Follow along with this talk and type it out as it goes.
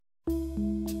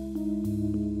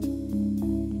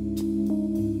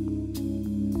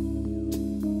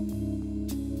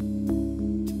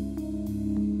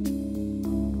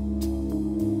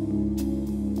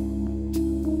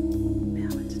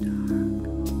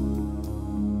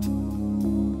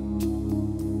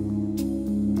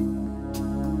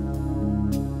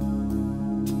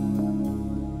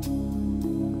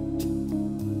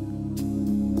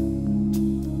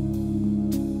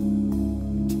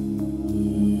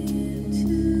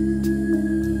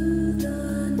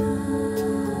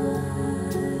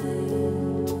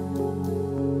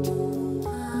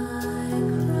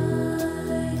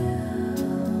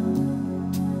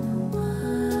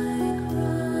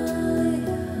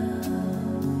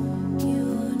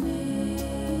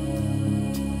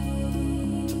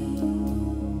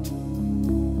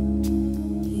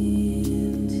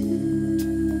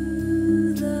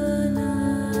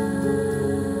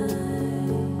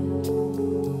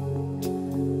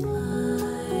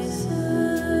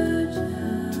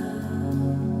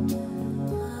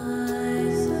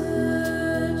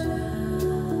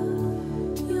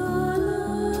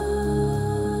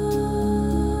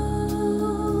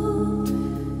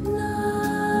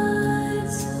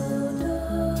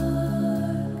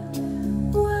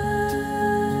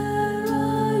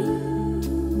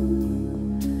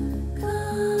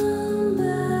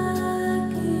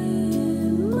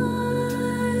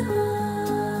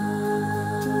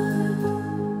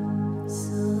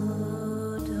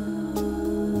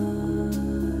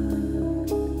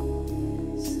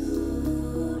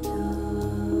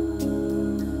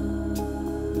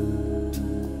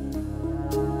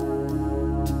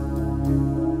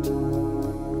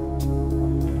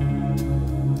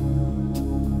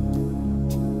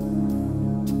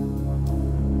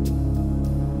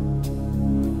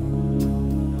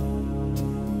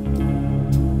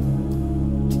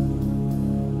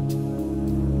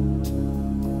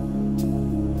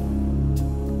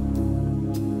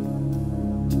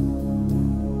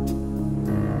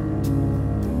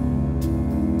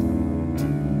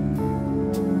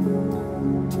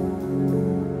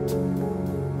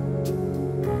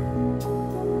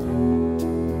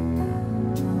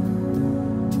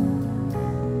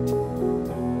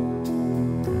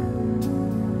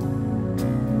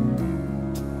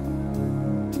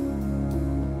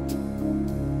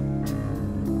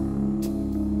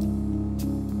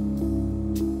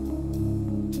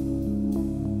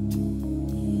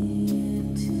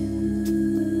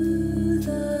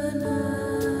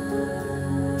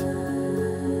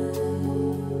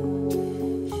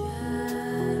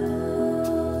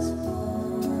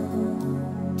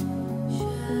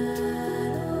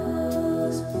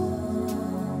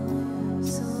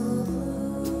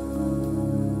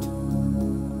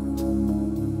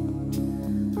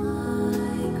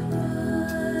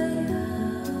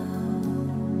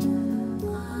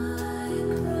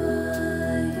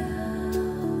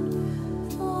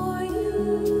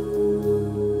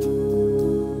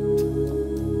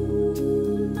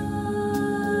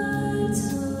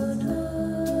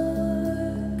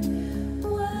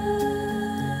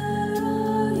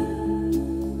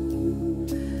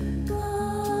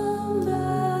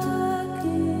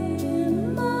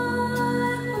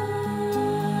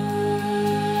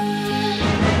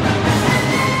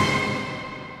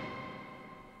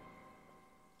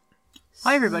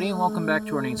Hi, everybody, and welcome back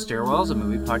to Ornate Stairwells, a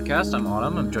movie podcast. I'm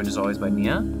Autumn. I'm joined as always by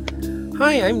Nia.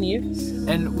 Hi, I'm Nia.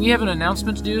 And we have an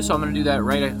announcement to do, so I'm going to do that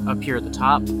right up here at the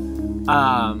top.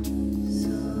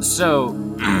 So,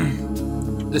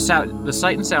 the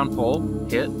Sight and Sound poll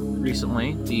hit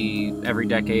recently. Every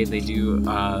decade they do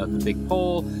the big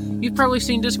poll. You've probably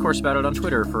seen discourse about it on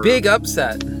Twitter. Big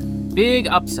upset. Big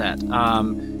upset.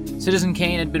 Citizen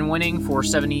Kane had been winning for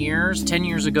 70 years. 10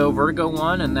 years ago, Vertigo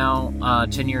won, and now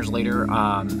 10 years later,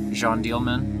 Jean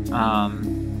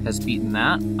Dielman has beaten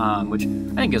that, which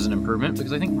I think is an improvement,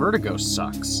 because I think Vertigo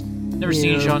sucks. Never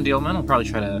seen Jean Dielman. I'll probably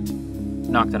try to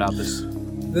knock that out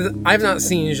I've not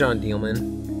seen Jean Dielman.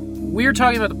 We're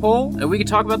talking about the poll, and we can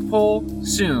talk about the poll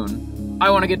soon.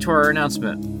 I want to get to our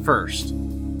announcement first.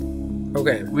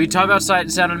 Okay. We talk about Sight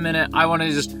and Sound in a minute. I want to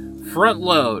just front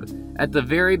load at the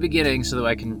very beginning so that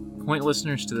I can point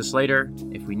listeners to this later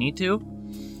if we need to.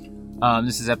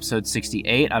 This is episode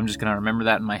 68. I'm just going to remember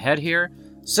that in my head here.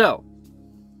 So,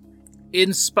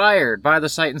 inspired by the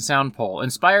Sight and Sound poll,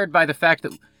 inspired by the fact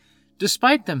that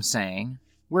despite them saying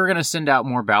we're going to send out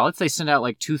more ballots, they send out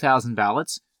like 2,000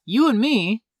 ballots. You and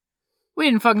me, we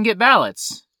didn't fucking get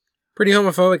ballots. Pretty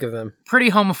homophobic of them.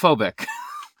 Pretty homophobic.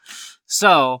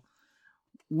 So,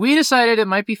 we decided it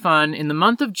might be fun in the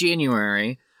month of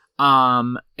January.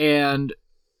 And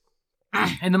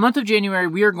in the month of January,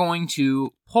 we are going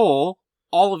to poll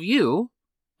all of you.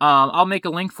 I'll make a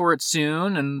link for it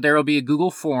soon, and there will be a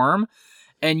Google form.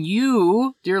 And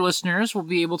you, dear listeners, will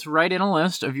be able to write in a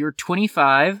list of your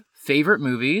 25 favorite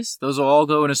movies. Those will all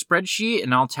go in a spreadsheet,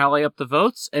 and I'll tally up the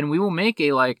votes, and we will make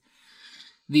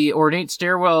the Ornate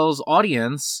Stairwells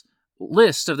audience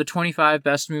list of the 25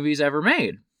 best movies ever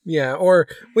made. Yeah, or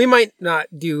we might not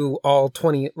do all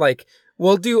 20,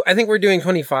 I think we're doing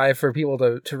 25 for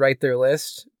people to write their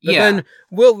list. But then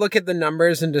we'll look at the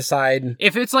numbers and decide.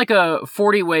 If it's like a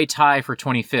 40-way tie for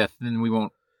 25th, then we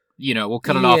won't, we'll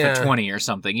cut it off at 20 or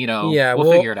something,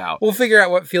 we'll figure it out. We'll figure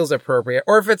out what feels appropriate.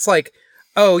 Or if it's like,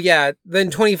 oh yeah, then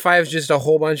 25 is just a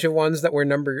whole bunch of ones that were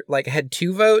had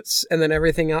 2 votes and then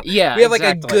everything else. Yeah, we have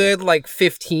a good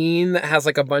 15 that has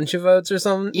a bunch of votes or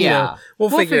something. Yeah.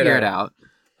 We'll figure it out.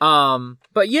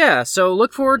 But yeah, so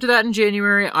look forward to that in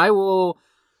January.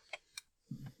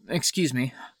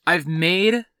 I've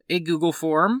made a Google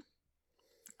form.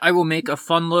 I will make a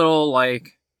fun little,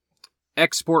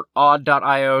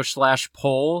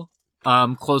 exportaud.io/poll,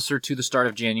 closer to the start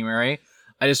of January.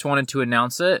 I just wanted to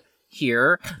announce it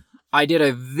here. I did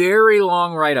a very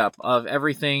long write-up of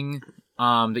everything,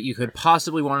 that you could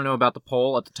possibly want to know about the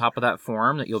poll at the top of that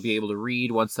form that you'll be able to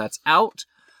read once that's out.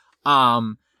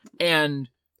 And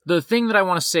the thing that I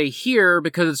want to say here,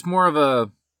 because it's more of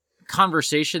a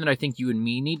conversation that I think you and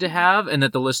me need to have, and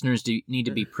that the listeners need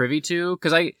to be privy to,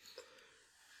 because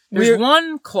there's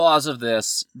one clause of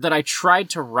this that I tried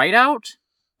to write out,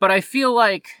 but I feel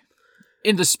like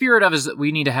in the spirit of is that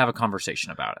we need to have a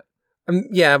conversation about it.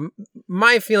 Yeah,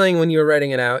 my feeling when you were writing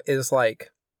it out is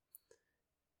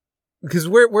because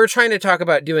we're trying to talk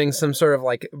about doing some sort of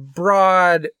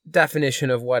broad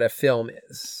definition of what a film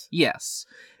is. Yes.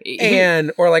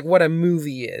 Or what a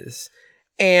movie is.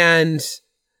 And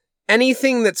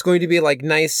anything that's going to be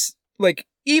nice,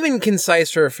 even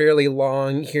concise or fairly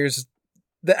long, here's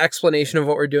the explanation of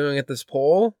what we're doing at this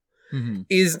poll,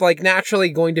 is naturally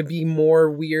going to be more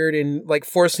weird and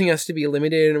forcing us to be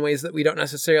limited in ways that we don't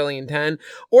necessarily intend.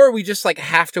 Or we just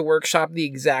have to workshop the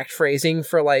exact phrasing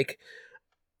for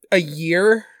a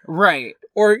year. Right.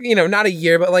 Or, not a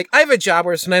year, but I have a job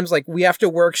where sometimes we have to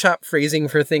workshop phrasing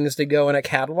for things to go in a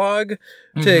catalog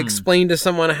to explain to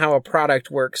someone how a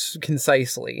product works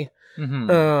concisely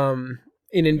in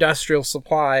industrial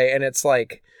supply. And it's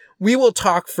we will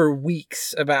talk for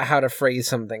weeks about how to phrase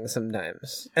something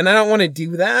sometimes. And I don't want to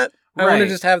do that. I want to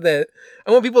just have I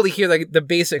want people to hear the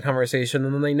basic conversation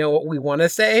and then they know what we want to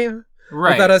say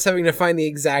without us having to find the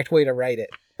exact way to write it.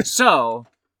 So,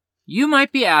 you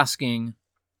might be asking,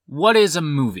 what is a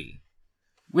movie?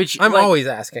 Which I'm always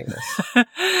asking this.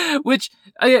 Which,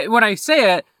 when I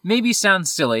say it, maybe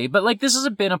sounds silly, but this has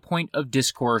been a point of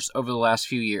discourse over the last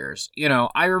few years.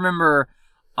 I remember,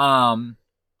 there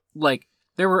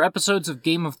were episodes of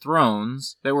Game of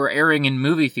Thrones that were airing in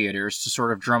movie theaters to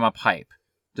sort of drum up hype.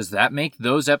 Does that make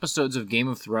those episodes of Game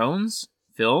of Thrones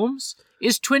films?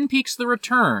 Is Twin Peaks: The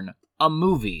Return a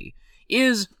movie?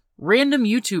 Is random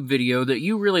YouTube video that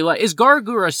you really like, is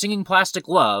Gargura singing Plastic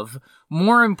Love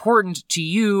more important to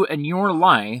you and your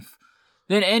life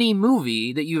than any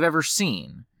movie that you've ever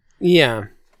seen? Yeah.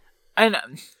 And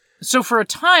so for a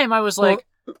time I was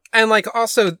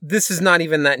also, this is not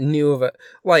even that new of a,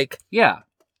 yeah.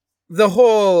 the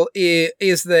whole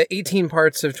is the 18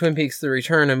 parts of Twin Peaks: The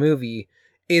Return a movie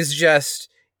is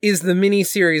the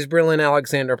miniseries Berlin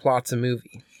Alexander Plots a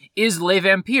movie? Is Les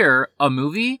Vampires a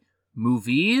movie?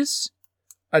 Movies?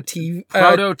 A TV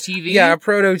Proto-TV? Yeah, a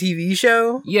proto-TV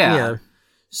show? Yeah.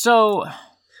 So,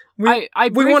 we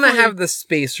want to have the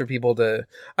space for people to...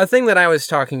 A thing that I was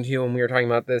talking to you when we were talking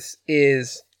about this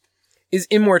is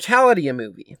Immortality a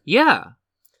movie? Yeah.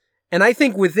 And I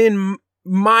think within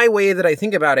my way that I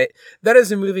think about it, that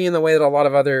is a movie in the way that a lot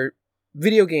of other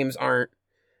video games aren't,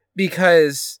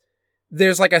 because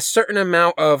there's like a certain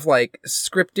amount of like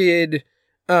scripted,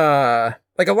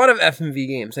 like a lot of FMV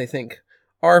games, I think,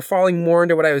 are falling more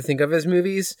into what I would think of as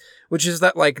movies, which is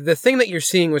that like the thing that you're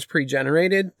seeing was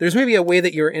pre-generated. There's maybe a way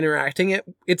that you're interacting it.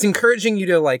 It's encouraging you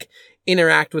to like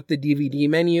interact with the DVD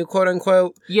menu, quote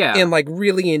unquote. Yeah. And like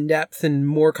really in depth and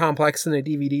more complex than a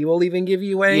DVD will even give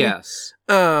you away. Yes.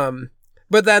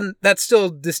 But then that's still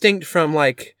distinct from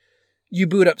like you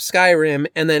boot up Skyrim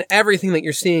and then everything that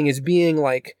you're seeing is being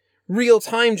like real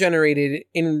time generated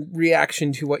in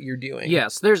reaction to what you're doing.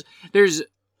 Yes. There's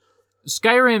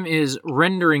Skyrim is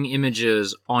rendering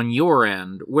images on your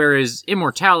end, whereas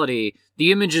Immortality,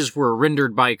 the images were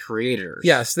rendered by creators.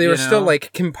 Yes, they were still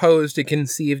like composed and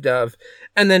conceived of,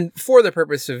 and then for the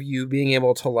purpose of you being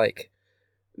able to like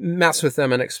mess with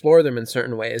them and explore them in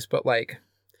certain ways. But like,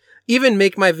 even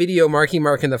Make My Video Marky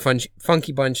Mark and the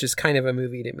Funky Bunch is kind of a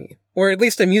movie to me, or at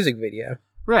least a music video.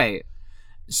 Right.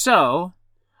 So,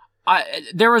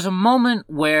 there was a moment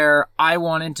where I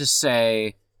wanted to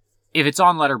say, if it's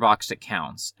on Letterboxd, it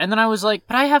counts. And then I was like,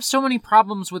 but I have so many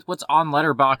problems with what's on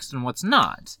Letterboxd and what's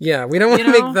not. Yeah, we don't want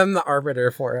to make them the arbiter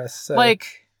for us. So.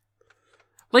 Like,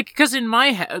 because in my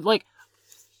head, like,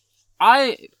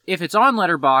 if it's on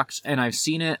Letterboxd and I've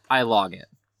seen it, I log it.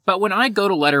 But when I go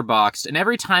to Letterboxd and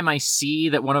every time I see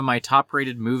that one of my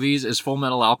top-rated movies is Full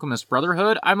Metal Alchemist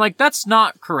Brotherhood, I'm like, that's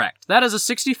not correct. That is a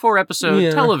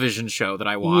 64-episode television show that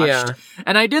I watched. Yeah.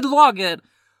 And I did log it,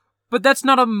 but that's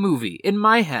not a movie in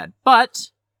my head. But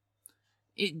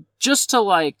just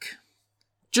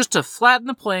to flatten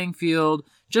the playing field,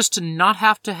 just to not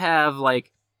have to have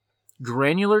like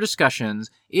granular discussions,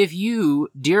 if you,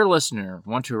 dear listener,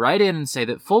 want to write in and say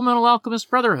that Full Metal Alchemist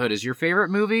Brotherhood is your favorite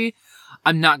movie,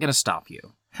 I'm not going to stop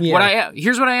you. Yeah.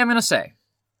 Here's what I am going to say.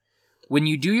 When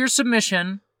you do your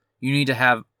submission, you need to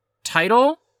have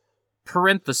title,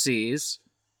 parentheses,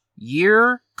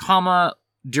 year, comma,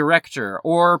 director,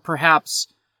 or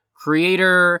perhaps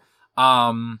creator,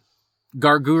 Gargura,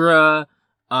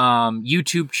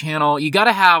 YouTube channel. You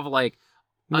gotta have like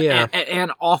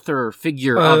an author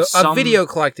figure of some... a video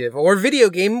collective or video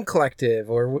game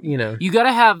collective, or you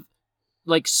gotta have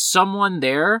like someone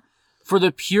there for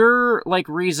the pure like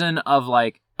reason of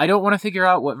like, I don't want to figure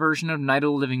out what version of Night of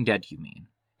the Living Dead you mean.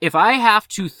 If I have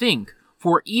to think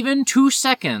for even 2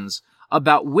 seconds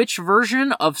about which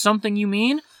version of something you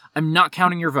mean, I'm not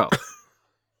counting your vote.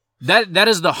 That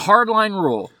is the hardline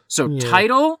rule. So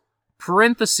title,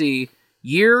 parenthesis,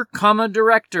 year, comma,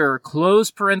 director,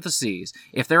 close parentheses.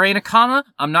 If there ain't a comma,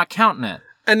 I'm not counting it.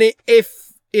 And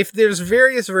if there's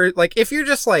various like if you're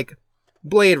just like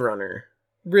Blade Runner,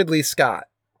 Ridley Scott,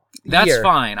 that's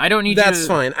fine. I don't need. That's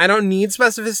fine. I don't need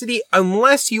specificity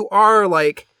unless you are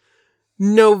like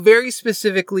know very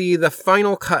specifically the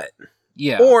final cut.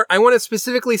 Yeah. Or I want to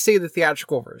specifically say the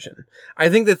theatrical version. I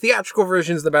think the theatrical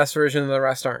version is the best version and the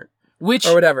rest aren't.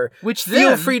 Or whatever.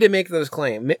 Feel free to make those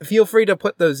claims. Feel free to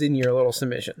put those in your little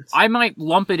submissions. I might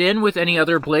lump it in with any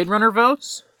other Blade Runner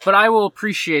votes, but I will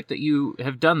appreciate that you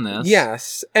have done this.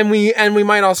 Yes. And we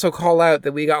might also call out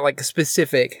that we got like a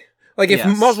specific... Like, if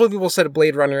multiple people said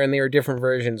Blade Runner and they were different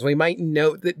versions, we might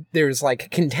note that there's,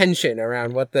 like, contention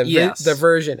around what the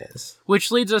version is. Which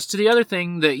leads us to the other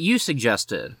thing that you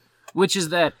suggested, which is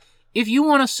that if you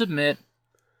want to submit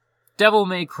Devil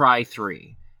May Cry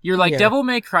 3, you're like, Devil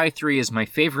May Cry 3 is my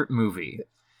favorite movie.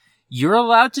 You're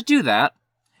allowed to do that.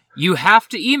 You have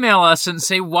to email us and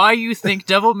say why you think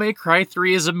Devil May Cry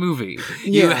 3 is a movie.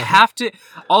 You have to...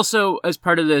 Also, as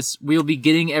part of this, we'll be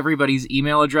getting everybody's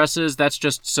email addresses. That's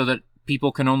just so that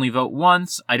people can only vote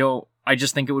once. I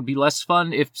just think it would be less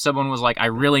fun if someone was like, I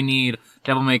really need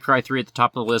Devil May Cry 3 at the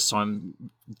top of the list, so I'm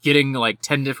getting like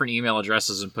 10 different email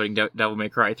addresses and putting Devil May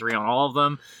Cry 3 on all of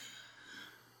them.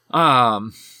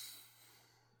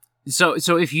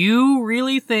 So if you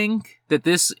really think that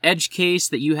this edge case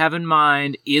that you have in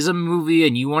mind is a movie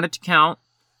and you want it to count,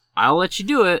 I'll let you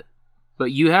do it.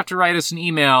 But you have to write us an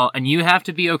email, and you have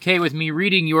to be okay with me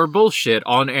reading your bullshit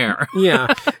on air.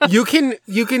 Yeah. You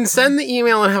can send the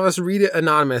email and have us read it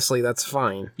anonymously. That's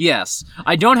fine. Yes.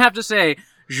 I don't have to say,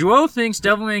 João thinks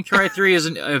Devil May Cry 3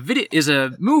 is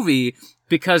a movie,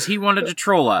 because he wanted to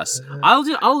troll us.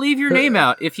 I'll leave your name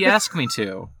out if you ask me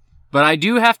to. But I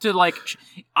do have to, like,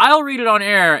 I'll read it on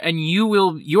air, and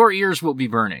your ears will be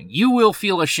burning. You will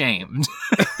feel ashamed.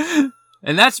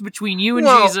 And that's between you and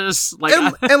Jesus. Like,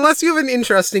 unless you have an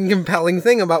interesting, compelling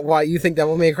thing about why you think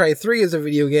Devil May Cry 3 is a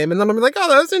video game, and then I'm like, oh,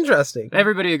 that was interesting.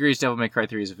 Everybody agrees Devil May Cry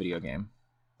 3 is a video game.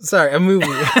 Sorry, a movie.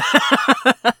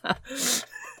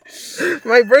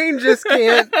 My brain just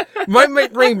can't. My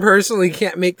brain personally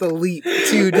can't make the leap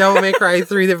to Devil May Cry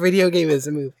 3. The video game is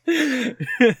a movie.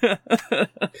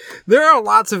 There are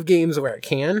lots of games where it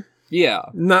can. Yeah.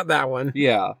 Not that one.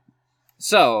 Yeah.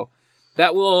 So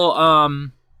that will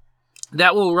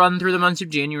run through the months of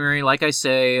January. Like I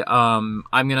say, I'm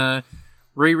gonna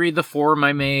reread the form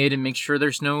I made and make sure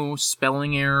there's no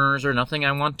spelling errors or nothing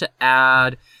I want to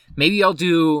add. Maybe I'll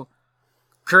do.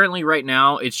 Currently, right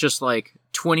now, it's just like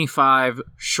 25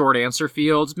 short answer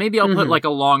fields. Maybe I'll put like a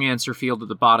long answer field at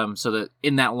the bottom so that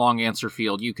in that long answer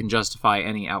field you can justify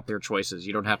any out there choices.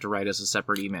 You don't have to write us a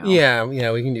separate email. Yeah,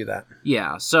 we can do that.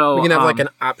 Yeah, so we can have like an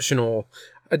optional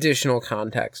additional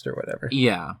context or whatever.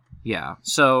 Yeah.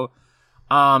 So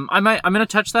I'm gonna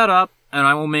touch that up, and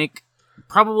I will make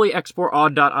probably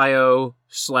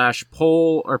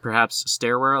exportodd.io/poll or perhaps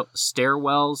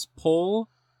stairwells poll.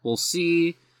 We'll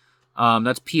see.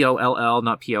 That's POLL,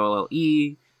 not POLLE.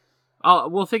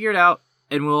 We'll figure it out,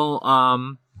 and we'll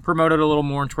promote it a little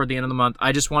more toward the end of the month.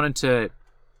 I just wanted to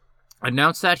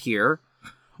announce that here.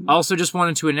 I also just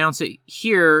wanted to announce it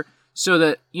here so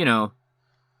that,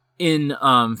 in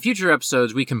future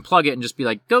episodes we can plug it and just be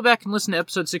like, go back and listen to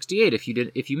episode 68 if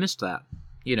you missed that.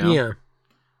 Yeah.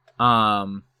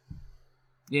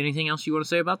 Anything else you want to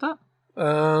say about that?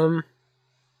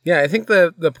 Yeah, I think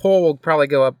the poll will probably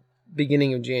go up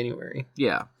beginning of January.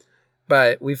 Yeah.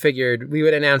 But we figured we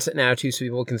would announce it now, too, so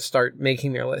people can start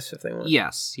making their list if they want.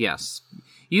 Yes.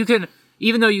 You can,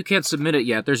 even though you can't submit it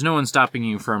yet, there's no one stopping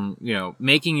you from,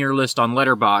 making your list on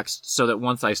Letterboxd so that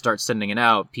once I start sending it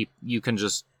out, you can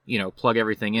just, plug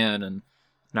everything in and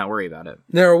not worry about it.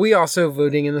 Now, are we also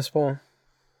voting in this poll?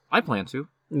 I plan to.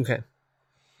 Okay.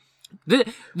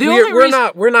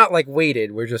 We're not like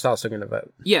weighted. We're just also going to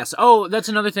vote. Yes. Oh, that's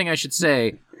another thing I should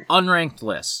say. Unranked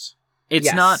list.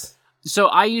 It's not. So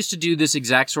I used to do this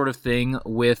exact sort of thing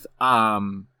with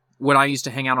when I used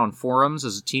to hang out on forums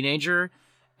as a teenager,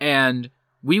 and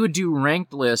we would do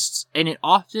ranked lists, and it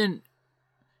often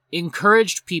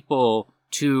encouraged people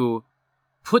to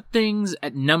put things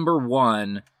at number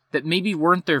 1 that maybe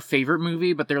weren't their favorite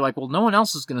movie, but they're like, well, no one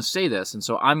else is going to say this, and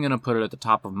so I'm going to put it at the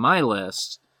top of my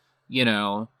list.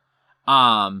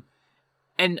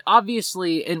 And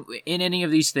obviously, in any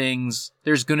of these things,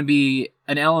 there's going to be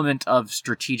an element of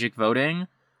strategic voting,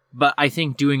 but I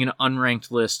think doing an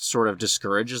unranked list sort of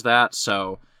discourages that.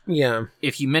 So, yeah,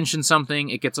 if you mention something,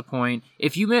 it gets a point.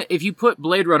 If you put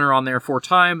Blade Runner on there 4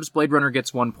 times, Blade Runner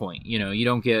gets 1 point. You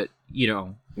don't get,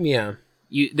 Yeah.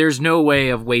 There's no way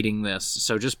of weighting this,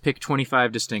 so just pick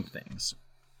 25 distinct things.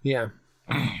 Yeah.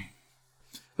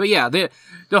 But yeah,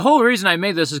 the whole reason I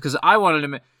made this is because I wanted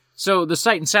to So the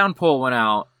Sight and Sound poll went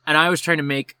out, and I was trying to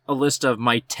make a list of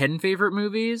my 10 favorite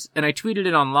movies, and I tweeted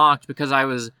it on Locked because I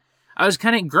was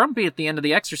kind of grumpy at the end of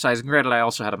the exercise, and granted, I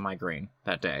also had a migraine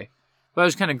that day. But I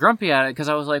was kind of grumpy at it because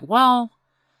I was like, well,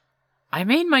 I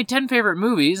made my 10 favorite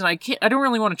movies, and I don't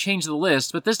really want to change the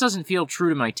list, but this doesn't feel true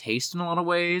to my taste in a lot of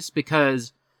ways,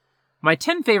 because my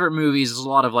 10 favorite movies is a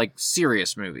lot of, like,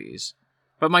 serious movies.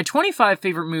 But my 25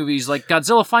 favorite movies, like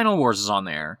Godzilla Final Wars, is on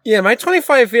there. Yeah, my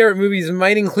 25 favorite movies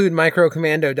might include Micro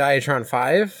Commando Diatron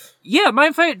 5. Yeah,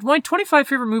 my 25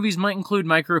 favorite movies might include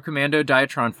Micro Commando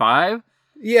Diatron 5.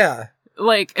 Yeah.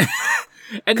 Like...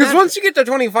 Because once you get to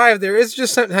 25, there is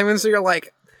just sometimes you're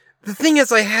like... The thing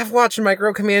is, I have watched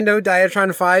Micro Commando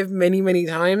Diatron 5 many, many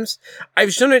times.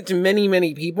 I've shown it to many,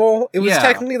 many people. It was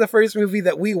technically the first movie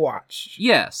that we watched.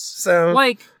 Yes. So...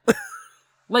 Like...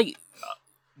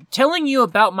 Telling you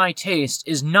about my taste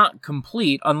is not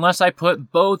complete unless I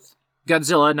put both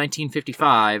Godzilla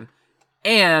 1955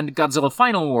 and Godzilla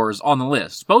Final Wars on the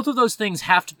list. Both of those things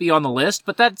have to be on the list,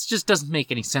 but that just doesn't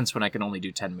make any sense when I can only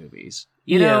do 10 movies.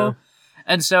 You know?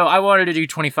 And so I wanted to do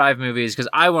 25 movies because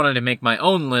I wanted to make my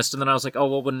own list, and then I was like, oh,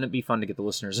 well, wouldn't it be fun to get the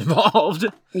listeners involved?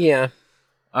 Yeah.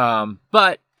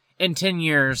 But in 10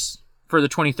 years, for the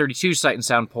 2032 Sight and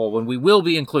Sound poll, when we will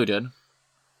be included,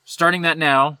 starting that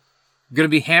now, going to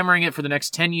be hammering it for the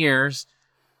next 10 years.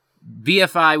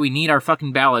 BFI, we need our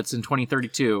fucking ballots in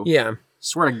 2032. Yeah.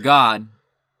 Swear to God.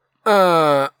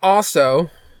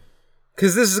 Also,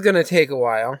 because this is going to take a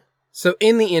while, so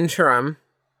in the interim,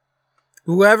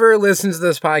 whoever listens to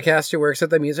this podcast who works at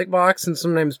the Music Box and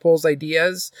sometimes pulls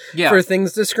ideas for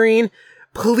things to screen,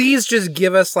 please just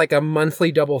give us like a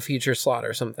monthly double feature slot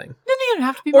or something. Doesn't even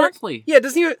have to be monthly. Yeah,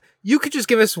 doesn't even. You could just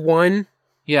give us one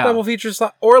double feature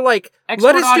slot, or like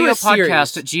Export let us do a series.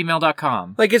 podcast at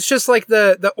gmail.com. Like it's just like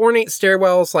the ornate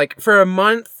stairwells. Like for a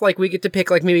month, like we get to pick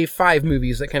like maybe 5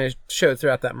 movies that kind of show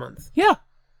throughout that month. Yeah,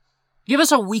 give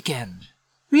us a weekend.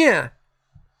 Yeah,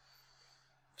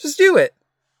 just do it.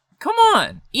 Come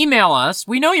on, email us.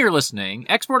 We know you're listening.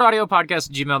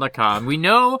 exportaudiopodcast@gmail.com. We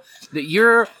know that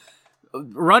you're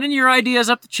running your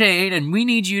ideas up the chain, and we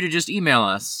need you to just email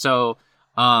us. So,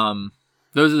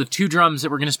 those are the 2 drums that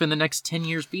we're going to spend the next 10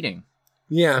 years beating.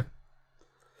 Yeah.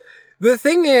 The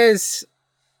thing is,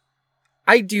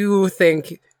 I do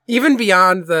think, even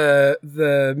beyond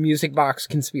the music box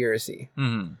conspiracy,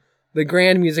 the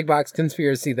grand music box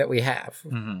conspiracy that we have,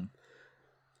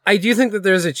 I do think that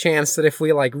there's a chance that if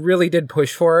we like really did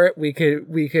push for it, we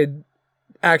could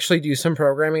actually do some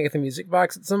programming at the music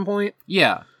box at some point.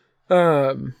 Yeah.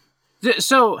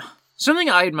 So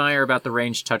something I admire about the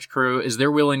Range Touch crew is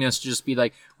their willingness to just be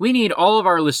like, we need all of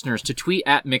our listeners to tweet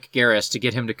at Mick Garris to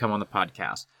get him to come on the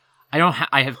podcast.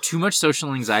 I have too much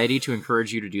social anxiety to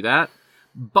encourage you to do that,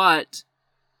 but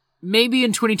maybe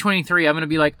in 2023 I'm going to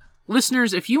be like,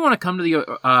 listeners, if you want to come to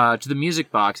the music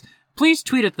box, please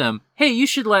tweet at them, hey, you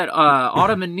should let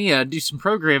Autumn and Nia do some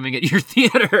programming at your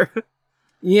theater.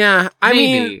 Yeah, I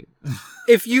mean,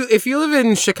 if you live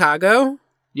in Chicago,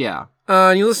 yeah,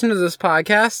 and you listen to this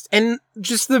podcast, and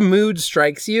just the mood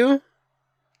strikes you,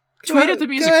 tweet at the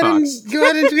music box. Go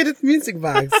ahead and tweet at the music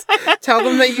box. Tell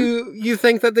them that you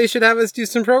think that they should have us do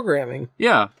some programming.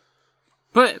 Yeah.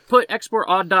 Put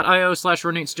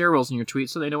exportaud.io/ornate stairwells in your tweet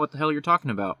so they know what the hell you're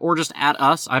talking about. Or just at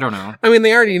us. I don't know. I mean,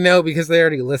 they already know because they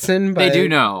already listen. But, they do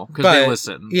know because they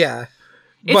listen. Yeah.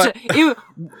 But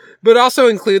also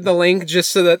include the link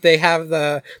just so that they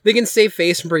can save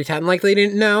face and pretend like they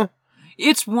didn't know.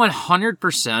 It's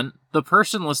 100%. The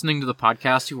person listening to the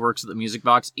podcast who works at the music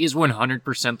box is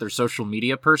 100% their social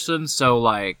media person. So,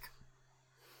 like...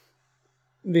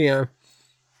 Yeah.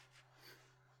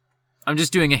 I'm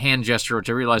just doing a hand gesture, which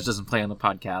I realize doesn't play on the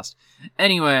podcast.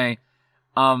 Anyway,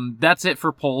 that's it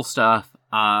for poll stuff.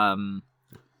 We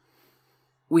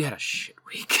had a shit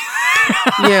week.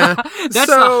 Yeah. That's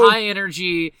the high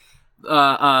energy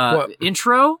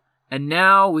intro. And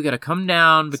now we got to come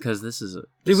down because this has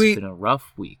been a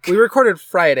rough week. We recorded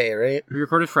Friday, right? We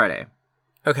recorded Friday.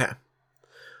 Okay.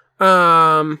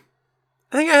 I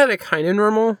think I had a kind of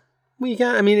normal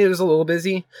weekend. I mean, it was a little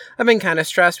busy. I've been kind of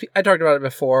stressed. I talked about it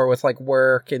before with like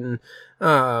work and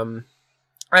I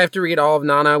have to read all of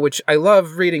Nana, which I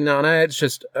love reading Nana. It's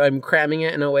just I'm cramming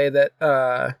it in a way that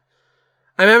I'm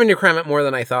having to cram it more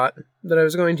than I thought that I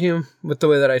was going to with the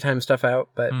way that I time stuff out.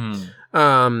 But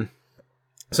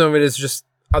some of it is just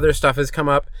other stuff has come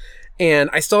up, and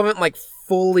I still haven't like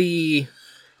fully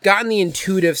gotten the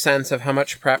intuitive sense of how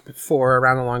much prep for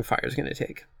Around the Long Fire is going to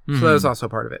take. So that was also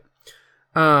part of it.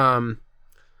 I'm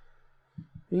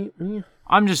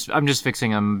just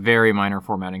fixing a very minor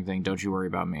formatting thing. Don't you worry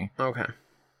about me. Okay.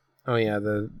 Oh yeah,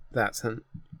 that's him.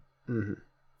 Mm-hmm.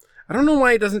 I don't know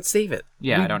why it doesn't save it.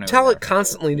 Yeah, I don't know. Tell it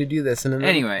constantly to do this, and then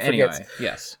anyway,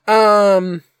 yes.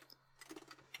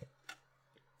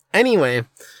 Anyway,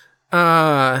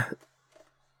 so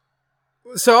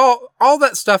all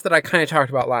that stuff that I kind of talked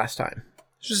about last time,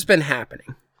 it's just been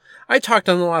happening. I talked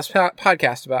on the last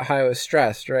podcast about how I was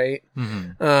stressed, right?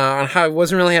 Mm-hmm. On how I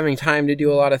wasn't really having time to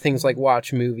do a lot of things like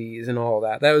watch movies and all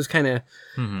that. That was kind of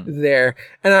there.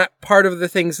 And part of the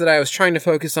things that I was trying to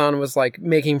focus on was like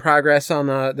making progress on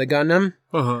the Gundam.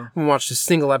 I haven't watched a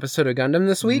single episode of Gundam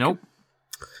this week. Nope.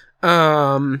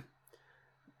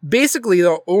 Basically,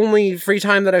 the only free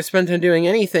time that I've spent on doing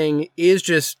anything is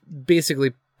just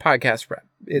basically podcast prep.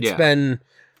 It's been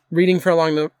reading for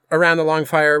Around the Long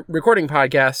Fire, recording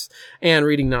podcasts, and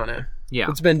reading Nana. Yeah.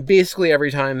 It's been basically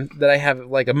every time that I have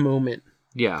like a moment.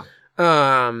 Yeah.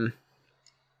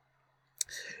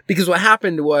 Because what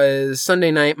happened was Sunday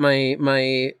night,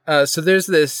 so there's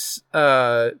this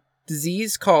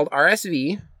disease called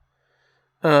RSV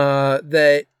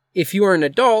that if you are an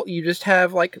adult, you just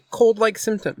have like cold-like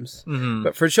symptoms. Mm-hmm.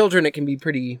 But for children, it can be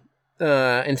pretty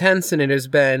intense, and it has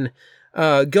been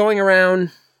going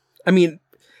around. I mean,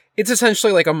 it's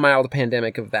essentially like a mild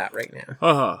pandemic of that right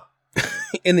now.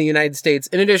 In the United States.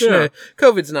 In addition to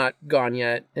COVID's not gone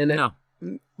yet, and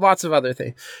lots of other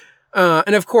things.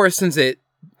 And of course, since it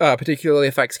particularly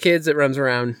affects kids, it runs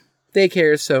around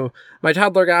daycares. So my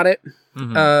toddler got it.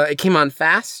 Mm-hmm. It came on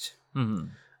fast.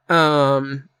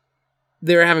 Mm-hmm.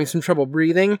 They were having some trouble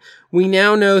breathing. We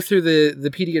now know through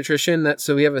the pediatrician that,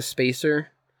 so we have a spacer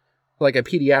like a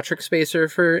pediatric spacer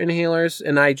for inhalers,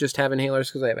 and I just have inhalers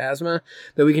because I have asthma,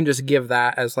 that we can just give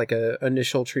that as like a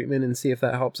initial treatment and see if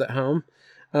that helps at home,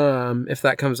 if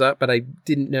that comes up. But I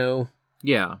didn't know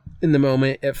in the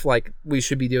moment if like we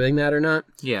should be doing that or not.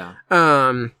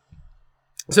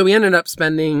 So we ended up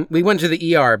we went to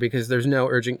the ER because there's no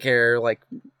urgent care, like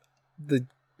the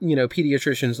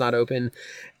pediatrician's not open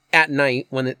at night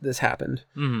when this happened.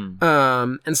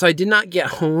 And so I did not get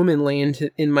home and lay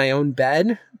in my own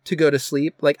bed to go to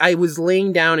sleep. Like, I was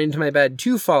laying down into my bed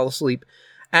to fall asleep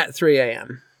at 3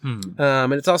 a.m.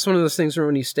 And it's also one of those things where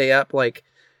when you stay up, like,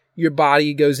 your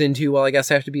body goes into, well, I guess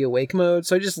I have to be awake mode.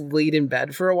 So I just laid in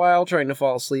bed for a while trying to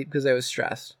fall asleep because I was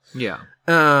stressed.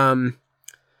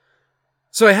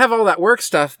 So I have all that work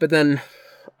stuff, but then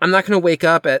I'm not going to wake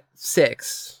up at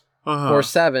 6 or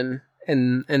 7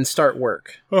 and start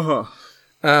work. So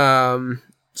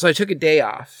I took a day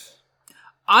off.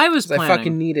 I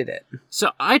fucking needed it.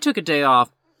 So I took a day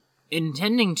off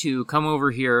intending to come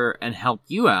over here and help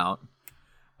you out.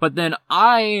 But then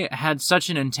I had such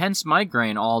an intense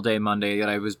migraine all day Monday that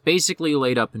I was basically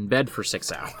laid up in bed for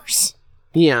 6 hours.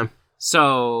 Yeah.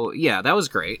 So, yeah, that was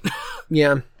great.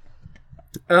 Yeah.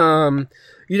 You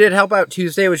did help out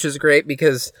Tuesday, which is great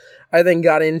because I then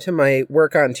got into my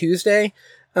work on Tuesday.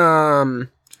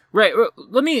 Right.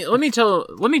 Let me tell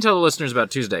the listeners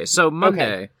about Tuesday. So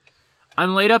Monday,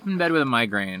 I'm laid up in bed with a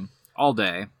migraine all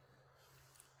day.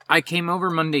 I came over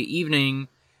Monday evening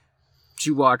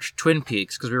to watch Twin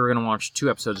Peaks because we were going to watch 2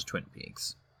 episodes of Twin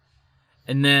Peaks.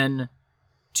 And then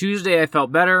Tuesday I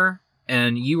felt better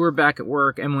and you were back at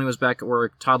work. Emily was back at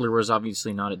work. Toddler was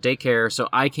obviously not at daycare. So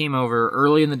I came over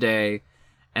early in the day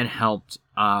and helped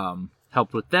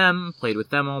with them, played with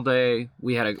them all day.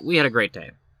 We had a great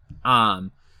day.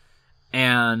 And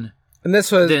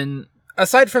this was then,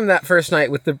 aside from that first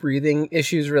night with the breathing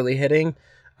issues really hitting,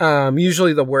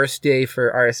 usually the worst day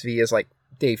for RSV is like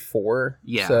day 4.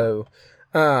 Yeah. So,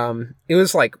 it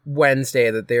was like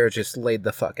Wednesday that they were just laid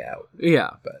the fuck out. Yeah.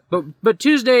 But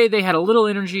Tuesday they had a little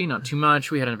energy, not too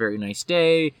much. We had a very nice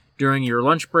day. During your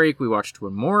lunch break, we watched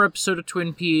one more episode of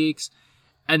Twin Peaks,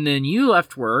 and then you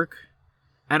left work,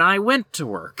 and I went to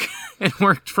work and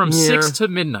worked from 6 to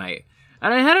midnight.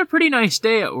 And I had a pretty nice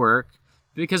day at work,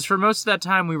 because for most of that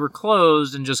time we were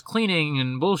closed and just cleaning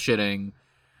and bullshitting.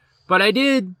 But I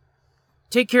did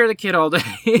take care of the kid all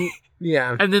day.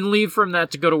 Yeah. And then leave from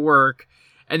that to go to work.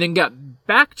 And then got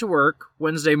back to work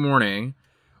Wednesday morning.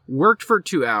 Worked for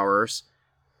 2 hours.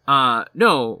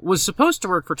 Was supposed to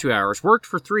work for 2 hours. Worked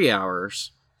for 3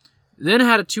 hours. Then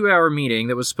had a 2-hour meeting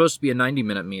that was supposed to be a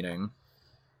 90-minute meeting.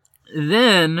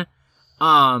 Then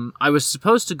I was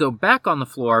supposed to go back on the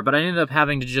floor, but I ended up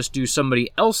having to just do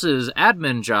somebody else's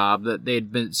admin job that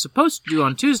they'd been supposed to do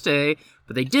on Tuesday,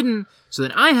 but they didn't, so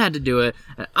then I had to do it,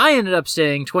 and I ended up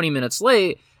staying 20 minutes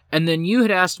late, and then you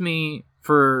had asked me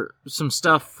for some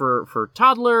stuff for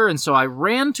Toddler, and so I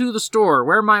ran to the store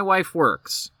where my wife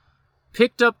works,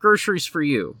 picked up groceries for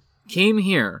you, came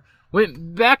here,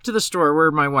 went back to the store where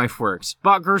my wife works,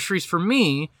 bought groceries for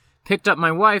me, picked up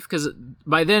my wife, because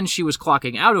by then she was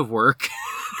clocking out of work.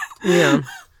 Yeah.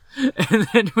 And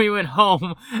then we went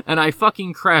home, and I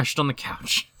fucking crashed on the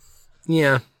couch.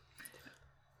 Yeah.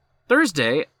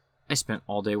 Thursday, I spent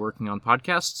all day working on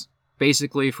podcasts.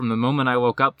 Basically, from the moment I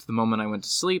woke up to the moment I went to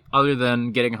sleep, other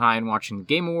than getting high and watching the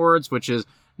Game Awards, which is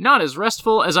not as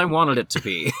restful as I wanted it to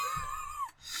be.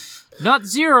 Not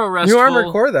zero restful. New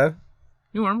Armored Core, though.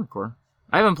 New Armored Core.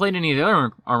 I haven't played any of the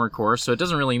other Armored Core, so it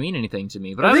doesn't really mean anything to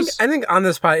me. But I think on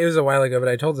this pod, it was a while ago, but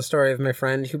I told the story of my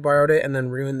friend who borrowed it and then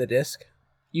ruined the disc.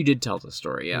 You did tell the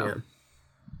story, yeah.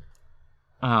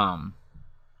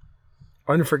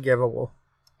 Unforgivable.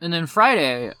 And then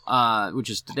Friday, which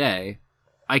is today,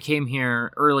 I came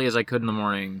here early as I could in the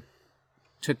morning,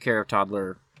 took care of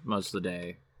Toddler most of the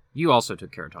day. You also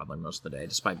took care of Toddler most of the day,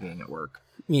 despite being at work.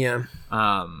 Yeah.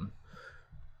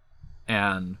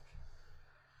 And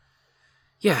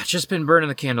yeah, just been burning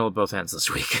the candle at both ends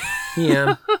this week.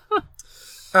 Yeah.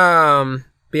 But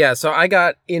yeah, so I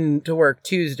got into work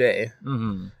Tuesday.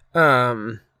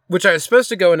 Mm-hmm. Which I was supposed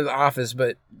to go into the office,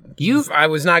 but I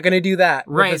was not going to do that.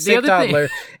 Right. With a sick toddler.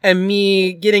 And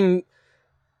me getting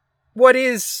what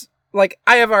is, like,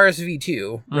 I have RSV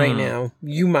too right now.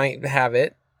 You might have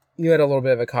it. You had a little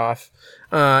bit of a cough.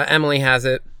 Emily has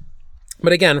it.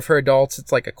 But again, for adults,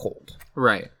 it's like a cold.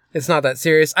 Right. It's not that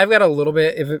serious. I've got a little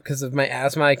bit, because of my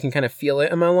asthma, I can kind of feel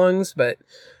it in my lungs, but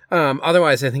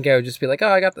otherwise I think I would just be like, oh,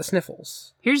 I got the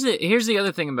sniffles. Here's the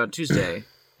other thing about Tuesday,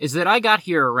 is that I got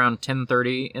here around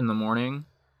 10:30 in the morning.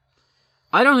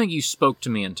 I don't think you spoke to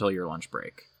me until your lunch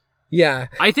break. Yeah.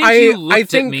 I think you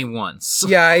looked at me once.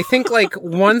 Yeah, I think, like,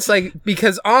 once, like,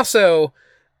 because also,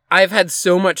 I've had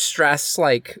so much stress,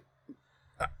 like,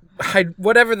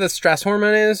 whatever the stress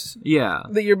hormone is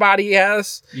that your body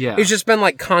has, it's just been,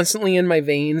 like, constantly in my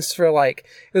veins for, like,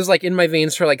 it was, like, in my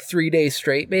veins for, like, 3 days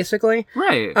straight, basically.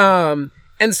 Right.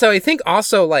 And so I think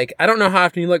also, like, I don't know how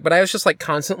often you look, but I was just, like,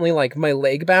 constantly, like, my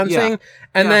leg bouncing.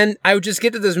 And then I would just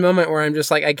get to this moment where I'm just,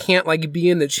 like, I can't, like, be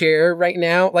in the chair right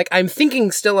now. Like, I'm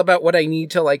thinking still about what I need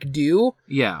to, like, do.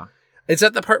 Yeah. It's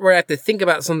at the part where I have to think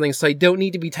about something, so I don't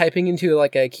need to be typing into,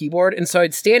 like, a keyboard. And so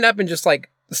I'd stand up and just,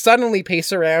 like, suddenly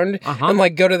pace around and,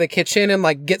 like, go to the kitchen and,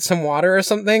 like, get some water or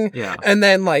something. Yeah. And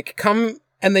then, like, come...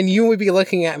 And then you would be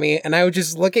looking at me, and I would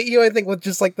just look at you, I think, with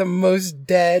just, like, the most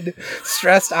dead,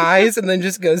 stressed eyes, and then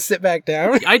just go sit back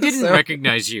down. I didn't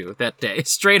recognize you that day,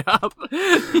 straight up.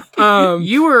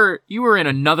 You were in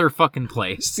another fucking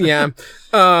place. Yeah.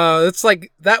 It's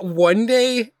like, that one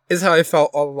day is how I felt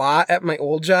a lot at my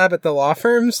old job at the law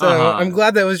firm, so I'm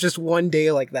glad that was just one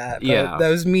day like that. But that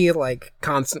was me, like,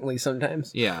 constantly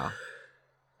sometimes. Yeah.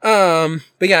 But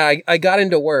yeah, I got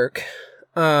into work,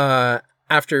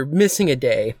 after missing a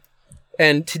day,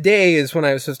 and today is when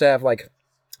I was supposed to have, like,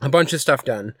 a bunch of stuff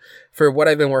done for what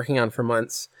I've been working on for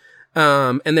months.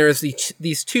 And there's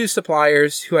these two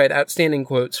suppliers who I had outstanding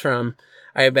quotes from.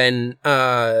 I have been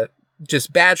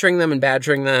just badgering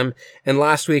them. And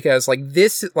last week I was like,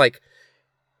 this, like,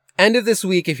 end of this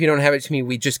week, if you don't have it to me,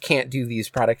 we just can't do these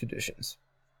product editions.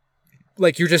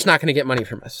 Like, you're just not going to get money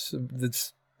from us.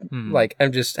 It's like, I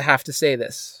just have to say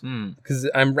this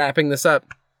because I'm wrapping this up.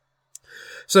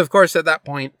 So, of course, at that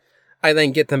point, I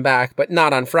then get them back, but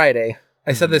not on Friday.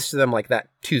 I said this to them, like, that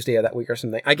Tuesday of that week or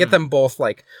something. I get them both,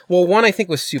 like... Well, one I think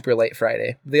was super late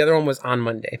Friday. The other one was on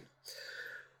Monday.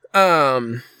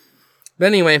 But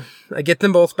anyway, I get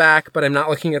them both back, but I'm not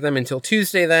looking at them until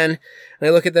Tuesday then. And I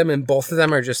look at them, and both of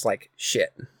them are just, like,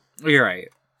 shit. You're right.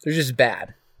 They're just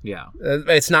bad. Yeah.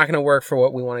 It's not going to work for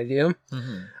what we want to do.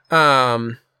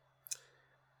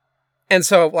 And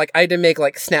so, like, I had to make,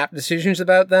 like, snap decisions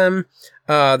about them.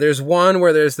 There's one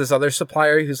where there's this other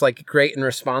supplier who's, like, great and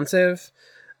responsive.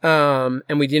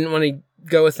 And we didn't want to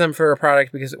go with them for a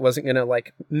product because it wasn't going to,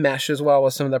 like, mesh as well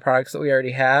with some of the products that we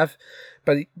already have.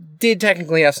 But it did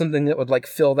technically have something that would, like,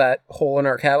 fill that hole in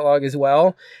our catalog as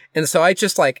well. And so I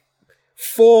just, like,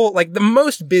 the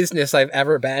most business I've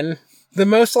ever been. The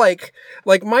most, like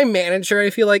my manager,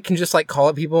 I feel like, can just, like, call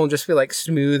up people and just be, like,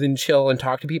 smooth and chill and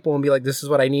talk to people and be like, this is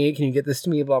what I need. Can you get this to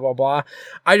me? Blah, blah, blah.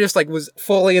 I just, like, was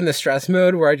fully in the stress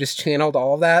mode where I just channeled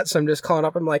all of that. So I'm just calling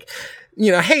up. I'm like,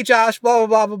 you know, hey, Josh, blah, blah,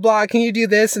 blah, blah, blah. Can you do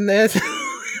this and this?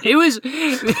 It was...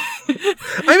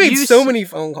 I made so many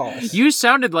phone calls. You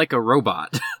sounded like a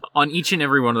robot on each and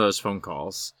every one of those phone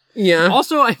calls. Yeah.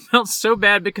 Also, I felt so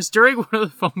bad because during one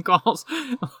of the phone calls...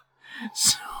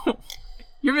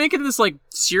 You're making this, like,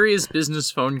 serious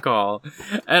business phone call,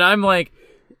 and I'm, like,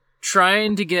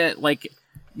 trying to get, like,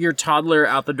 your toddler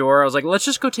out the door. I was like, let's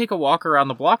just go take a walk around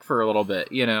the block for a little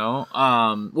bit, you know?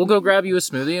 We'll go grab you a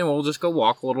smoothie, and we'll just go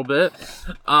walk a little bit.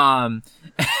 And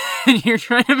you're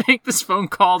trying to make this phone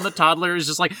call, and the toddler is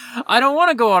just like, I don't want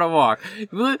to go on a walk.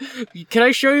 Can I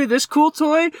show you this cool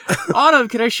toy? Autumn,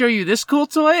 can I show you this cool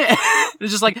toy?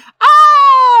 It's just like,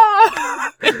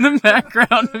 in the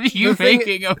background of you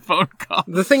making a phone call.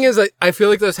 The thing is, I feel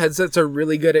like those headsets are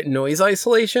really good at noise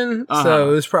isolation, so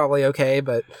it was probably okay,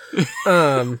 but,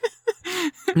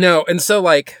 no, and so,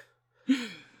 like,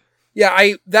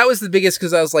 yeah, that was the biggest,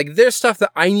 because I was like, there's stuff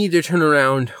that I need to turn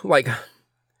around, like,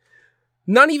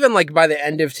 not even, like, by the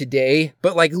end of today,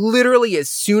 but, like, literally as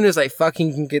soon as I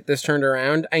fucking can get this turned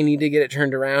around, I need to get it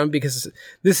turned around, because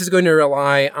this is going to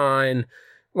rely on,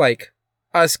 like,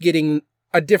 us getting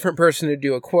a different person to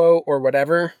do a quote or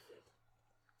whatever.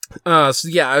 So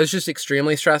yeah, I was just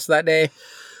extremely stressed that day.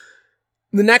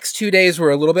 The next 2 days were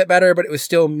a little bit better, but it was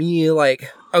still me,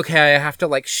 like, okay, I have to,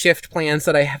 like, shift plans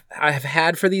that I have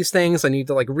had for these things. I need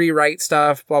to, like, rewrite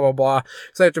stuff, blah, blah, blah.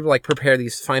 So I have to, like, prepare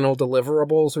these final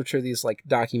deliverables, which are these, like,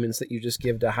 documents that you just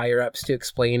give to higher ups to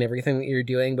explain everything that you're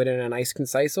doing, but in a nice,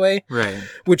 concise way. Right.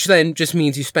 Which then just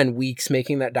means you spend weeks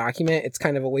making that document. It's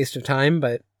kind of a waste of time,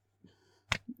 but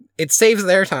it saves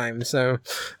their time, so...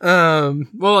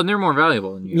 well, and they're more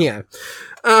valuable than you. Yeah.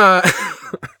 But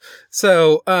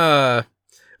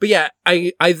yeah,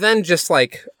 I then just,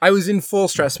 like... I was in full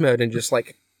stress mode and just,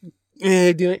 like...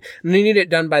 doing... And I needed it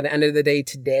done by the end of the day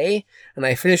today, and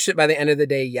I finished it by the end of the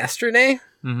day yesterday.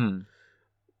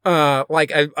 Mm-hmm.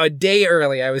 Like, a day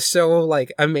early. I was so,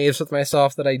 like, amazed with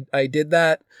myself that I did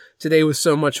that. Today was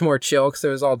so much more chill, because it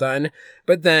was all done.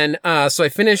 But then, so I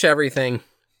finish everything...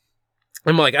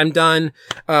 I'm like, I'm done.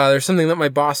 There's something that my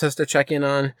boss has to check in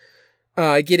on.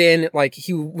 I get in, like,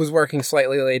 he was working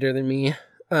slightly later than me,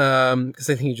 because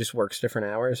I think he just works different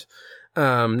hours.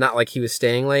 Not like he was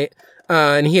staying late.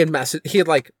 And he had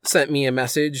sent me a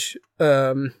message,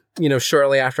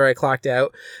 shortly after I clocked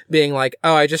out, being like,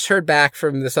 oh, I just heard back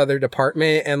from this other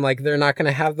department, and, like, they're not going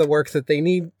to have the work that they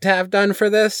need to have done for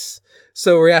this.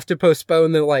 So we have to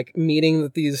postpone the, like, meeting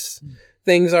that these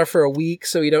things are for a week,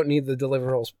 so we don't need the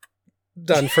deliverables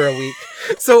done for a week.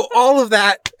 So all of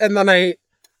that, and then I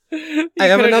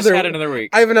have another week.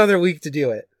 I have another week to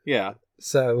do it. Yeah.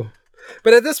 So,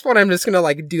 but at this point, I'm just gonna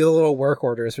like do the little work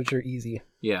orders, which are easy.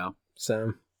 Yeah.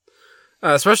 So,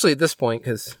 especially at this point,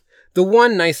 because the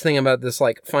one nice thing about this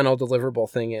like final deliverable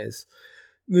thing is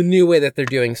the new way that they're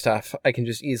doing stuff. I can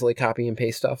just easily copy and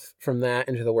paste stuff from that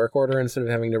into the work order instead of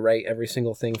having to write every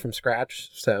single thing from scratch.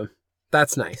 So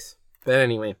that's nice. But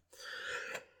anyway,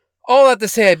 all that to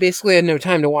say, I basically had no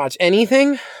time to watch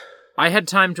anything. I had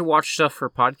time to watch stuff for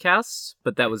podcasts,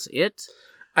 but that was it.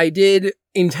 I did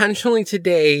intentionally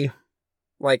today,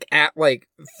 like at like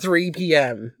 3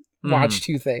 p.m., watch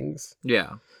 2 things.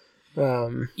 Yeah.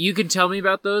 You can tell me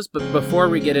about those, but before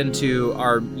we get into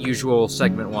our usual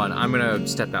segment 1, I'm going to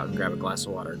step out and grab a glass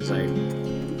of water because I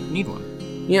need one.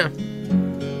 Yeah.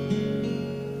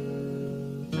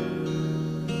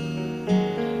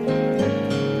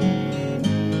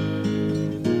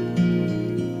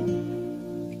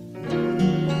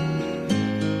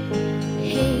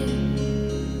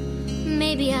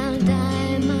 Maybe I'll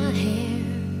dye my hair.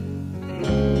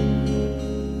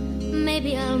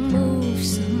 Maybe I'll move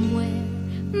somewhere.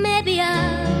 Maybe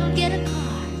I'll get a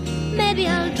car. Maybe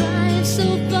I'll drive so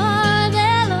far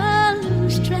they'll all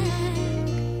lose track.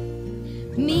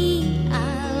 Me,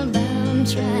 I'll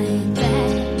bounce right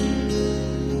back.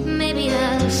 Maybe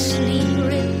I'll sleep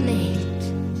real late.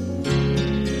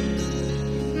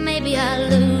 Maybe I'll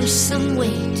lose some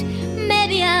weight.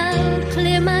 Maybe I'll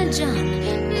clear my junk.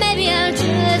 Maybe I'll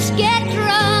just get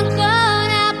drunk on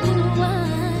apple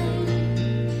wine.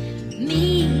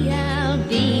 Me, I'll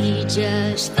be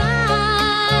just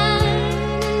fine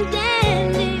and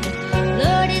dandy.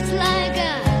 Lord, it's like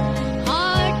a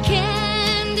hard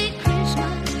candy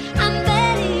Christmas. I'm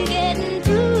barely getting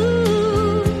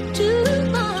through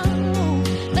tomorrow,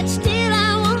 but still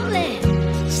I won't let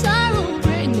sorrow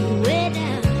bring me way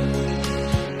down.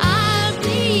 I'll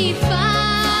be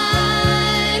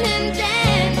fine and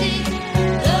dandy.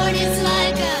 Lord, it's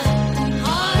like a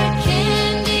hard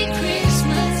candy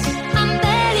Christmas. I'm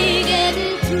barely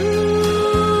getting through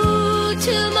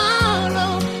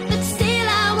tomorrow, but still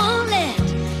I won't let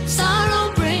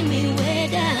sorrow bring me way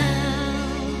down.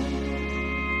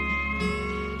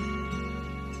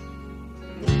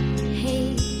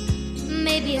 Hey,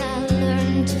 maybe I'll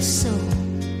learn to sew.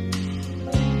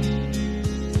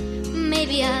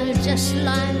 Maybe I'll just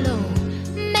lie low.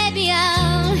 Maybe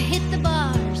I'll hit the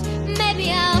bars.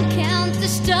 Maybe I'll count the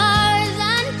stars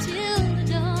until the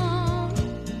dawn.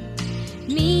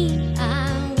 Me, I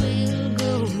will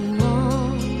go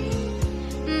on.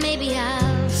 Maybe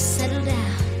I'll settle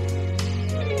down.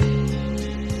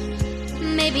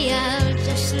 Maybe I'll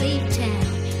just leave town.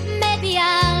 Maybe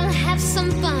I'll have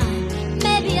some fun.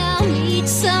 Maybe I'll meet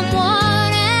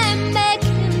someone and make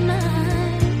him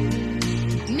mine.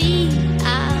 Me,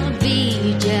 I'll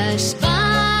be just fine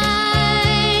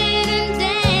and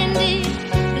dandy.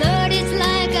 Lord, it's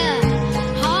like a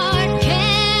hard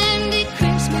candy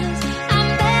Christmas.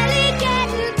 I'm barely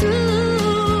getting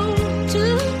through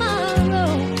tomorrow,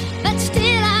 but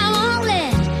still I won't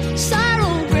let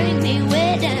sorrow bring me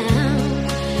way down.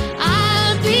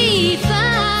 I'll be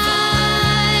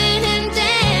fine and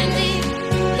dandy.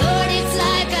 Lord, it's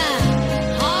like a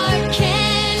hard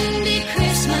candy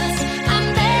Christmas.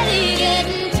 I'm barely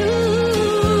getting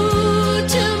through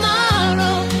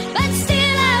tomorrow, but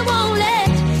still I won't let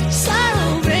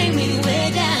sorrow bring me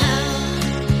way down.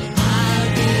 I'll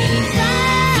be fine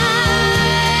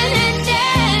and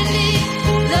dandy.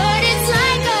 Lord, it's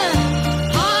like a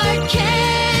hard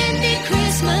candy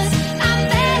Christmas. I'm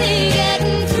barely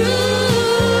getting through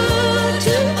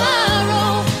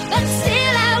tomorrow, but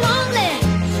still I won't let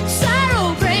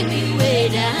sorrow bring me way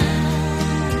down.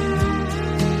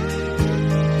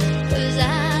 'Cause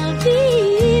I'll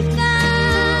be fine.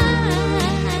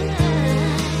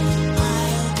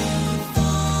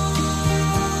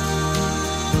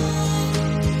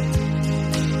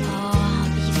 I'll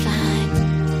be fine.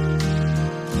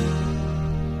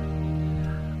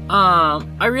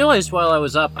 I realized while I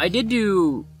was up, I did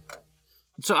do...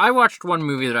 So I watched one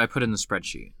movie that I put in the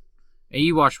spreadsheet. And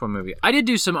you watched one movie. I did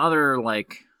do some other,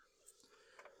 like,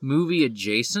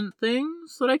 movie-adjacent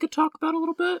things that I could talk about a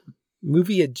little bit.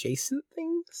 Movie adjacent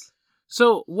things?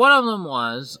 So one of them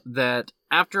was that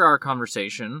after our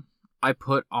conversation, I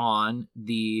put on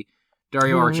the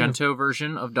Dario Argento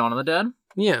version of Dawn of the Dead.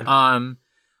 Yeah.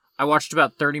 I watched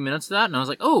about 30 minutes of that, and I was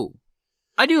like, oh,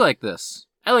 I do like this.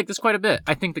 I like this quite a bit.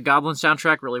 I think the Goblin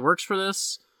soundtrack really works for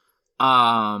this.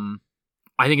 I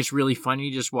think it's really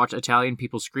funny to just watch Italian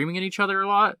people screaming at each other a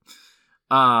lot.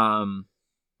 I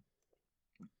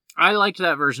liked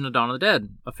that version of Dawn of the Dead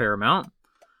a fair amount.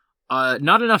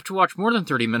 Not enough to watch more than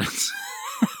 30 minutes.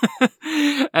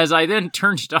 As I then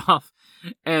turned it off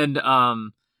and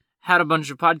had a bunch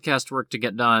of podcast work to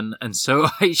get done. And so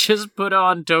I just put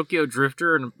on Tokyo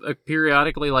Drifter and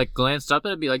periodically glanced up at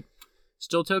it and be like,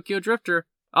 still Tokyo Drifter.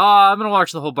 I'm going to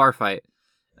watch the whole bar fight.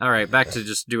 All right, back to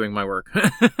just doing my work.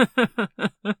 And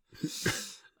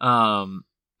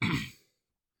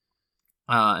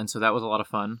so that was a lot of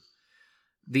fun.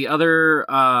 The other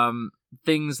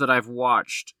things that I've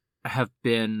watched have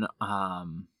been...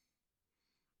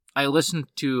 I listened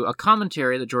to a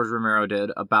commentary that George Romero did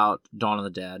about Dawn of the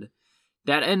Dead.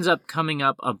 That ends up coming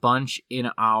up a bunch in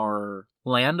our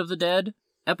Land of the Dead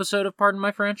episode of Pardon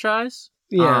My Franchise.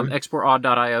 Yeah.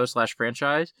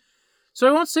 exportaud.io/franchise. So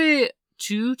I won't say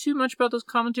too much about those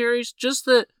commentaries, just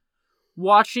that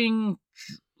listening,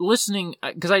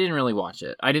 because I didn't really watch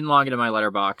it. I didn't log into my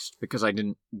Letterboxd because I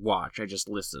didn't watch, I just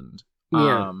listened.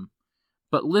 Yeah.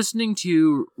 But listening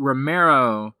to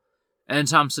Romero and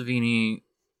Tom Savini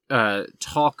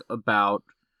talk about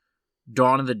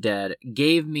Dawn of the Dead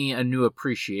gave me a new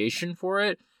appreciation for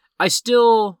it.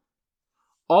 All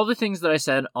the things that I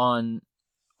said on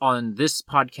this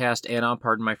podcast and on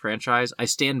Pardon My Franchise, I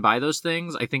stand by those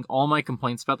things. I think all my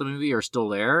complaints about the movie are still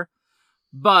there.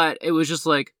 But it was just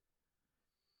like,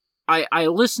 I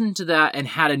listened to that and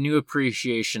had a new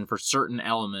appreciation for certain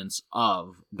elements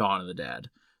of Dawn of the Dead.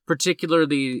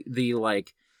 Particularly the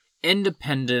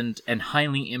independent and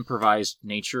highly improvised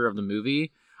nature of the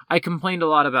movie. I complained a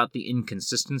lot about the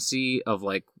inconsistency of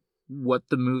what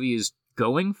the movie is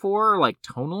going for,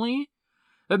 tonally.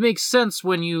 That makes sense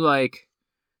when you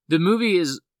the movie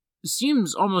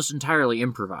seems almost entirely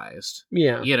improvised.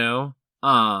 Yeah. You know?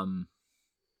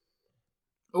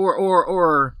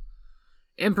 Or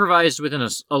improvised within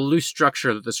a loose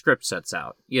structure that the script sets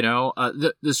out. You know?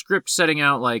 The script setting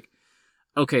out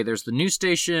okay, there's the news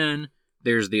station,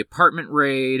 there's the apartment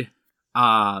raid,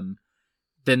 then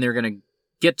they're gonna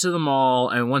get to the mall,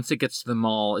 and once it gets to the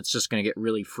mall, it's just gonna get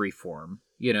really freeform,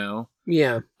 you know?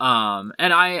 Yeah.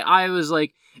 And I was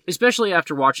especially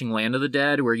after watching Land of the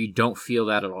Dead, where you don't feel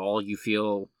that at all. You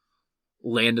feel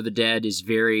Land of the Dead is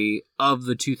very, of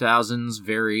the 2000s,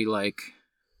 very,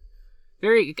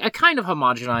 a kind of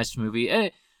homogenized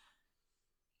movie.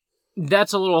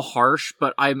 That's a little harsh,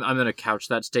 but I'm going to couch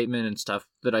that statement and stuff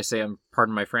that I say on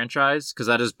Pardon My Franchise, because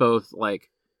that is both,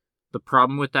 the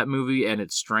problem with that movie and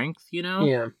its strength, you know?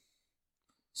 Yeah.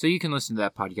 So you can listen to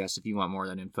that podcast if you want more of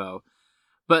that info.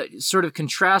 But sort of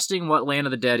contrasting what Land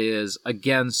of the Dead is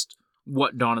against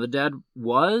what Dawn of the Dead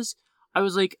was, I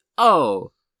was like,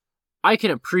 oh, I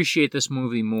can appreciate this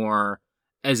movie more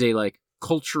as a,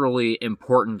 culturally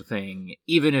important thing,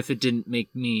 even if it didn't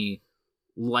make me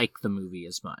like the movie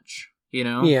as much, you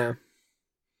know? Yeah.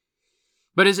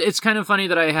 But it's kind of funny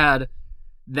that I had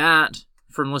that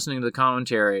from listening to the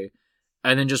commentary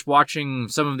and then just watching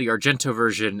some of the Argento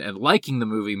version and liking the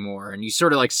movie more, and you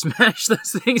sort of smash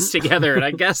those things together. And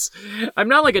I guess I'm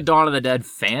not a Dawn of the Dead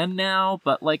fan now,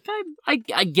 but I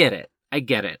get it. I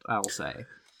get it, I'll say.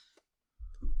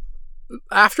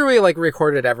 After we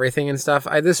recorded everything and stuff,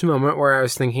 I had this moment where I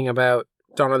was thinking about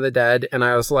Dawn of the Dead, and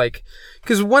I was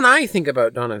because when I think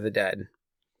about Dawn of the Dead,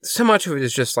 so much of it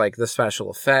is just the special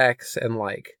effects and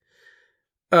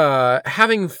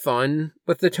having fun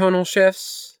with the tonal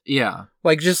shifts. Yeah.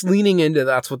 Just leaning into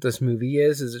that's what this movie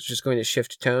is it's just going to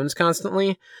shift tones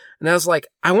constantly. And I was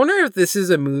I wonder if this is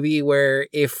a movie where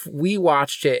if we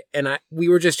watched it and we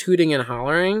were just hooting and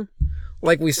hollering,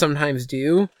 like we sometimes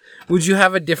do, would you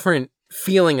have a different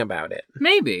feeling about it?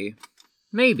 Maybe.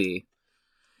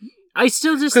 I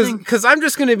still just think... Because I'm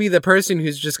just going to be the person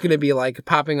who's just going to be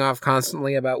popping off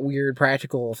constantly about weird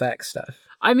practical effects stuff.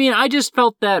 I mean, I just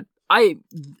felt that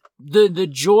the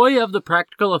joy of the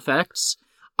practical effects,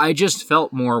 I just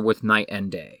felt more with Night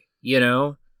and Day, you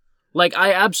know?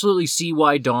 I absolutely see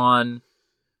why Dawn...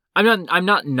 I'm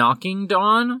not knocking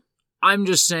Dawn. I'm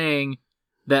just saying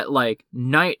that,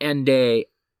 Night and Day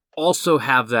also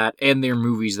have that, and they're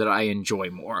movies that I enjoy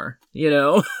more, you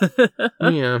know?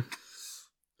 Yeah.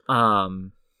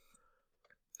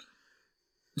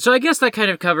 So I guess that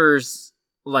kind of covers,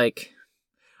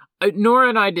 Nora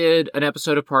and I did an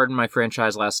episode of Pardon My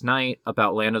Franchise last night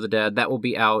about Land of the Dead. That will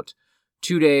be out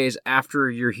 2 days after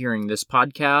you're hearing this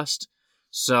podcast.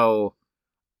 So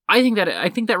I think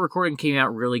that recording came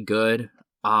out really good.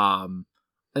 And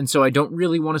so I don't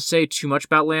really want to say too much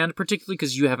about Land, particularly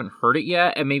because you haven't heard it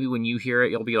yet. And maybe when you hear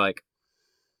it, you'll be like,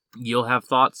 you'll have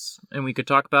thoughts and we could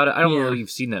talk about it. I don't know if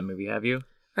you've seen that movie, have you?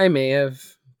 I may have.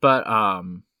 But, I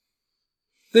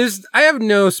have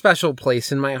no special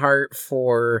place in my heart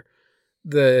for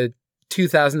the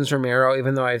 2000s Romero,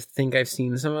 even though I think I've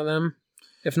seen some of them,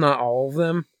 if not all of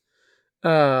them.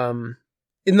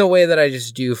 In the way that I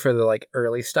just do for the like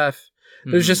early stuff.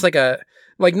 There's just like Night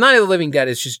of the Living Dead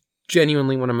is just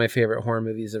genuinely one of my favorite horror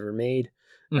movies ever made.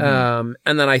 And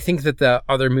then I think that the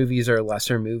other movies are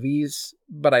lesser movies,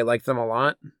 but I like them a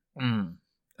lot. Night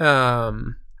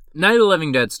of the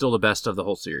Living Dead still the best of the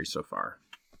whole series so far.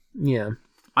 Yeah.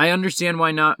 I understand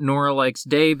why not Nora likes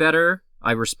Day better.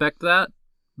 I respect that.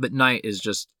 But Night is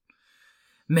just...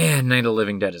 Man, Night of the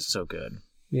Living Dead is so good.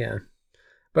 Yeah.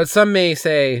 But some may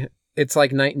say it's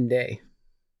like night and day.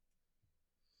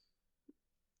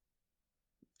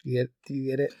 Do you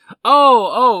get it?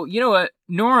 Oh, you know what?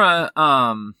 Nora,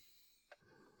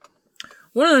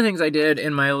 one of the things I did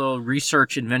in my little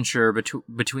research adventure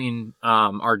between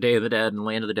our Day of the Dead and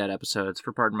Land of the Dead episodes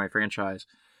for Pardon My Franchise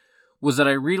was that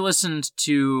I re-listened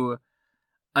to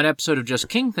an episode of Just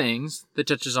King Things that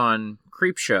touches on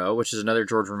Creepshow, which is another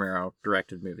George Romero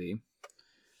directed movie.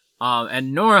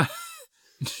 And Nora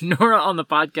on the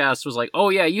podcast was like, "Oh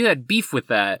yeah, you had beef with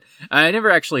that." I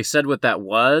never actually said what that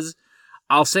was.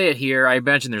 I'll say it here. I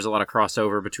imagine there's a lot of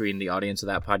crossover between the audience of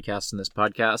that podcast and this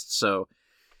podcast. So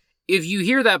if you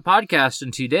hear that podcast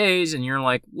in 2 days and you're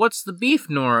like, "What's the beef,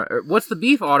 Nora? Or, what's the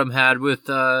beef Autumn had with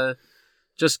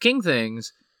Just King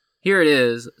Things?" Here it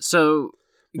is. So,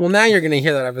 well, now you're going to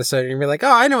hear that episode and you're like,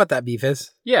 "Oh, I know what that beef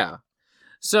is." Yeah.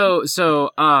 So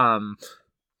on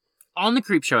the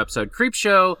Creepshow episode,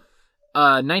 Creepshow,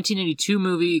 1982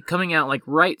 movie coming out like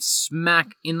right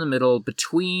smack in the middle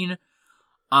between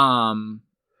dawn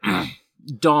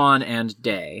and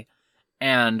day.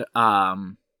 And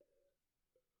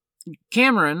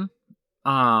Cameron,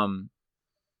 and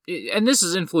this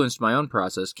has influenced my own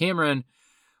process. Cameron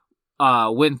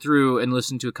went through and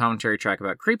listened to a commentary track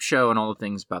about Creepshow and all the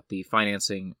things about the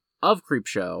financing of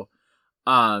Creepshow.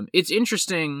 It's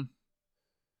interesting.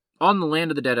 On the Land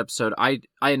of the Dead episode, I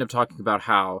end up talking about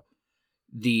how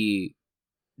the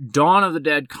Dawn of the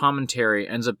Dead commentary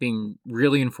ends up being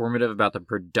really informative about the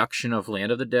production of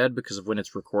Land of the Dead because of when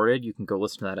it's recorded. You can go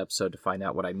listen to that episode to find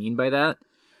out what I mean by that.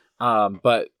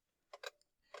 But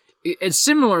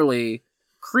similarly,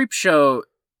 Creepshow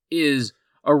is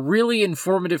a really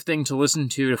informative thing to listen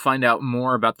to find out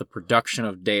more about the production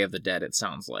of Day of the Dead, it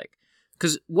sounds like.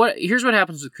 Because here's what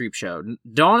happens with Creepshow.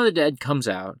 Dawn of the Dead comes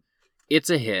out. It's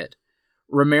a hit.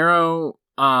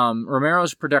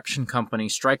 Romero's production company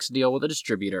strikes a deal with a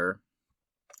distributor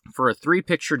for a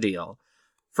 3-picture deal.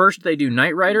 First, they do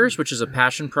Night Riders, which is a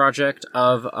passion project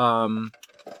of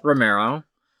Romero.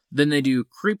 Then they do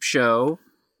Creepshow,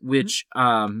 which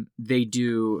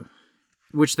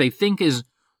they think is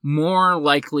more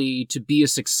likely to be a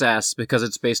success because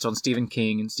it's based on Stephen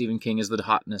King, and Stephen King is the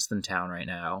hotness in town right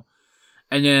now.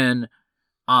 And then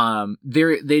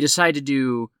they decide to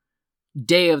do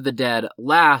Day of the Dead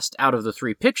last out of the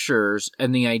 3 pictures,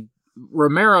 and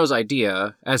Romero's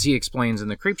idea, as he explains in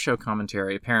the Creepshow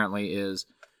commentary, apparently is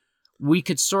we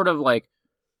could sort of like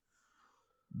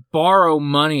borrow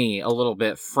money a little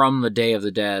bit from the Day of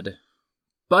the Dead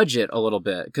budget a little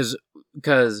bit, because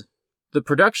the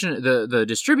production, the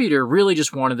distributor really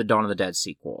just wanted the Dawn of the Dead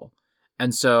sequel.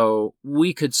 And so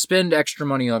we could spend extra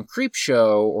money on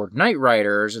Creepshow or Night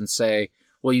Riders and say,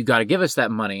 well, you got to give us that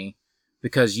money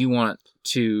because you want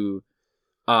to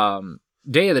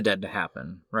Day of the Dead to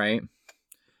happen, right?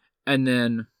 And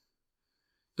then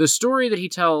the story he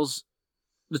tells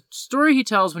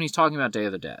when he's talking about Day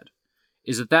of the Dead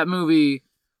is that movie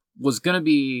was going to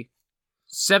be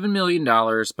 $7 million,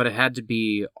 but it had to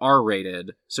be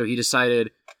R-rated. So he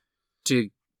decided to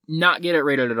not get it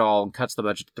rated at all and cuts the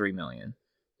budget to $3 million.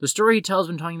 The story he tells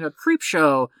when talking about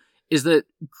Creepshow is that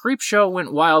Creepshow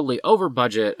went wildly over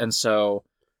budget, and so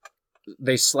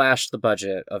they slashed the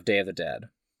budget of Day of the Dead.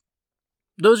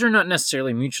 Those are not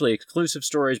necessarily mutually exclusive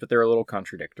stories, but they're a little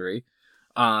contradictory.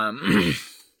 And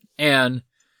the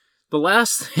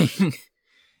last thing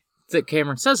that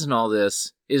Cameron says in all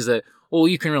this is that, well,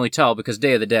 you can really tell because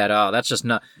Day of the Dead, that's just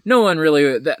not... No one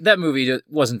really... That movie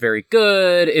wasn't very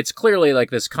good. It's clearly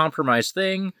like this compromised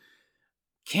thing.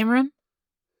 Cameron,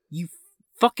 you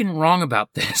fucking wrong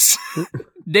about this.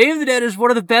 Day of the Dead is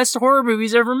one of the best horror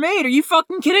movies ever made. Are you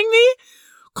fucking kidding me?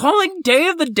 Calling Day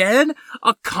of the Dead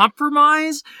a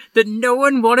compromise that no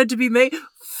one wanted to be made?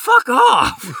 Fuck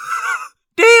off!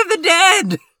 Day of the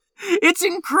Dead! It's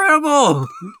incredible!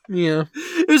 Yeah.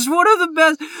 It's one of the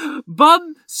best. Bub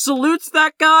salutes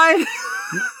that guy.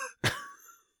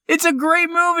 It's a great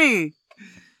movie.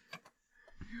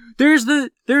 There's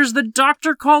the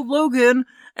doctor called Logan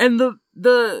and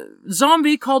the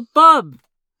zombie called Bub.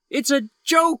 It's a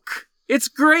joke. It's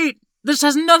great. This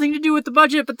has nothing to do with the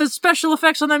budget, but the special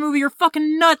effects on that movie are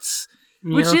fucking nuts.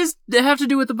 Yeah. Which have to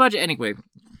do with the budget. Anyway,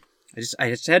 I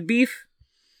just had beef.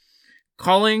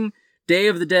 Calling Day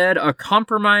of the Dead a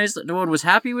compromise that no one was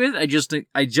happy with. I just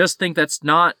think that's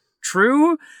not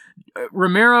true.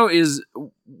 Romero is,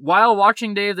 while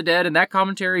watching Day of the Dead and that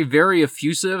commentary, very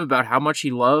effusive about how much he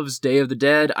loves Day of the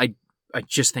Dead. I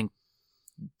just think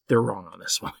they're wrong on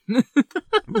this one.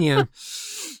 Yeah.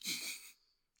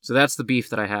 So that's the beef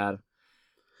that I had.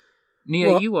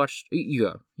 Nia, you watched... You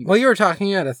go. Well, you were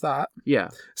talking out of thought. Yeah.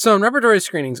 So in repertory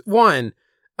screenings, one,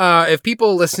 if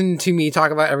people listen to me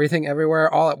talk about everything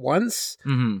everywhere all at once,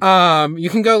 you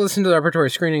can go listen to the repertory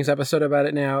screenings episode about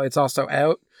it now. It's also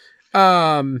out.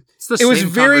 It was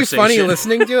very funny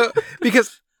listening to it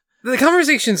because the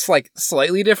conversation's like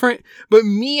slightly different, but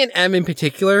me and Em in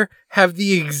particular have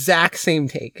the exact same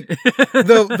take.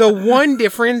 The one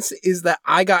difference is that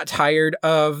I got tired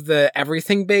of the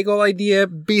everything bagel idea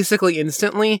basically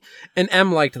instantly, and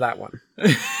Em liked that one.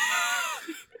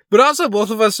 But also both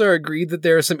of us are agreed that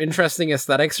there are some interesting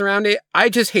aesthetics around it. I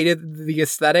just hated the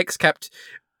aesthetics kept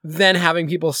then having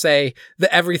people say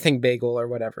the everything bagel or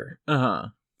whatever. Uh-huh.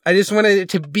 I just wanted it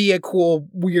to be a cool,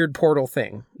 weird portal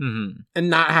thing. And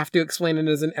not have to explain it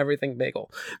as an everything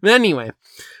bagel. But anyway,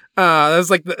 that's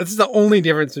the only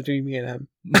difference between me and him.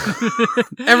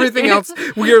 Everything else,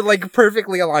 we are like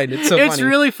perfectly aligned. It's so funny. It's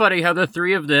really funny how the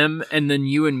three of them and then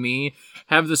you and me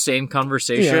have the same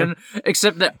conversation,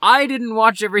 except that I didn't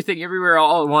watch Everything Everywhere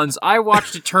All at Once. I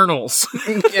watched Eternals.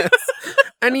 Yes.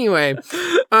 Anyway,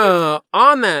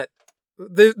 on that,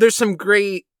 there's some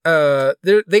great...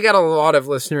 they got a lot of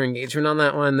listener engagement on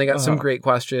that one. They got some great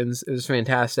questions. It was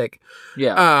fantastic.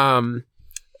 Yeah.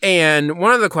 And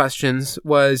one of the questions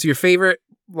was your favorite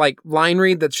like line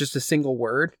read that's just a single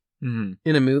word in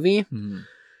a movie.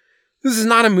 This is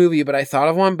not a movie, but I thought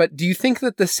of one. But do you think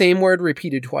that the same word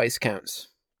repeated twice counts?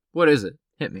 What is it?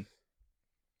 Hit me.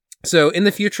 So in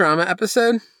the Futurama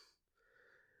episode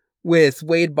with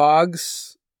Wade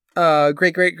Boggs,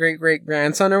 great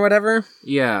grandson or whatever.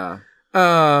 Yeah.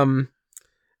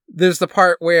 There's the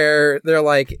part where they're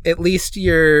like, at least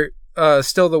you're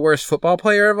still the worst football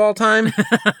player of all time.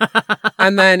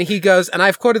 And then he goes, and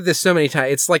I've quoted this so many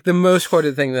times, it's like the most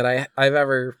quoted thing that I've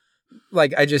ever,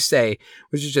 like, I just say,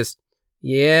 which is just,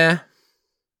 yeah.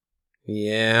 Do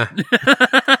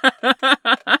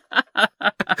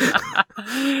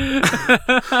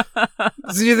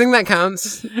you think that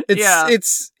counts?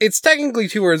 It's technically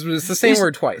two words, but it's the same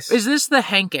word twice. Is this the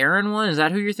Hank Aaron one? Is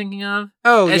that who you're thinking of?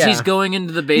 Oh, As he's going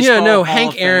into the baseball. Yeah, no,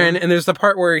 Hank Aaron, and there's the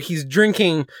part where he's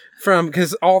drinking from,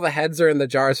 because all the heads are in the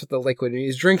jars with the liquid, and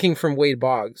he's drinking from Wade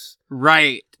Boggs.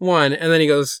 Right. One, and then he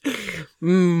goes,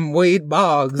 Wade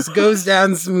Boggs goes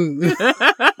down smooth.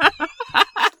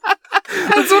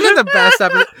 That's one of the best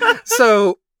episodes.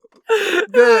 So,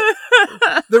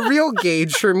 the real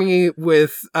gauge for me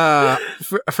with for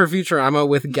Futurama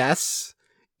with guests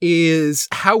is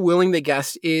how willing the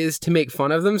guest is to make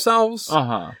fun of themselves.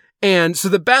 And so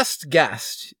the best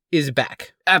guest is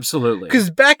Beck. Absolutely. Because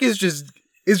Beck is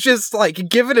just like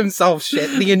giving himself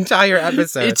shit the entire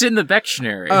episode. It's in the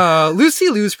Becktionary. Lucy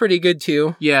Liu's pretty good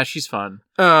too. Yeah, she's fun.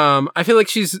 I feel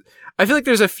like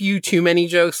there's a few too many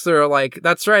jokes that are like,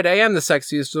 that's right, I am the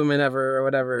sexiest woman ever or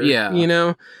whatever. Yeah. You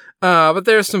know? But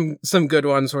there's some good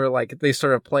ones where like they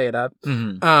sort of play it up.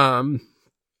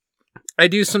 I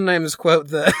do sometimes quote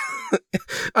the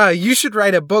you should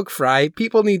write a book, Fry.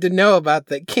 People need to know about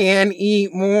the can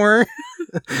eat more.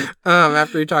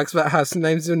 After he talks about how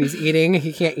sometimes when he's eating,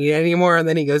 he can't eat anymore, and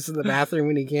then he goes to the bathroom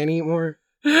when he can't eat more.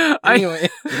 Anyway,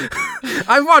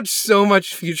 I've watched so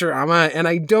much Futurama, and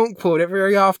I don't quote it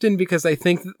very often because I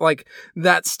think like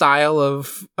that style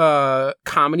of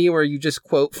comedy where you just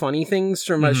quote funny things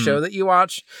from a show that you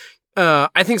watch,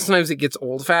 I think sometimes it gets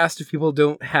old fast if people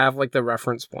don't have like the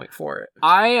reference point for it.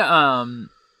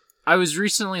 I was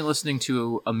recently listening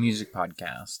to a music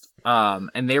podcast,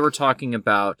 and they were talking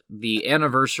about the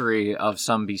anniversary of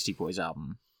some Beastie Boys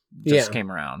album just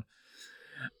came around.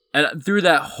 And through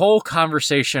that whole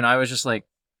conversation, I was just like,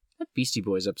 that Beastie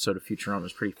Boys episode of Futurama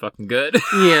is pretty fucking good.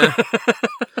 Yeah.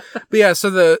 But yeah, so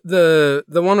the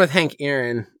one with Hank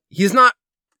Aaron, he's not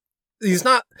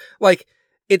like,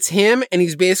 it's him, and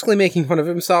he's basically making fun of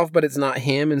himself, but it's not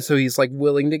him, and so he's like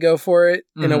willing to go for it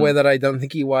in a way that I don't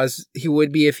think he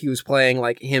would be if he was playing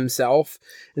like himself.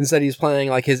 Instead, he's playing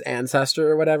like his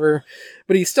ancestor or whatever.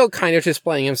 But he's still kind of just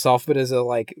playing himself, but as a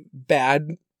like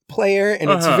bad player, and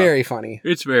it's very funny.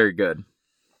 It's very good.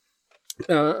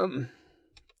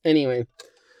 Anyway.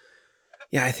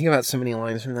 Yeah, I think about so many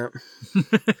lines from that.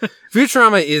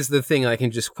 Futurama is the thing I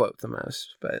can just quote the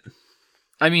most, but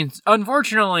I mean,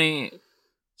 unfortunately,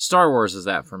 Star Wars is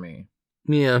that for me.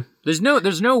 Yeah. There's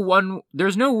no one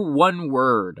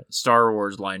word Star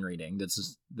Wars line reading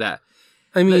that's that.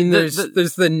 I mean, there's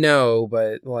the no,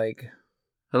 but like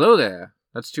hello there.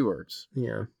 That's 2 words.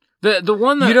 Yeah. The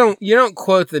one that you don't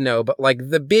quote the no, but like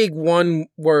the big 1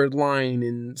 word line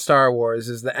in Star Wars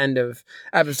is the end of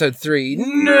episode 3.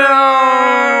 No.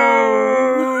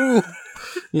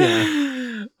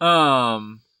 Yeah.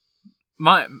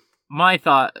 My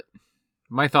thought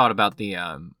about the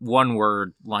 1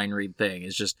 word line read thing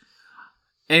is just,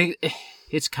 and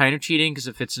it's kind of cheating because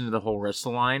it fits into the whole rest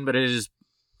of the line, but it is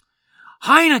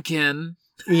Heineken.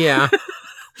 Yeah.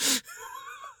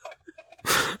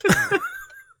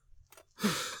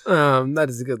 That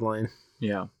is a good line.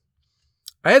 Yeah.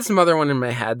 I had some other one in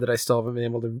my head that I still haven't been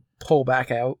able to pull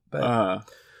back out, but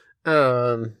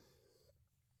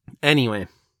anyway.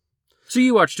 So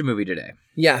you watched a movie today?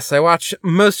 Yes, I watched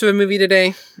most of a movie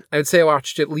today. I would say I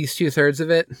watched at least 2/3 of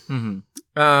it. Mm-hmm.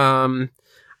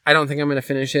 I don't think I'm going to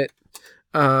finish it.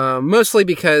 Mostly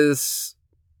because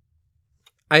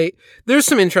there's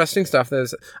some interesting stuff.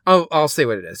 I'll say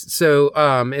what it is. So,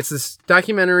 it's this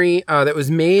documentary, that was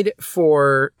made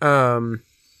for, why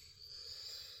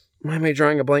am I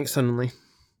drawing a blank suddenly?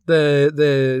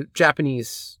 The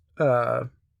Japanese,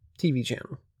 TV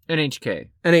channel. NHK.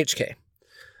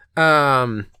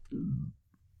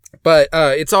 But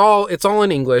it's all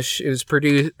in English. It was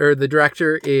produced, or the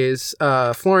director is,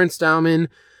 Florence Dowman,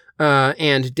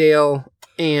 and Dale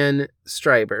Ann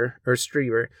Strieber.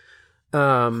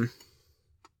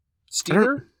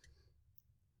 Steber?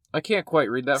 I can't quite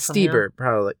read that from Steber, here.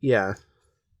 probably, yeah.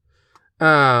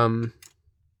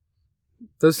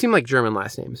 Those seem like German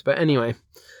last names, but anyway,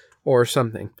 or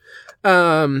something.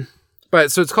 But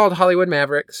so it's called Hollywood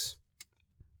Mavericks.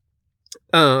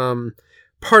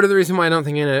 Part of the reason why I don't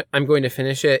think I'm going to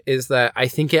finish it is that I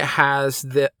think it has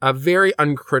a very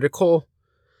uncritical,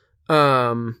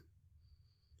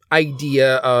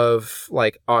 idea of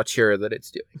like auteur that it's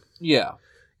doing. Yeah.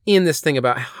 In this thing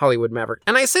about Hollywood Maverick.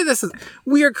 And I say this as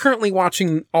we are currently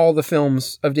watching all the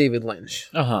films of David Lynch.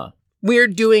 We're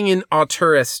doing an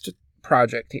auteurist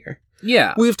project here.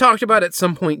 Yeah. We've talked about at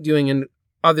some point doing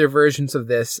other versions of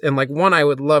this, and like one I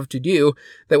would love to do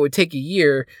that would take a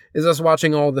year is us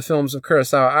watching all the films of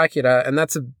Kurosawa Akira, and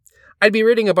I'd be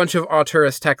reading a bunch of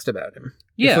auteurist text about him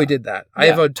if we did that. Yeah. I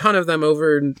have a ton of them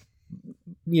over in,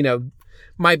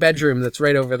 my bedroom that's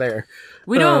right over there.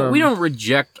 We don't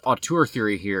reject auteur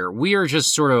theory here. We are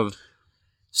just sort of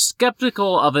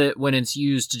skeptical of it when it's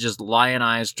used to just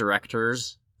lionize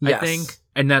directors, yes. I think.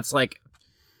 And that's like,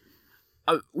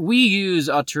 we use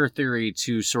auteur theory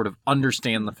to sort of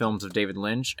understand the films of David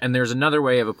Lynch, and there's another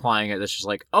way of applying it that's just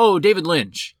like, oh, David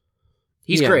Lynch,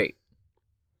 he's great.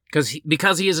 Because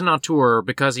he is an auteur,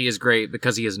 because he is great,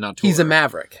 because he is an auteur. He's a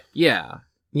maverick. Yeah.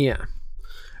 Yeah.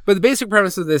 But the basic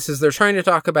premise of this is they're trying to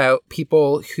talk about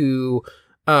people who,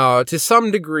 to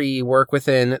some degree, work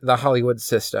within the Hollywood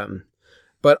system,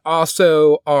 but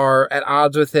also are at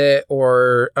odds with it,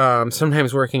 or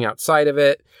sometimes working outside of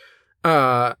it.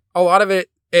 A lot of it,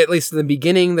 at least in the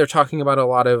beginning, they're talking about a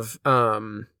lot of,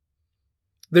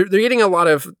 they're getting a lot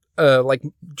of, like,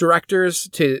 directors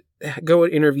to go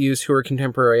at interviews who are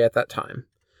contemporary at that time,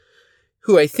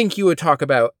 who I think you would talk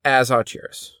about as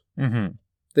auteurs. Mm-hmm.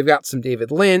 They've got some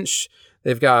David Lynch.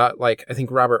 They've got, like, I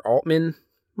think Robert Altman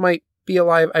might be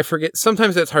alive. I forget.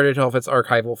 Sometimes it's hard to tell if it's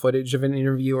archival footage of an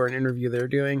interview or an interview they're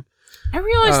doing. I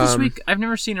realized this week I've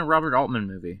never seen a Robert Altman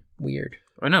movie. Weird.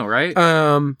 I know, right?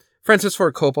 Francis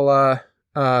Ford Coppola,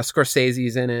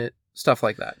 Scorsese's in it, stuff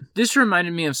like that. This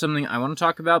reminded me of something I want to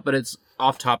talk about, but it's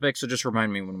off topic, so just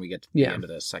remind me when we get to the end of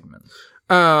this segment.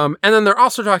 And then they're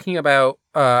also talking about,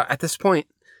 at this point,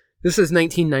 this is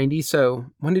 1990, so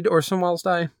when did Orson Welles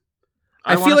die?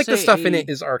 I feel like the stuff in it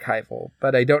is archival,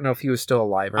 but I don't know if he was still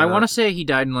alive or not. I want to say he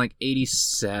died in like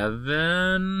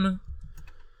 87.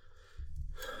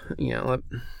 Yeah,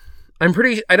 I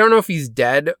don't know if he's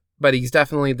dead, but he's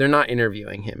definitely, they're not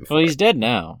interviewing him. Well, he's dead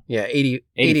now. Yeah,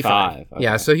 85. Okay.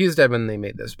 Yeah, so he was dead when they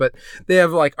made this, but they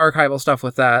have like archival stuff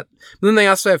with that. But then they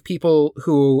also have people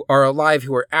who are alive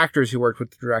who are actors who worked with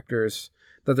the directors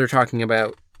that they're talking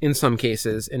about in some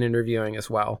cases and interviewing as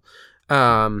well.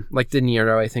 Like De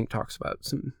Niro, I think, talks about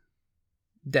some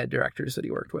dead directors that he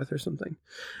worked with or something.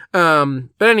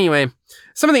 But anyway,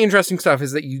 some of the interesting stuff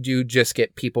is that you do just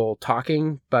get people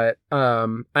talking, but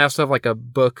I also have like a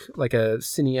book, like a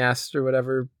cineast or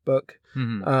whatever book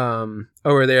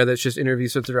over there that's just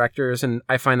interviews with directors, and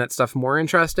I find that stuff more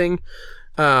interesting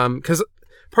because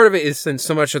part of it is, since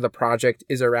so much of the project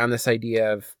is around this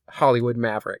idea of Hollywood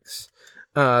mavericks,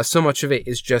 so much of it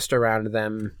is just around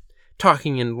them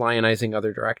talking and lionizing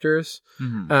other directors.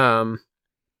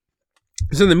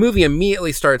 So the movie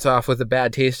immediately starts off with a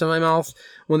bad taste in my mouth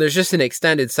when there's just an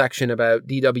extended section about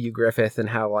D.W. Griffith and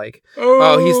how, like,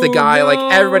 he's the guy, no.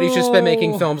 Like, everybody's just been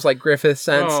making films like Griffith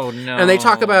since. Oh, no. And they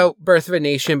talk about Birth of a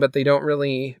Nation, but they don't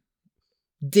really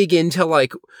dig into,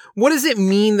 like, what does it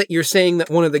mean that you're saying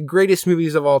that one of the greatest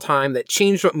movies of all time that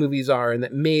changed what movies are and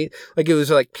that made, like, it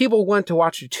was like people went to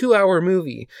watch a 2-hour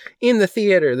movie in the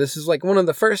theater. This is like one of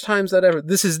the first times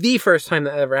this is the first time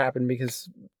that ever happened, because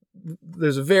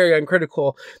there's a very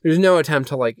uncritical, there's no attempt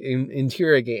to like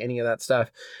interrogate any of that stuff.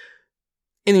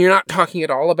 And you're not talking at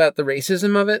all about the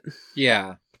racism of it.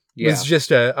 Yeah. It's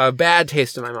just a bad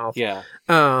taste in my mouth. Yeah.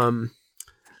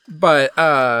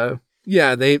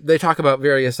 Yeah, they talk about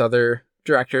various other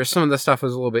directors. Some of the stuff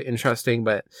was a little bit interesting,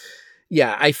 but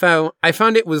yeah, I found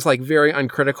it was like very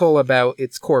uncritical about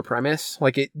its core premise.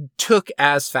 Like, it took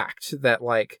as fact that,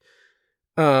 like,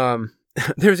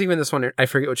 there's even this one, I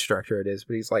forget which director it is,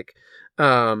 but he's like,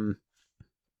 I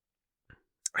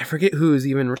forget who is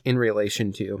even in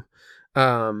relation to,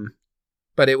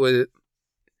 but it was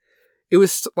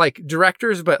like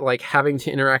directors, but like having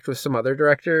to interact with some other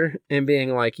director and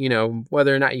being like, you know,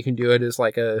 whether or not you can do it is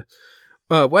like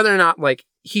whether or not like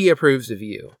he approves of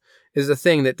you is the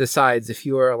thing that decides if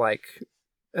you are like,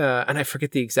 and I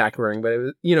forget the exact wording, but it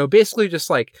was, you know, basically just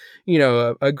like, you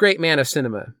know, a great man of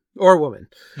cinema or woman.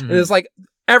 And it's like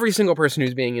every single person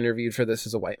who's being interviewed for this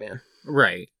is a white man.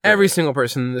 Right. Every single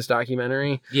person in this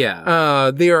documentary.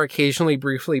 Yeah. They are occasionally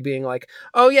briefly being like,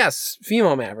 oh yes,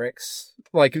 female mavericks.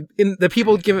 Like, in the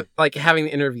people like having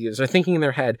the interviews are thinking in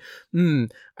their head,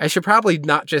 I should probably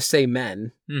not just say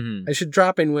men. I should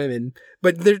drop in women.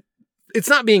 But it's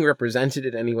not being represented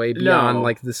in any way beyond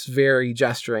like this very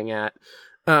gesturing at.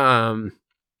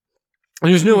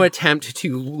 There's no attempt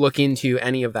to look into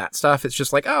any of that stuff. It's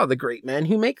just like, oh, the great men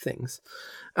who make things.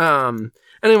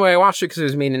 Anyway, I watched it because it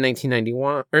was made in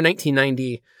 1991 or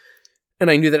 1990, and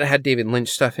I knew that it had David Lynch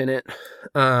stuff in it.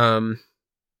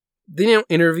 They didn't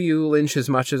interview Lynch as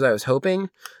much as I was hoping.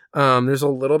 There's a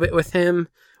little bit with him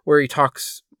where he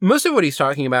talks. Most of what he's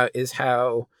talking about is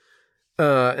how,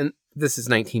 and this is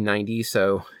 1990,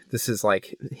 so this is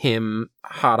like him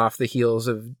hot off the heels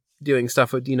of doing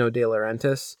stuff with Dino De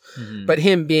Laurentiis, but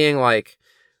him being like,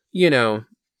 you know,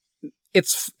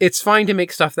 it's fine to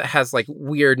make stuff that has like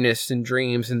weirdness and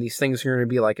dreams, and these things are going to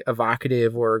be like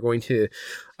evocative or going to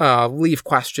leave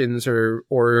questions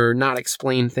or not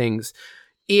explain things.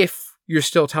 If you're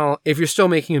still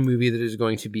making a movie that is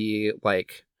going to be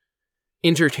like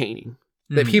entertaining,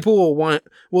 that people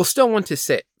will still want to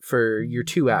sit for your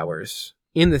 2 hours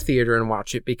in the theater and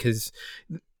watch it, because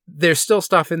there's still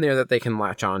stuff in there that they can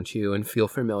latch onto and feel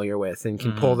familiar with and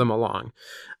can pull them along.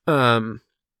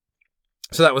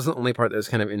 So that was the only part that was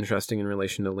kind of interesting in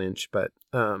relation to Lynch. But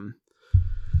no,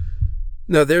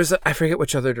 I forget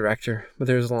which other director, but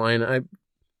there's a line.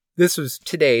 This was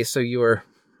today, so you were.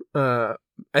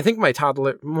 I think my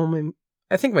toddler had woken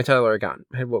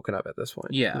up at this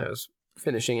point. Yeah, and I was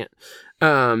finishing it.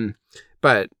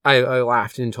 But I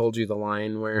laughed and told you the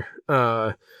line where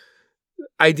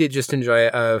I did just enjoy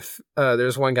it.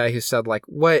 There's one guy who said, like,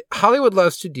 what Hollywood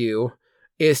loves to do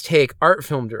is take art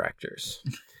film directors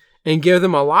and give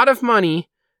them a lot of money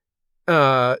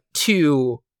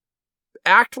to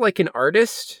act like an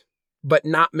artist, but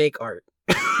not make art.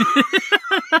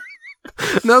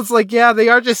 And I was like, yeah, they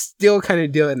are just still kind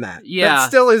of doing that. Yeah. That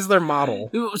still is their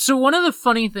model. So one of the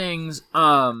funny things,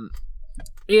 in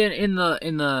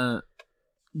the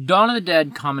Dawn of the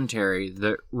Dead commentary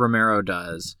that Romero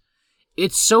does,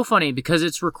 it's so funny because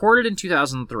it's recorded in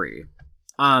 2003.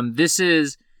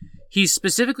 He's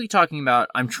specifically talking about,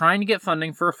 I'm trying to get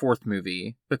funding for a fourth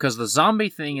movie because the zombie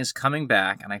thing is coming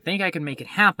back and I think I can make it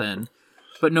happen,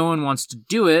 but no one wants to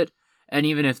do it. And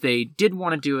even if they did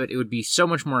want to do it, it would be so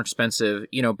much more expensive.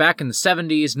 You know, back in the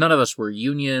 70s, none of us were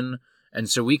union. And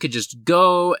so we could just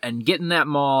go and get in that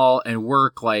mall and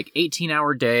work like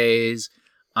 18-hour days.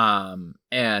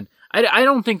 And I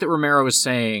don't think that Romero was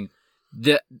saying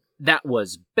that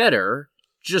was better,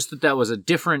 just that was a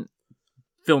different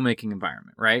filmmaking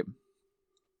environment, right?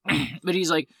 But he's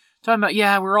like, talking about,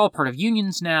 yeah, we're all part of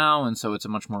unions now, and so it's a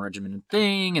much more regimented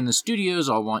thing, and the studios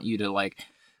all want you to, like,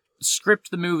 script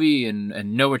the movie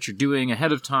and know what you're doing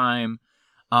ahead of time.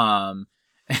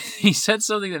 He said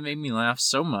something that made me laugh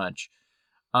so much.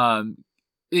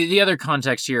 The other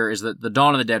context here is that the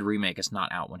Dawn of the Dead remake is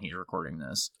not out when he's recording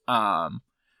this.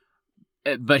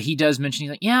 But he does mention,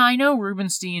 he's like, yeah, I know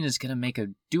Rubenstein is going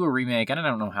to do a remake, and I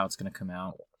don't know how it's going to come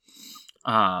out.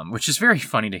 Which is very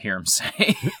funny to hear him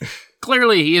say.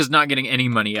 Clearly, he is not getting any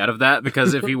money out of that,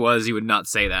 because if he was, he would not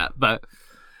say that. But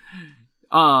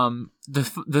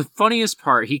the funniest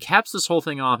part, he caps this whole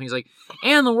thing off. He's like,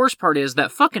 and the worst part is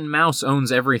that fucking mouse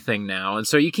owns everything now, and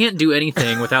so you can't do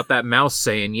anything without that mouse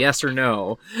saying yes or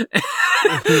no. And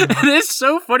it's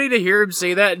so funny to hear him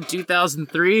say that in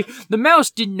 2003. The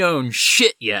mouse didn't own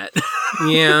shit yet.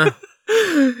 Yeah.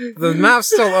 The mouse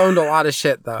still owned a lot of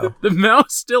shit, though. The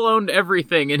mouse still owned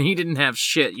everything, and he didn't have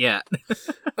shit yet.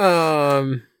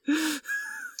 The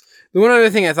one other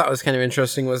thing I thought was kind of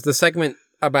interesting was the segment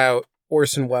about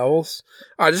Orson Welles.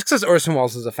 Just because Orson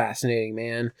Welles is a fascinating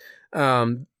man.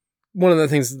 One of the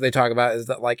things that they talk about is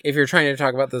that, like, if you're trying to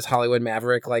talk about this Hollywood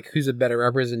maverick, like, who's a better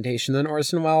representation than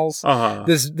Orson Welles?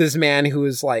 This man who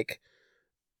is, like,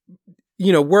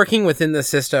 you know, working within the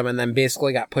system and then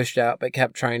basically got pushed out, but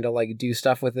kept trying to, like, do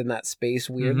stuff within that space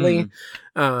weirdly.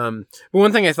 But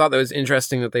one thing I thought that was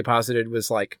interesting that they posited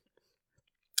was, like,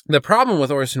 the problem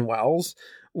with Orson Welles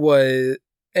was,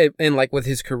 and, like, with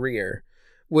his career,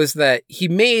 was that he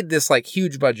made this, like,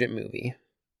 huge budget movie,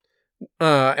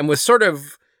 and was sort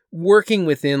of working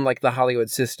within, like, the Hollywood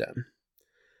system.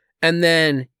 And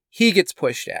then he gets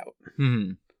pushed out.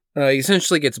 He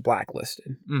essentially gets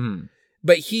blacklisted.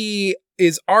 But he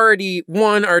is already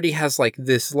has, like,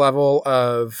 this level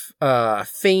of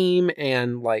fame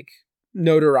and, like,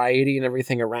 notoriety and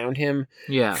everything around him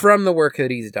from the work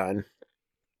that he's done.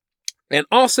 And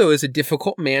also is a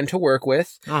difficult man to work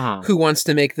with who wants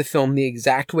to make the film the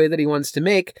exact way that he wants to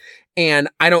make. And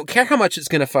I don't care how much it's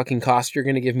going to fucking cost. You're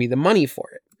going to give me the money for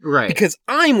it. Right. Because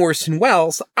I'm Orson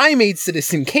Welles. I made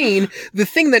Citizen Kane, the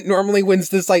thing that normally wins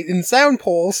the Sight and Sound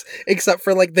polls, except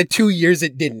for, like, the 2 years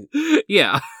it didn't.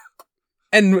 Yeah.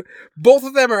 And both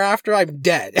of them are after I'm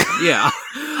dead. Yeah.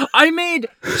 I made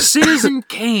Citizen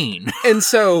Kane. And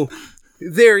so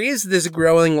there is this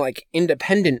growing, like,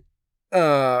 independent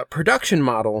production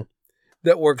model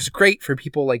that works great for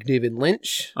people like David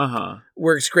Lynch.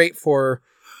 Works great for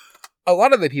a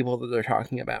lot of the people that they're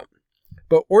talking about.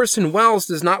 But Orson Welles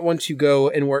does not want to go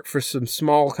and work for some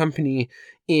small company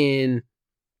in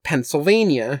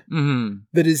Pennsylvania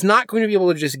that is not going to be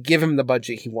able to just give him the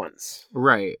budget he wants.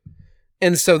 Right.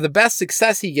 And so the best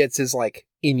success he gets is, like,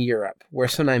 in Europe, where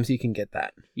sometimes you can get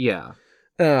that. Yeah.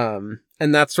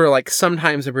 And that's where, like,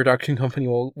 sometimes a production company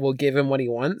will give him what he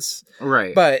wants.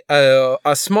 Right. But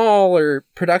a smaller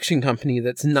production company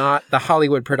that's not the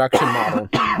Hollywood production model,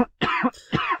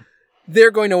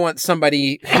 they're going to want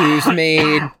somebody who's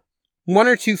made 1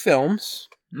 or 2 films,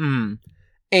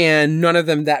 and none of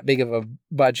them that big of a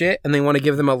budget, and they want to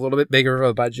give them a little bit bigger of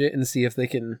a budget and see if they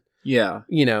can,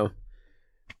 you know,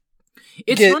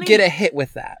 get a hit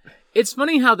with that. It's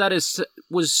funny how that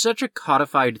was such a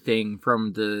codified thing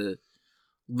from the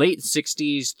late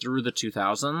 60s through the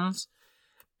 2000s.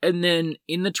 And then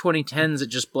in the 2010s, it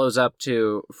just blows up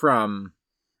from,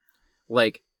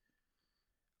 like,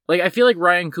 I feel like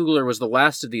Ryan Coogler was the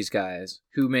last of these guys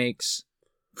who makes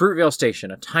Fruitvale Station,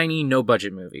 a tiny,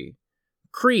 no-budget movie.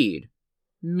 Creed,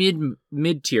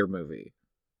 mid-tier movie.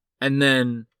 And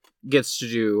then gets to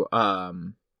do,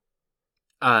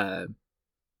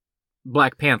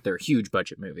 Black Panther, huge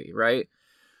budget movie, right?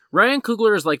 Ryan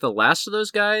Coogler is like the last of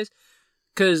those guys,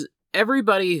 because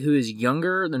everybody who is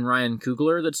younger than Ryan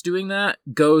Coogler that's doing that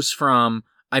goes from,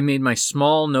 I made my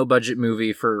small, no-budget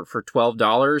movie for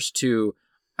 $12 to,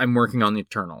 I'm working on the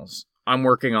Eternals. I'm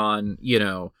working on, you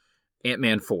know,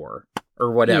 Ant-Man 4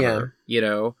 or whatever, you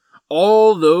know?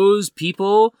 All those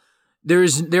people, there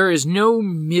is no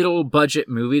middle budget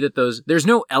movie there's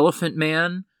no Elephant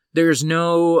Man, there's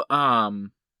no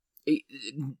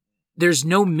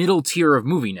middle tier of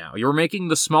movie now. You're making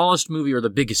the smallest movie or the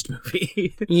biggest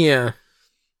movie. Yeah,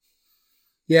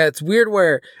 it's weird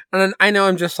where, and I know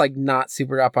I'm just, like, not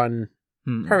super up on,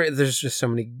 probably there's just so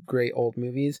many great old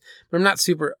movies, but I'm not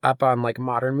super up on, like,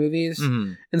 modern movies.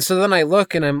 And so then I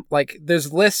look and I'm like,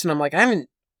 there's lists and I'm like, I haven't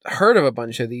heard of a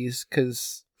bunch of these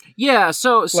because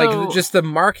so like, just the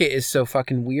market is so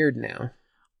fucking weird now.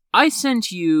 I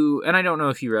sent you, and I don't know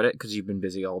if you read it because you've been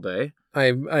busy all day.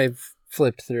 I've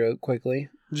flipped through it quickly.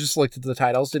 Just looked at the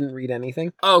titles, didn't read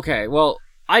anything. Okay, well,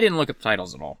 I didn't look at the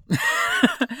titles at all.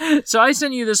 So I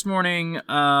sent you this morning,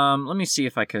 let me see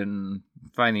if I can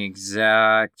find the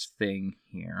exact thing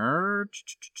here.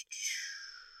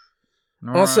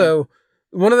 Nora. Also,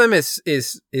 one of them is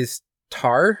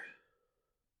Tar.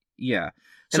 Yeah.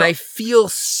 And I feel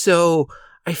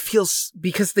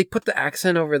because they put the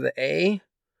accent over the A.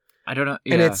 I don't know.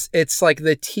 Yeah. And it's like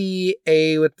the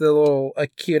T-A with the little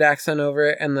acute accent over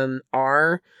it, and then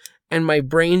R. And my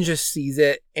brain just sees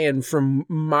it, and from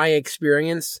my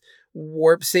experience,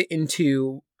 warps it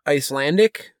into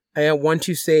Icelandic. I want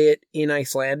to say it in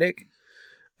Icelandic.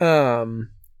 And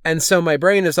so my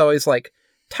brain is always like,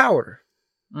 tower.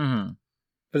 Mm-hmm.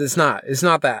 But it's not. It's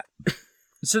not that.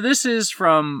 So this is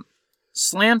from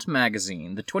Slant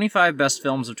Magazine, the 25 best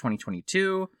films of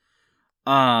 2022.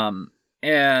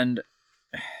 And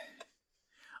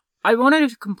I wanted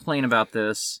to complain about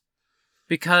this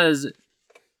because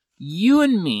you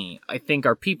and me, I think,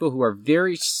 are people who are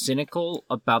very cynical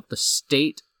about the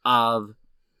state of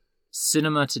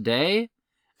cinema today.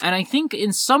 And I think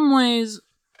in some ways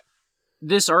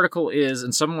this article is,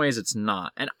 in some ways it's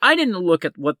not. And I didn't look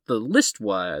at what the list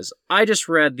was. I just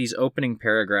read these opening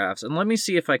paragraphs. And let me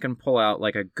see if I can pull out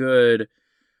like a good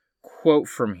quote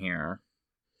from here.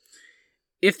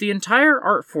 If the entire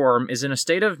art form is in a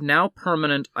state of now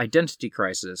permanent identity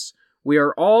crisis, we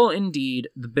are all indeed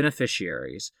the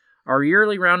beneficiaries. Our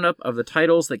yearly roundup of the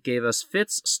titles that gave us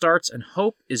fits, starts, and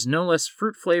hope is no less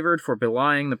fruit-flavored for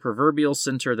belying the proverbial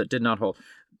center that did not hold.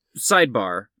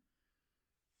 Sidebar.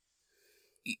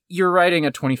 You're writing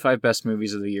a 25 best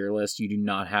movies of the year list. You do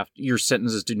not have your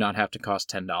sentences do not have to cost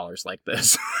 $10 like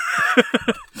this.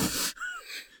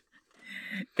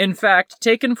 In fact,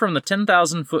 taken from the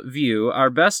 10,000-foot view, our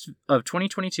best of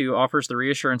 2022 offers the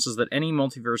reassurances that any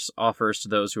multiverse offers to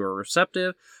those who are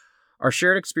receptive. Our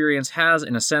shared experience has,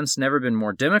 in a sense, never been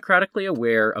more democratically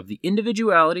aware of the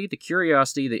individuality, the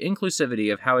curiosity, the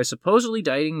inclusivity of how a supposedly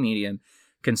dying medium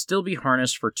can still be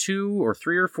harnessed for 2 or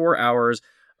 3 or 4 hours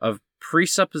of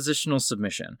presuppositional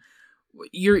submission.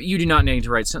 You do not need to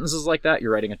write sentences like that.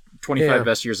 You're writing a 25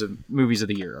 best years of movies of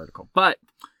the year article. But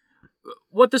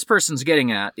what this person's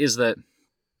getting at is that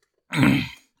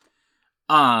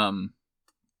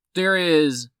there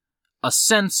is a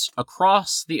sense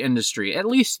across the industry, at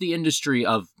least the industry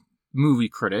of movie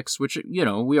critics, which, you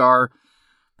know, we are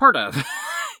part of.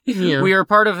 Yeah. We are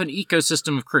part of an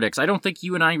ecosystem of critics. I don't think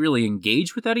you and I really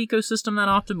engage with that ecosystem that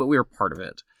often, but we are part of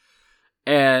it.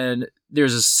 And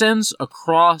there's a sense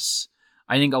across,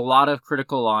 I think, a lot of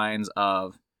critical lines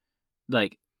of,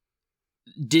 like,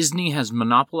 Disney has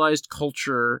monopolized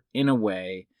culture in a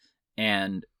way,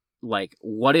 and, like,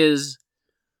 what is,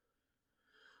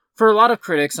 for a lot of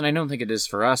critics, and I don't think it is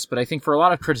for us, but I think for a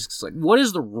lot of critics, like, what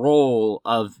is the role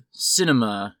of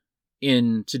cinema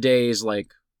in today's,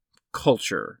 like,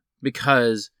 culture?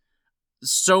 Because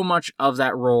so much of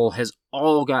that role has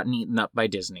all gotten eaten up by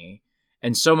Disney,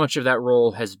 and so much of that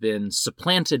role has been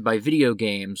supplanted by video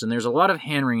games, and there's a lot of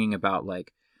hand-wringing about,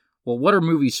 like, well, what are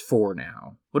movies for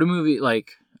now? What are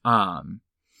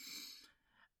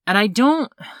and I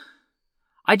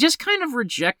just kind of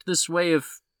reject this way of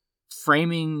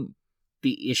framing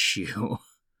the issue.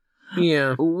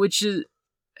 Yeah. Which is,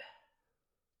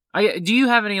 do you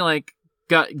have any, like,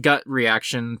 gut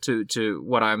reaction to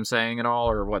what I'm saying at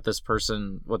all, or what this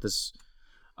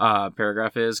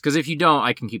paragraph is? Because if you don't,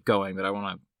 I can keep going, but I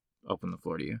want to open the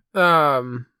floor to you.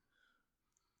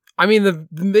 I mean, the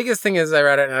biggest thing is I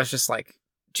read it and I was just like,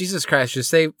 Jesus Christ, just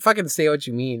say what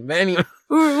you mean. But anyway,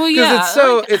 well, yeah,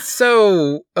 it's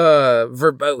so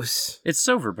verbose. It's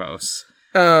so verbose.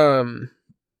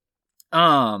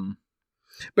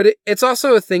 But it's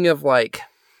also a thing of, like,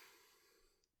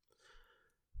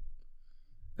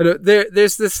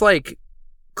 there's this, like,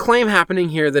 claim happening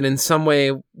here that in some way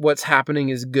what's happening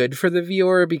is good for the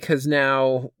viewer, because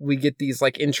now we get these,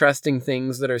 like, interesting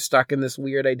things that are stuck in this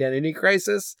weird identity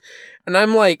crisis. And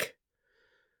I'm like,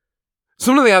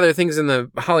 some of the other things in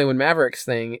the Hollywood Mavericks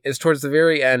thing is towards the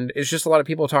very end, it's just a lot of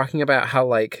people talking about how,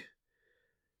 like,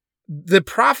 the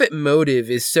profit motive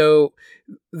is so,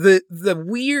 the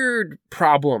weird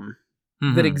problem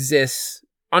that exists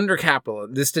under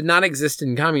capitalism. This did not exist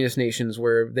in communist nations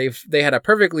where they had a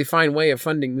perfectly fine way of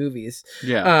funding movies.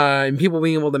 Yeah. And people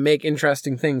being able to make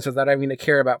interesting things without having to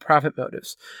care about profit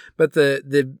motives. But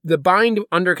the bind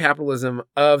under capitalism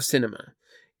of cinema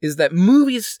is that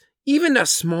movies, even a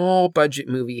small budget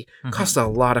movie, costs a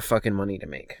lot of fucking money to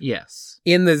make. Yes.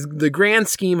 In the grand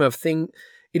scheme of thing,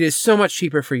 it is so much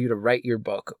cheaper for you to write your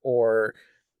book, or,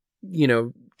 you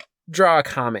know, draw a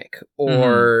comic,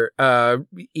 or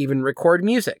even record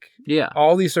music. Yeah.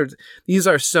 All these these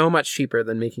are so much cheaper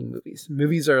than making movies.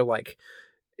 Movies are, like,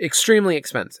 extremely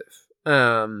expensive.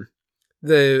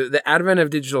 the advent of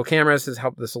digital cameras has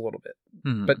helped this a little bit,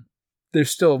 but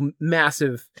there's still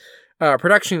massive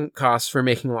production costs for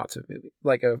making lots of movies.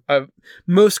 Like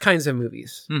most kinds of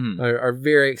movies are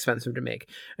very expensive to make,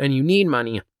 and you need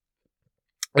money.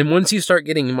 And once you start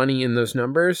getting money in those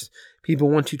numbers, people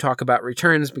want to talk about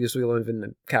returns because we live in a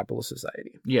capitalist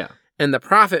society. Yeah. And the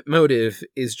profit motive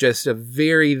is just a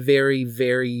very, very,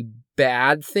 very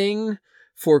bad thing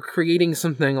for creating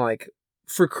something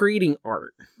for creating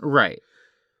art. Right.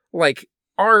 Like,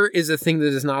 art is a thing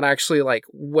that is not actually,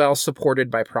 well supported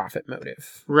by profit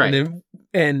motive. Right.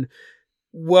 And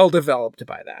well developed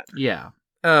by that. Yeah.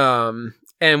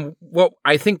 And what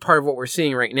I think part of what we're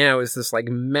seeing right now is this,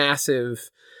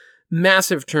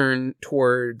 massive turn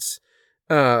towards,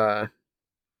 this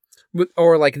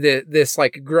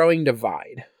growing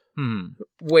divide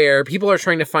where people are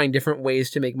trying to find different ways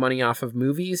to make money off of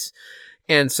movies.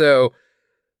 And so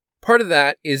part of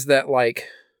that is that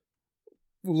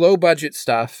low budget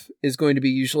stuff is going to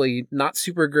be usually not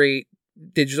super great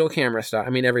digital camera stuff. I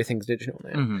mean, everything's digital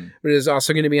now, but it is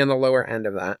also going to be on the lower end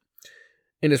of that.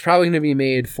 And it's probably going to be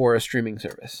made for a streaming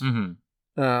service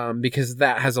because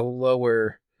that has a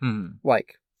lower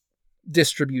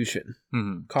distribution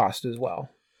cost as well.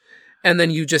 And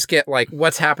then you just get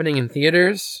what's happening in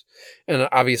theaters, and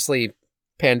obviously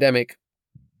pandemic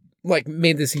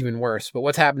made this even worse, but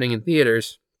what's happening in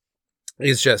theaters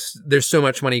is just there's so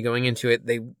much money going into it.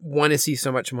 They want to see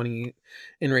so much money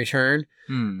in return.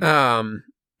 And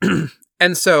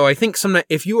so I think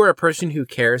if you are a person who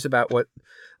cares about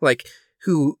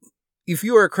if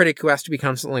you are a critic who has to be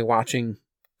constantly watching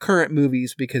current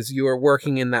movies because you are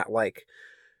working in that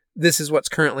this is what's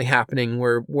currently happening.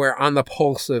 We're on the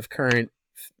pulse of current,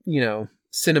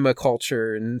 cinema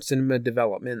culture and cinema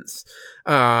developments.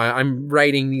 I'm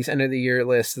writing these end of the year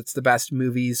lists. That's the best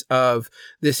movies of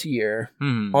this year.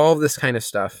 All of this kind of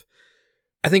stuff.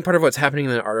 I think part of what's happening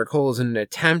in the article is an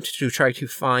attempt to try to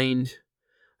find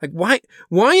why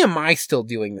am I still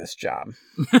doing this job?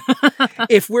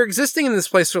 If we're existing in this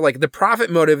place where the profit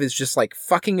motive is just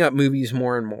fucking up movies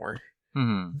more and more.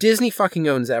 Disney fucking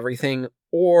owns everything,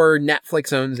 or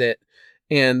Netflix owns it,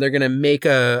 and they're going to make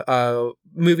a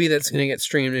movie that's going to get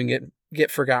streamed and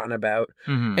get forgotten about.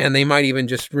 And they might even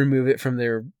just remove it from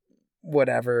their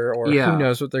whatever, or who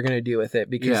knows what they're going to do with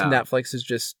it, because Netflix is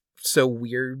just so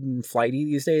weird and flighty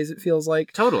these days, it feels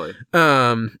like. Totally.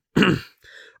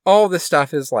 All this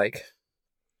stuff is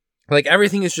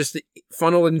everything is just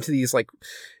funneled into these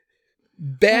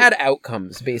bad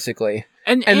outcomes, basically.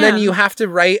 And then you have to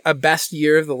write a best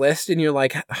year of the list, and you're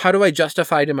how do I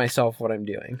justify to myself what I'm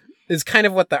doing? Is kind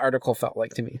of what the article felt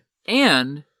like to me.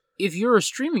 And if you're a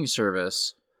streaming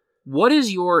service, what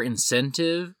is your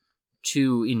incentive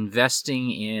to investing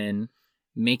in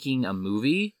making a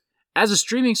movie? As a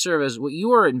streaming service, what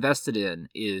you are invested in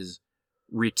is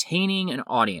retaining an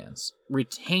audience,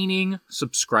 retaining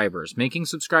subscribers, making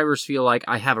subscribers feel like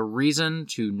I have a reason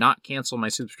to not cancel my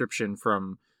subscription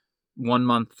from one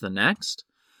month to the next.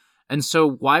 And so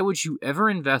why would you ever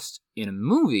invest in a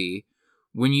movie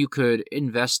when you could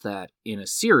invest that in a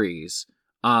series?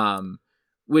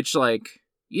 Which there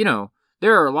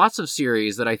are lots of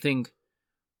series that I think,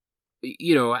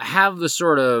 have the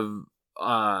sort of,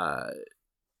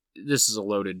 this is a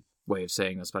loaded way of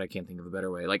saying this, but I can't think of a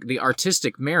better way. The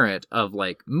artistic merit of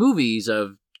movies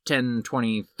of 10,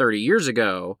 20, 30 years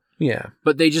ago. Yeah.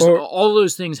 But they just, all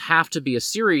those things have to be a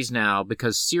series now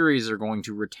because series are going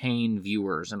to retain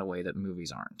viewers in a way that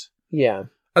movies aren't. Yeah.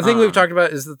 I think we've talked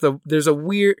about is that there's a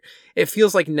weird, it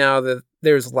feels like now that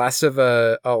there's less of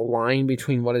a line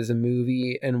between what is a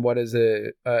movie and what is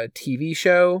a TV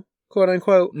show, quote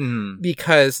unquote,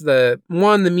 because the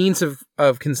means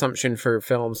of consumption for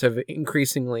films have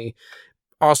increasingly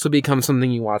also become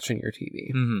something you watch on your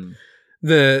TV.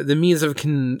 The means of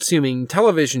consuming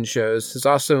television shows has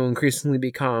also increasingly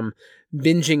become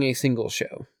binging a single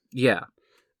show. Yeah.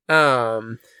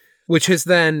 Which has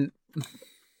then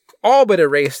all but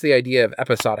erased the idea of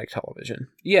episodic television.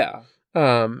 Yeah.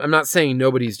 I'm not saying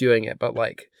nobody's doing it, but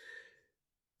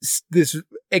this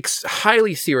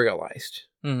highly serialized.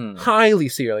 Highly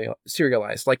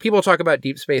serialized. People talk about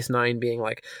Deep Space Nine being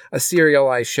a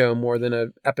serialized show more than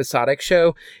an episodic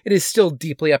show. It is still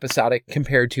deeply episodic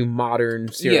compared to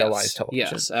modern serialized television.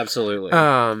 Yes, absolutely.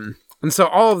 And so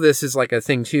all of this is a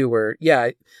thing too, where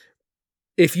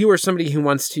if you are somebody who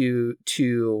wants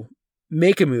to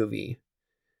make a movie,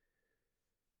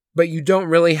 but you don't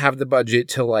really have the budget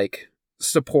to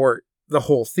support the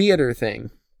whole theater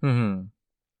thing.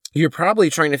 You're probably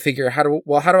trying to figure how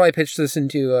do I pitch this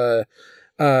into a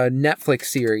Netflix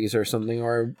series or something,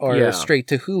 or a straight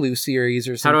to Hulu series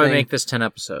or something. How do I make this 10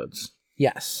 episodes?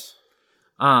 Yes.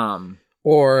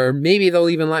 Or maybe they'll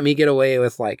even let me get away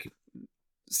with like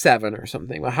 7 or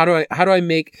something. Well, how do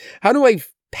I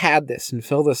pad this and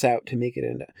fill this out to make it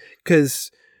into,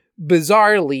 because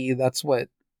bizarrely that's what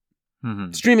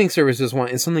streaming services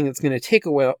want, is something that's going to take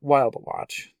a while to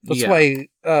watch. That's why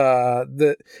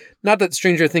not that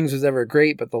Stranger Things was ever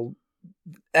great, but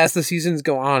as the seasons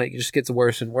go on, it just gets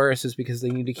worse and worse, is because they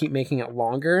need to keep making it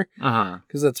longer.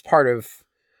 Because that's part of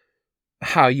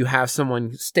how you have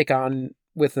someone stick on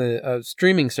with a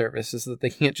streaming service, is that they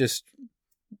can't just,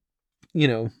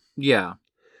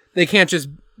 they can't just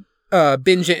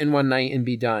binge it in one night and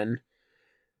be done.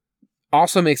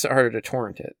 Also makes it harder to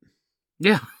torrent it.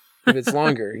 Yeah. If it's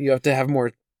longer, you have to have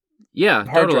more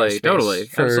hard drive space totally.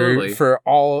 Absolutely. For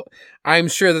all, I'm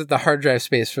sure that the hard drive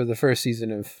space for the first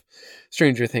season of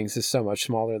Stranger Things is so much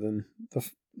smaller than the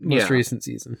most recent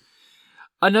season.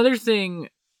 Another thing,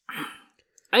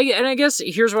 I guess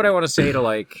here's what I want to say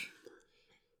to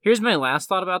here's my last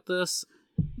thought about this,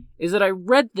 is that I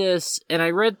read this and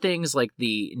I read things like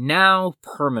the now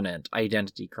permanent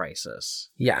identity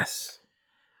crisis. Yes.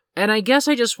 And I guess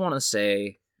I just want to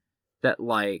say that,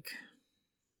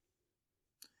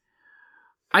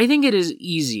 I think it is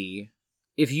easy,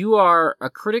 if you are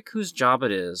a critic whose job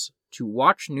it is to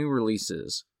watch new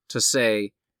releases, to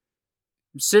say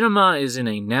cinema is in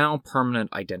a now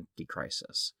permanent identity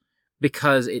crisis,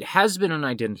 because it has been an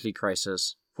identity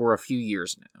crisis for a few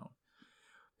years now.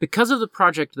 Because of the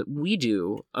project that we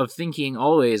do of thinking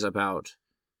always about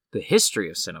the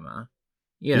history of cinema,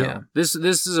 this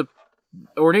is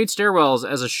Ornate Stairwells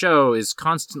as a show is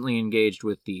constantly engaged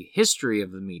with the history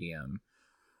of the medium.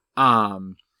 I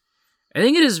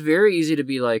think it is very easy to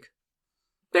be like,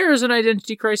 there is an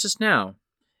identity crisis now.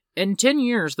 In 10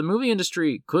 years, the movie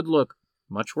industry could look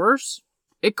much worse.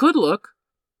 It could look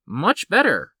much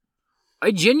better.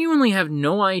 I genuinely have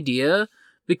no idea,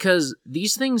 because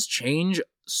these things change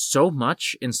so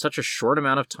much in such a short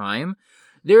amount of time.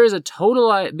 There is a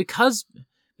total, because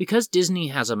Disney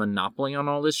has a monopoly on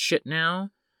all this shit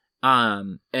now,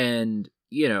 and,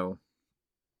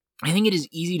 I think it is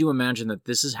easy to imagine that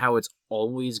this is how it's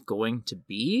always going to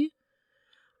be,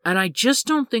 and I just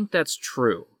don't think that's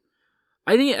true.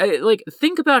 I think,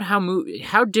 think about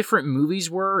how different movies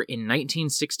were in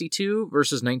 1962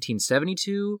 versus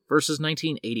 1972 versus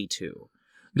 1982.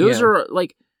 Those are,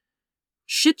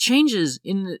 shit changes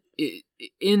in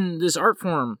this art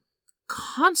form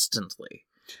constantly.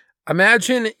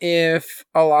 Imagine if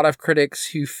a lot of critics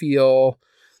who feel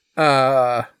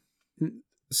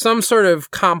some sort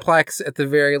of complex, at the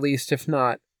very least, if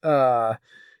not,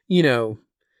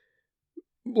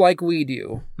 like we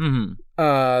do,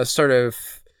 sort of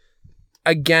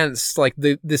against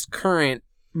this current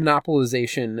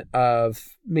monopolization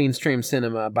of mainstream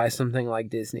cinema by something like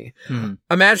Disney.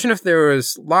 Imagine if there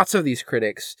was lots of these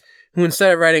critics who,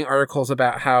 instead of writing articles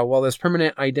about how, this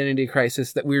permanent identity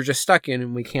crisis that we're just stuck in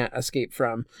and we can't escape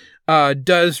from,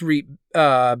 does reap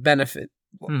benefits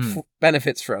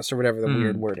for us, or whatever the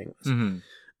weird wording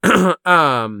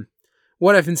was.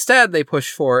 What if instead they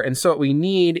push for, and so what we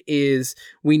need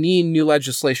new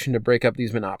legislation to break up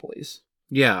these monopolies.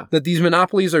 Yeah. That these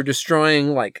monopolies are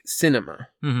destroying, cinema.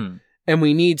 And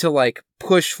we need to,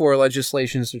 push for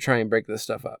legislations to try and break this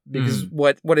stuff up. Because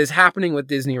what is happening with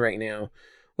Disney right now,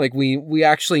 we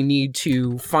actually need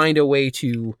to find a way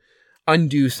to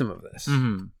undo some of this.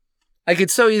 I could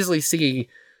so easily see...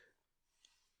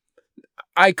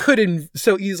 I could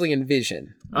so easily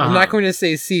envision. I'm not going to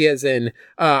say see as in,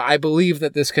 I believe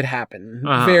that this could happen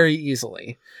very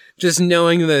easily. Just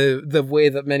knowing the way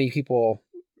that many people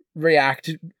react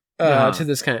to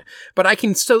this kind of... But I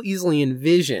can so easily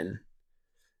envision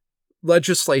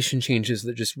legislation changes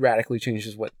that just radically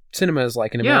changes what cinema is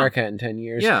like in America in 10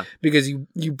 years. Yeah. Because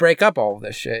you break up all of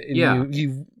this shit. And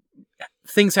you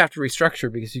things have to restructure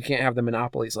because you can't have the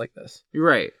monopolies like this. You're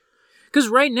right. Because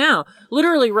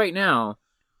literally right now,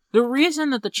 the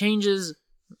reason that the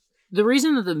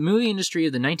movie industry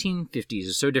of the 1950s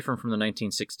is so different from the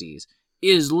 1960s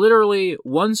is literally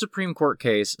one Supreme Court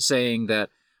case saying that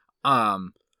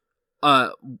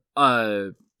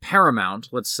Paramount,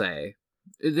 let's say,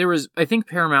 I think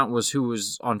Paramount was who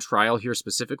was on trial here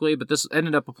specifically, but this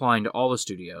ended up applying to all the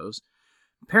studios.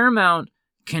 Paramount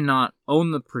cannot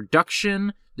own the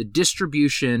production, the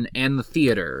distribution, and the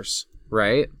theaters,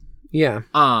 right? Yeah.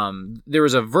 There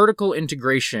was a vertical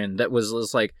integration that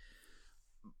was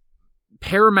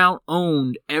Paramount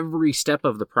owned every step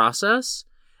of the process,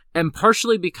 and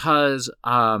partially because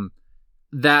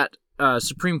that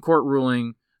Supreme Court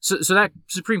ruling, so that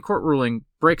Supreme Court ruling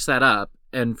breaks that up,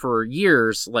 and for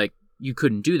years you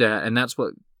couldn't do that, and that's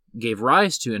what gave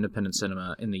rise to independent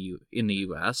cinema in the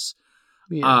U.S.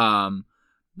 Yeah.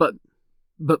 But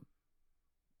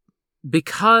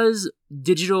because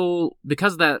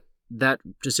that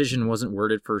decision wasn't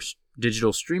worded for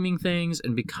digital streaming things,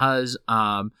 and because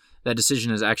that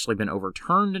decision has actually been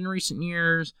overturned in recent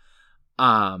years,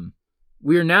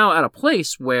 we are now at a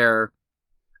place where,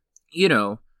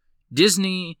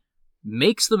 Disney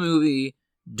makes the movie,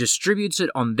 distributes it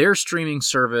on their streaming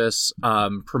service,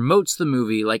 promotes the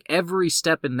movie. Like, every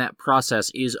step in that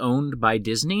process is owned by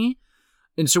Disney.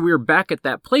 And so we're back at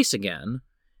that place again,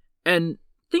 and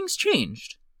things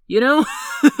changed, Yeah.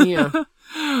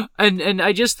 and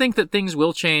I just think that things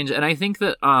will change, and I think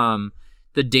that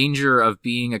the danger of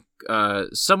being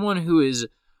someone who is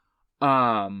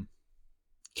can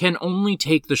only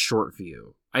take the short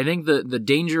view. I think the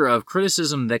danger of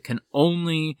criticism that can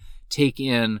only take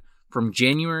in from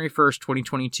January 1st,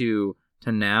 2022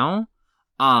 to now,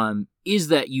 is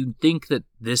that you think that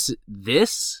this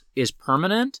is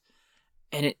permanent,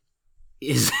 and it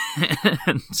isn't,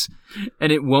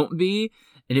 and it won't be,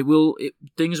 and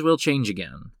things will change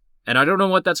again. And I don't know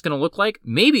what that's going to look like.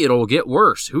 Maybe it'll get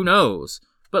worse. Who knows?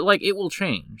 But, like, it will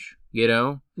change,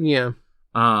 Yeah.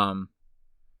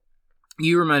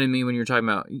 You reminded me when you were talking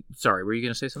about... Sorry, were you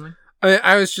going to say something?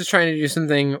 I was just trying to do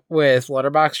something with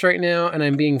Letterboxd right now, and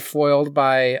I'm being foiled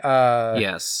by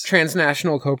Yes.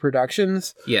 transnational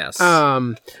co-productions. Yes.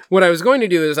 What I was going to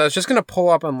do is I was just going to pull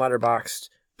up on Letterboxd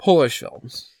Polish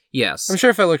films. Yes. I'm sure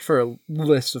if I looked for a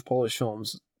list of Polish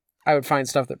films, I would find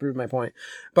stuff that proved my point.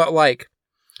 But, like,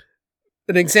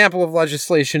 an example of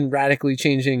legislation radically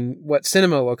changing what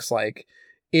cinema looks like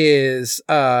is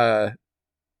Poland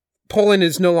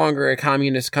is no longer a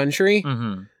communist country.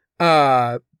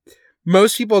 Mm-hmm.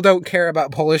 Most people don't care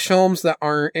about Polish films that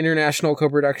aren't international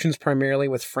co-productions, primarily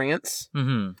with France.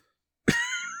 Mm-hmm.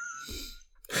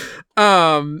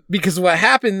 Because what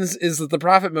happens is that the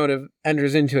profit motive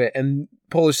enters into it, and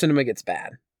Polish cinema gets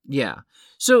bad. Yeah.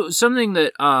 So something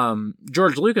that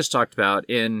George Lucas talked about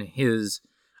in his,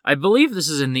 I believe this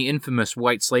is in the infamous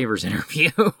White Slavers interview.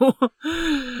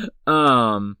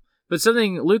 But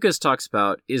something Lucas talks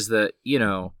about is that,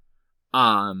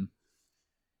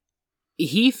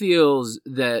 he feels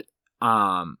that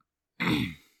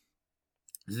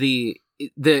the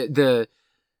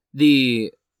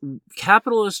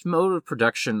capitalist mode of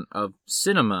production of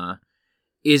cinema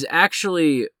is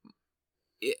actually,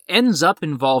 it ends up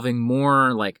involving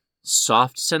more like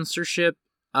soft censorship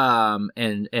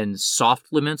and soft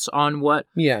limits on what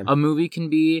a movie can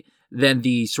be than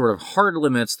the sort of hard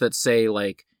limits that, say,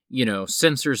 like,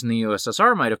 censors in the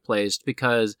USSR might have placed,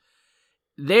 because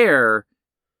there,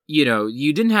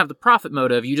 you didn't have the profit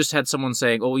motive. You just had someone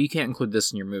saying, oh, you can't include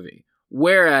this in your movie.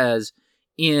 Whereas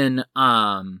in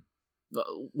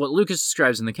what Lucas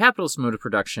describes in the capitalist mode of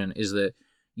production is that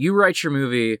you write your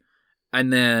movie,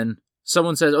 and then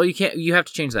someone says, oh, you have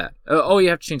to change that. Oh, you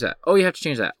have to change that. Oh, you have to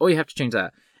change that. Oh, you have to change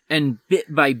that. And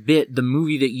bit by bit, the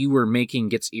movie that you were making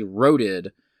gets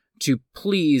eroded to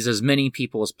please as many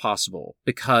people as possible,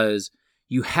 because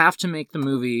you have to make the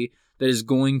movie that is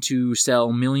going to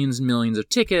sell millions and millions of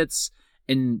tickets.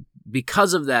 And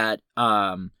because of that,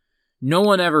 no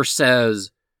one ever says,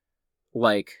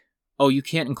 like, oh, you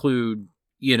can't include,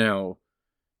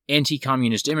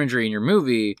 anti-communist imagery in your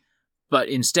movie, but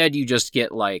instead you just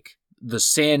get, like, the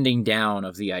sanding down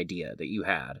of the idea that you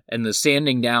had, and the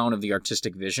sanding down of the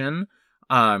artistic vision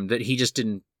that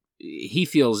he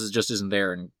feels just isn't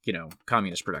there in,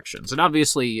 communist productions. And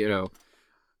obviously,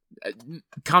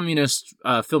 communist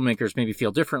filmmakers maybe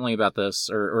feel differently about this,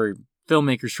 or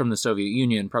filmmakers from the Soviet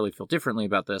Union probably feel differently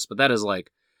about this, but that is,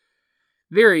 like,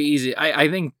 very easy. I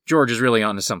think George is really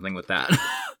onto something with that.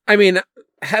 I mean,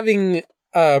 having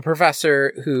a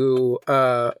professor who,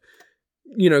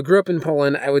 grew up in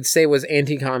Poland, I would say was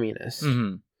anti-communist.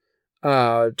 Mm-hmm.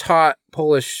 Taught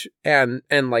Polish and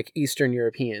like Eastern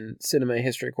European cinema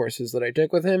history courses that I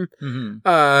took with him.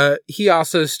 Mm-hmm. He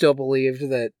also still believed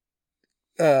that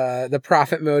the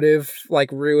profit motive,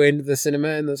 like, ruined the cinema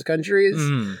in those countries.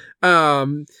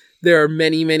 Mm-hmm. There are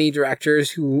many, many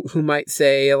directors who might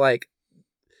say, like,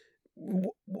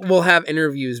 we'll have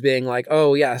interviews being like,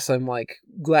 oh yes, I'm, like,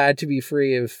 glad to be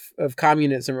free of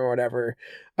communism or whatever.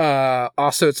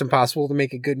 Also, it's impossible to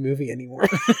make a good movie anymore.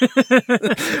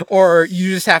 Or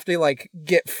you just have to, like,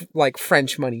 get like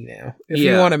French money now if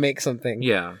you want to make something.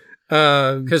 Yeah.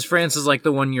 Because France is, like,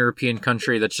 the one European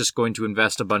country that's just going to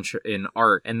invest a bunch in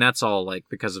art, and that's all, like,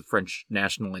 because of French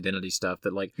national identity stuff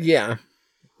that, like, yeah,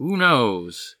 who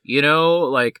knows?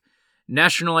 Like,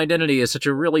 national identity is such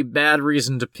a really bad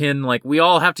reason to pin, like, we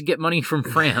all have to get money from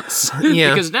France.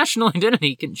 Yeah. Because national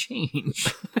identity can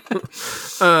change.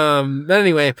 But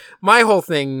anyway, my whole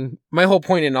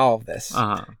point in all of this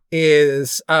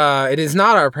is it is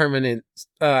not our permanent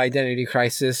identity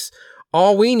crisis.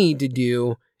 All we need to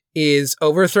do is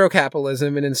overthrow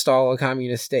capitalism and install a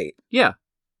communist state. Yeah.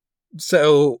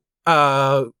 So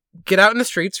get out in the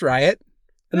streets, riot,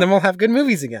 and then we'll have good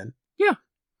movies again. Yeah.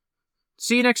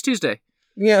 See you next Tuesday.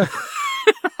 Yeah.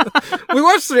 We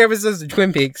watched 3 episodes of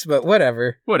Twin Peaks, but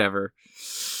whatever. Whatever.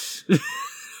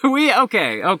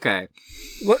 Okay.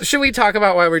 Well, should we talk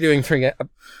about why we're doing 3?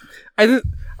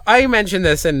 I mentioned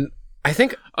this, and I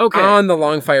think on the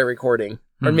Long Fire recording,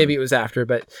 or maybe it was after,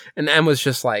 and Em was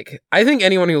just like, I think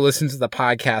anyone who listens to the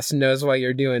podcast knows why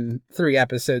you're doing 3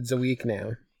 episodes a week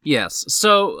now. Yes.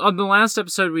 So on the last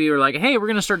episode, we were like, hey, we're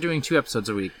going to start doing 2 episodes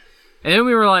a week. And then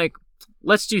we were like,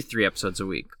 let's do 3 episodes a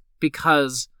week,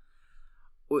 because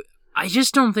I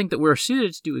just don't think that we're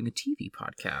suited to doing a TV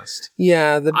podcast.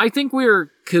 Yeah. I think we're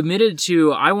committed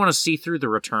to, I want to see through the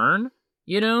return,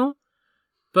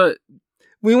 but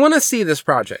we want to see this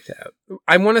project out.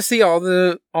 I want to see all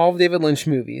of David Lynch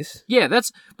movies. Yeah,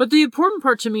 but the important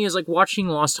part to me is like watching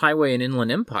Lost Highway and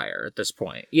Inland Empire at this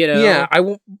point, Yeah,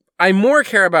 I more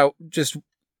care about just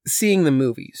seeing the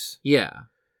movies. Yeah.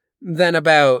 Than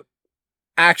about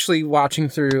actually watching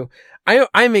through.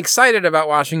 I'm excited about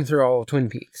watching through all of Twin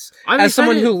Peaks. As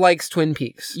someone who likes Twin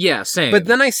Peaks. Yeah, same. But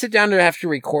then I sit down to have to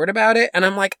record about it, and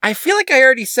I'm like, I feel like I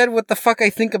already said what the fuck I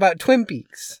think about Twin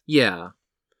Peaks. Yeah.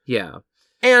 Yeah.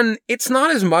 And it's not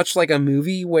as much like a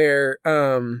movie where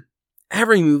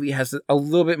every movie has a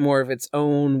little bit more of its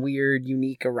own weird,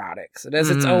 unique erotics. It has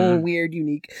its own weird,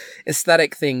 unique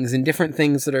aesthetic things and different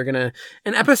things that are gonna...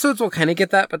 And episodes will kind of get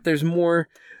that, but there's more...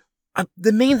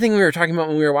 the main thing we were talking about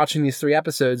when we were watching these 3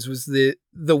 episodes was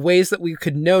the ways that we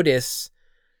could notice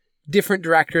different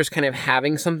directors kind of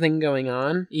having something going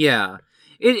on. Yeah.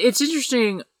 It's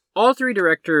interesting. All 3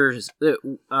 directors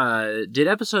that did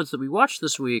episodes that we watched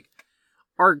this week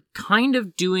are kind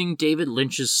of doing David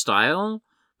Lynch's style,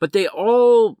 but they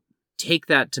all take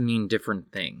that to mean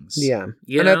different things. Yeah.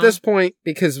 At this point,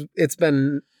 because it's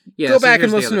been... go back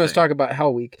and listen to us talk about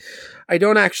Hell Week. I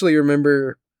don't actually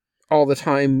remember all the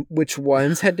time which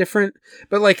ones had different,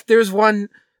 but like there's one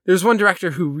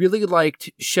director who really liked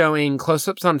showing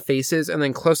close-ups on faces and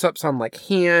then close-ups on like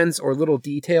hands or little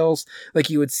details.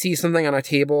 Like you would see something on a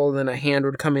table and then a hand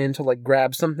would come in to like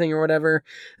grab something or whatever.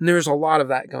 And there's a lot of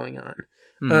that going on.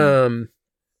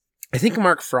 I think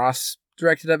Mark Frost's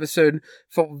directed episode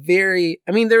felt very...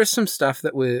 I mean, there was some stuff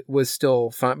that was still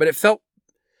fun, but it felt...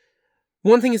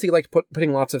 One thing is he liked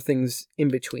putting lots of things in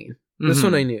between. This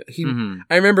one I knew.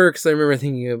 I remember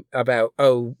thinking about,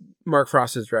 Mark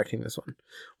Frost is directing this one.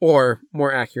 Or,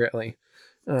 more accurately...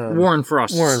 Warren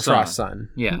Frost's son.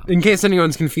 Yeah. In case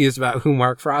anyone's confused about who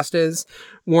Mark Frost is,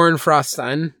 Warren Frost's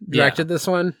son directed this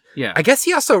one. Yeah. I guess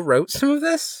he also wrote some of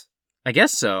this. I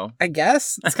guess so. I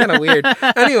guess. It's kind of weird.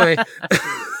 Anyway.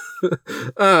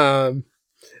 But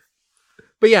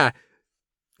yeah.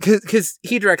 Because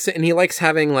he directs it and he likes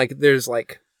having like, there's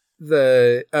like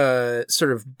the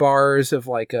sort of bars of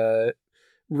like a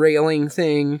railing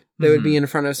thing that would be in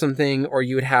front of something, or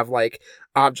you would have like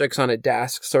objects on a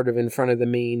desk sort of in front of the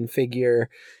main figure.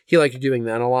 He liked doing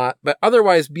that a lot. But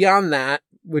otherwise, beyond that,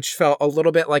 which felt a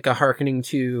little bit like a hearkening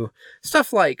to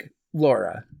stuff like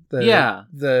Laura,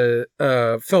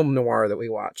 the film noir that we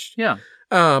watched. Yeah.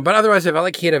 But otherwise, I felt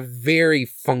like he had a very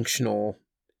functional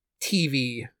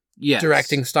TV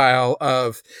directing style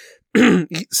of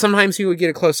sometimes he would get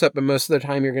a close up, but most of the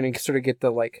time you're going to sort of get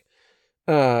the like,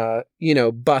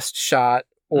 bust shot,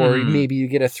 or maybe you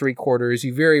get a 3/4.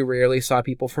 You very rarely saw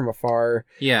people from afar.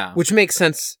 Yeah. Which makes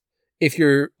sense if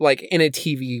you're like in a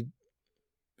TV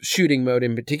shooting mode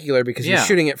in particular, because you're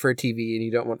shooting it for a TV and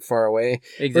you don't want far away.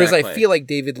 Exactly. Whereas I feel like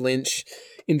David Lynch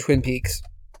in Twin Peaks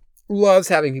loves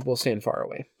having people stand far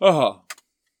away.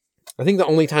 I think the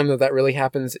only time that really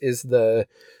happens is the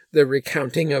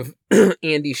recounting of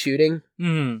Andy shooting.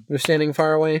 They're standing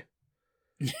far away,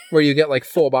 where you get like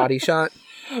full body shot.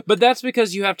 But that's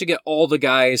because you have to get all the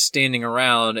guys standing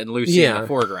around and Lucy in the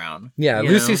foreground. Yeah,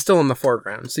 Lucy's still in the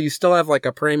foreground, so you still have like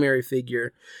a primary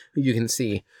figure who you can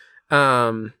see.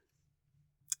 Cougar's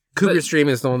Dream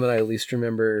is the one that I least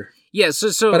remember. Yeah,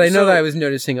 but I know that I was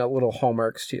noticing little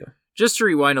hallmarks too. Just to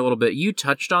rewind a little bit, you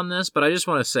touched on this, but I just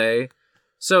want to say,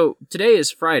 so today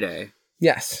is Friday.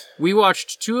 Yes. We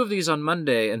watched 2 of these on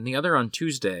Monday and the other on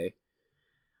Tuesday.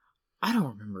 I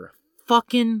don't remember a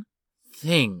fucking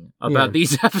thing about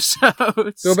these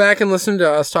episodes. Go back and listen to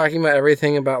us talking about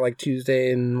everything about like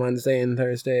Tuesday and Wednesday and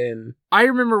Thursday. And I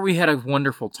remember we had a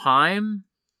wonderful time.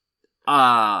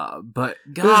 But God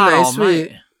it was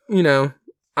nice. almighty.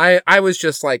 I was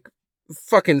just like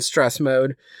fucking stress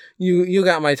mode. You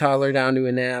got my toddler down to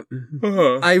a nap.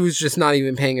 I was just not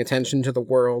even paying attention to the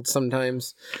world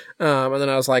sometimes. And then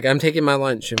I was like, I'm taking my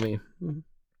lunch, and we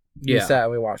sat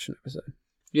and we watched an episode.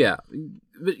 Yeah.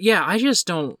 But yeah, I just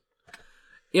don't...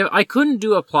 I couldn't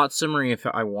do a plot summary if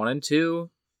I wanted to,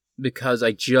 because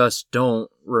I just don't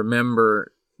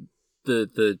remember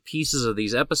the pieces of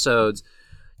these episodes.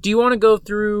 Do you want to go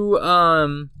through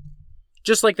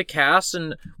just like the cast,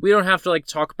 and we don't have to like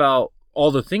talk about all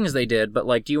the things they did, but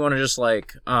like, do you want to just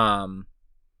like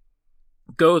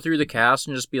go through the cast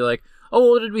and just be like,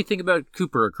 oh, what did we think about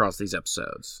Cooper across these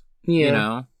episodes?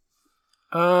 Yeah.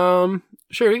 Sure,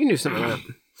 we can do something like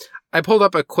that. I pulled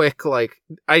up a quick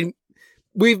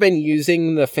we've been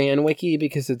using the fan wiki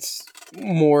because it's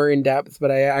more in depth,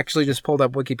 but I actually just pulled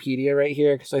up Wikipedia right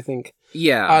here because I think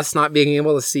us not being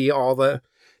able to see all the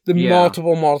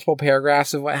multiple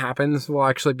paragraphs of what happens will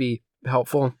actually be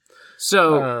helpful.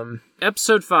 So,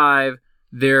 episode 5,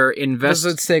 they're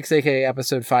Episode 6, aka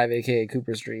episode 5, aka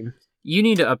Cooper's Dream. You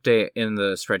need to update in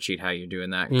the spreadsheet how you're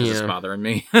doing that, because it's bothering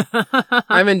me. I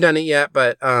haven't done it yet,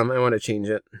 but I want to change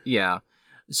it. Yeah.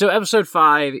 So episode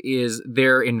 5 is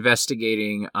they're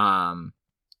investigating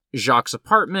Jacques'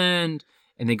 apartment,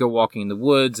 and they go walking in the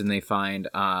woods, and they find...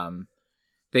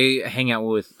 they hang out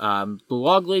with the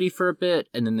log lady for a bit,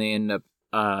 and then they end up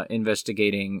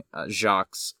investigating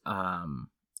Jacques'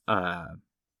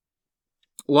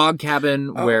 log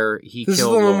cabin where he killed... This is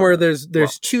the one where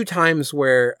there's 2 times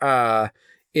where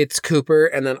it's Cooper,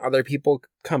 and then other people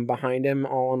come behind him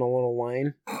all in a little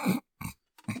line.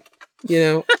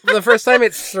 The first time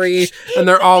it's 3, and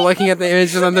they're all looking at the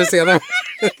image, and then there's the other one.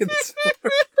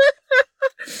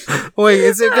 Wait,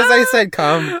 is it because I said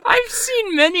come? I've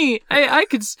seen many. I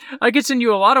could send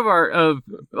you a lot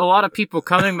of people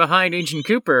coming behind Agent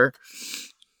Cooper.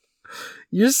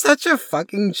 You're such a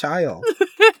fucking child.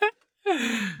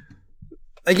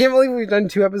 I can't believe we've done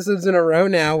 2 episodes in a row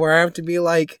now where I have to be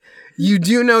like, you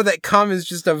do know that come is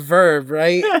just a verb,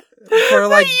 right? For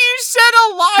like, you said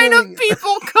a line of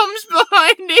people comes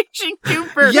behind Agent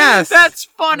Cooper. Yes, that's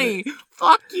funny.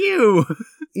 Fuck you.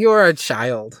 You're a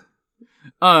child.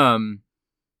 Well,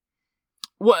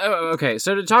 okay.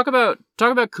 So to talk about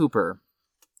Cooper,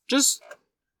 just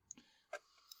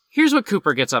here's what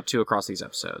Cooper gets up to across these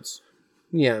episodes.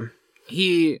 Yeah,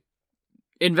 he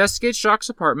investigates Jacques'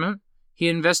 apartment. He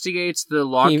investigates the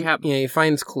log cabin. Yeah, he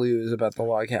finds clues about the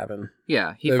log cabin.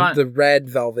 Yeah, the red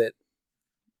velvet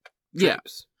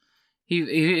drapes. Yeah,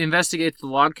 he investigates the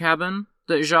log cabin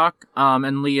that Jacques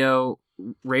and Leo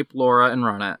rape Laura and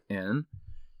Ronette in.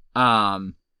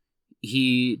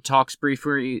 He talks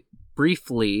briefly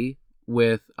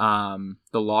with the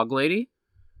log lady.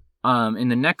 In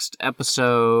the next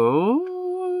episode.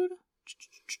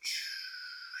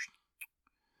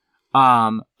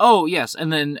 Oh yes,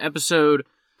 and then episode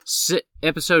 6,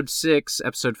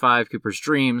 episode 5, Cooper's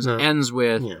Dreams ends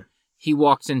with he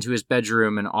walks into his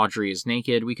bedroom and Audrey is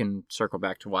naked. We can circle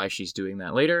back to why she's doing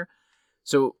that later.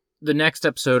 So the next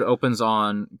episode opens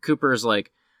on Cooper's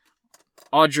like,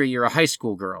 Audrey, you're a high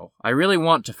school girl. I really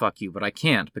want to fuck you, but I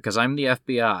can't because I'm the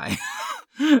FBI.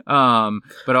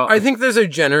 But I think there's a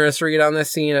generous read on this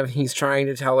scene of he's trying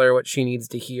to tell her what she needs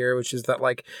to hear, which is that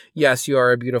like, yes, you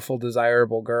are a beautiful,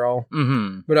 desirable girl,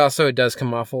 but also it does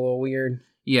come off a little weird.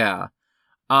 Yeah.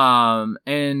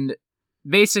 And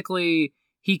basically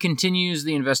he continues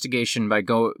the investigation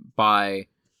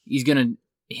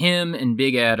him and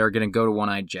Big Ed are gonna go to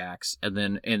One-Eyed Jack's, and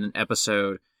then in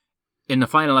the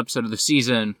final episode of the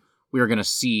season, we are gonna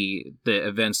see the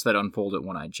events that unfold at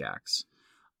One-Eyed Jack's.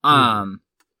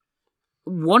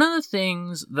 One of the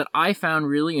things that I found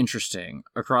really interesting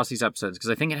across these episodes, because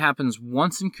I think it happens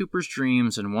once in Cooper's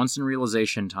Dreams and once in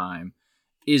Realization Time,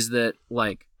 is that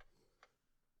like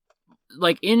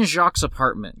in Jacques'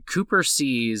 apartment, Cooper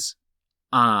sees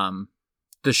the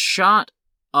shot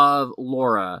of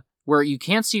Laura where you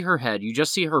can't see her head, you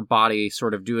just see her body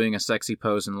sort of doing a sexy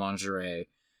pose in lingerie,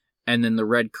 and then the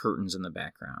red curtains in the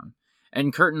background.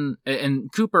 And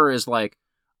Cooper is like,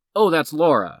 oh, that's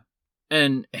Laura.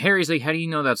 And Harry's like, how do you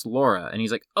know that's Laura? And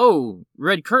he's like, oh,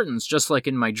 red curtains, just like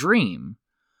in my dream.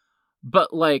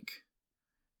 But, like,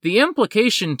 the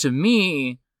implication to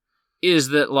me is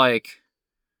that, like,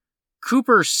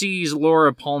 Cooper sees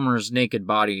Laura Palmer's naked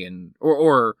body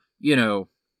or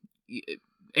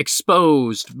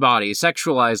exposed body,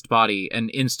 sexualized body, and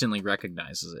instantly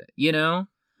recognizes it, you know?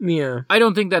 Yeah. I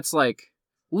don't think that's, like,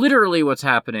 literally what's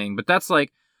happening, but that's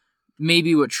like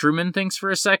maybe what Truman thinks for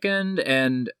a second,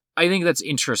 and I think that's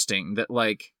interesting that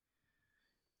like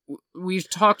we've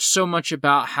talked so much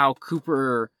about how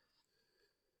Cooper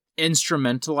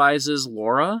instrumentalizes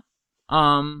Laura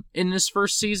in this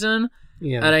first season,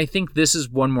 and I think this is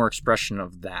one more expression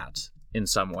of that in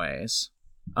some ways.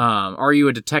 Are you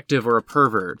a detective or a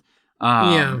pervert?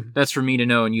 That's for me to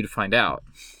know and you to find out,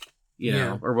 you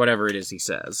know, or whatever it is he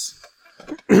says.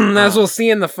 As we'll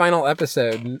see in the final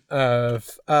episode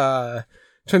of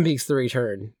Twin Peaks: The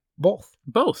Return. Both.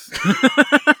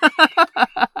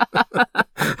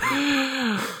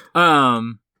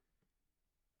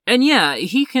 And yeah,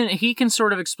 he can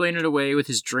sort of explain it away with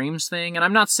his dreams thing, and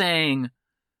I'm not saying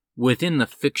within the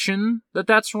fiction that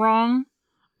that's wrong.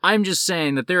 I'm just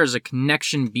saying that there is a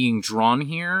connection being drawn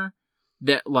here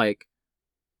that, like,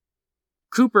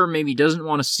 Cooper maybe doesn't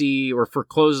want to see or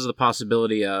forecloses the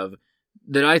possibility of,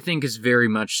 that I think is very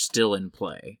much still in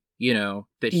play. You know,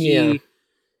 that he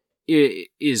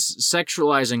is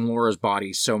sexualizing Laura's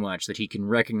body so much that he can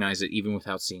recognize it even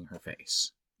without seeing her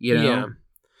face. You know? Yeah.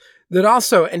 That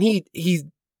also, and he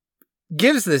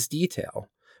gives this detail,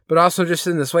 but also just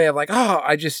in this way of like, oh,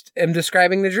 I just am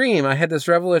describing the dream. I had this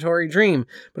revelatory dream.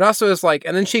 But also it's like,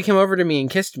 and then she came over to me and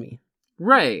kissed me.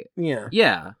 Right. Yeah.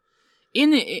 Yeah.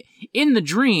 In the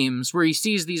dreams where he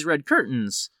sees these red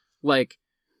curtains, like,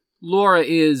 Laura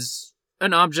is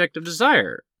an object of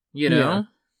desire, you know?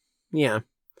 Yeah.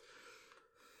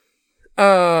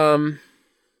 And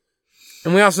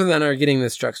we also then are getting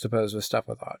this juxtaposed with stuff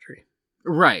with Audrey.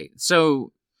 Right.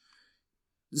 So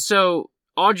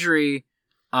Audrey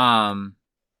gets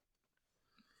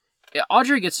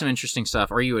some interesting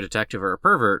stuff. Are you a detective or a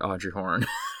pervert, Audrey Horne?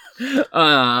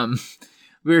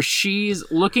 Where she's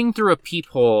looking through a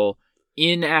peephole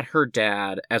in at her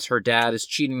dad as her dad is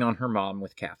cheating on her mom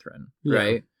with Catherine,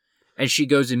 right? And she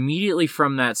goes immediately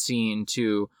from that scene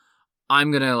to,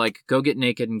 I'm gonna like go get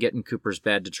naked and get in Cooper's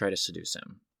bed to try to seduce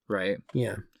him, right?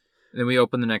 Yeah. Then we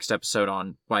open the next episode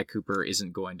on why Cooper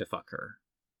isn't going to fuck her.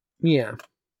 Yeah.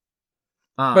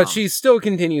 But she still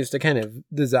continues to kind of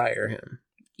desire him.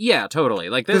 Yeah, totally.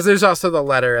 Like, because there's also the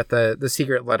letter at the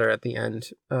secret letter at the end,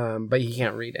 but he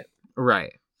can't read it.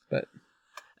 Right. But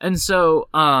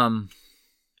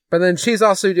then she's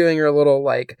also doing her little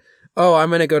like, oh, I'm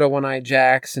gonna go to One-Eyed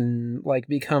Jack's and like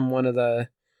become one of the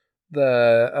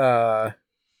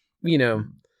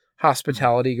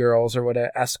hospitality girls or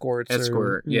whatever, escorts.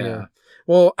 Yeah.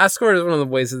 Well, escort is one of the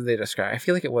ways that they describe. I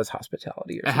feel like it was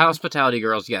hospitality. Or hospitality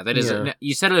girls, yeah. That is.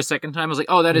 You said it a second time. I was like,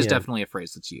 oh, that is definitely a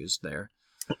phrase that's used there.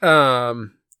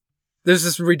 There's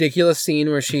this ridiculous scene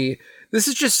where this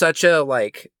is just such a,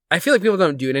 like, I feel like people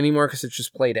don't do it anymore because it's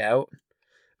just played out.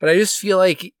 But I just feel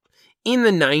like in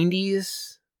the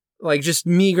 90s, like just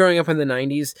me growing up in the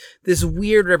 90s, this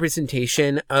weird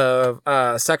representation of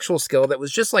sexual skill that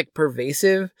was just like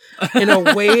pervasive in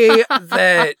a way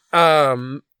that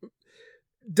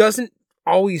doesn't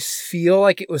always feel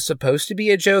like it was supposed to be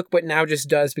a joke, but now just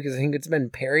does because I think it's been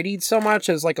parodied so much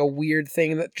as like a weird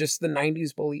thing that just the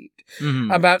 90s believed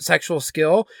about sexual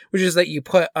skill, which is that you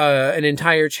put an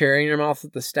entire cherry in your mouth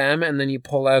with the stem and then you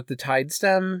pull out the tied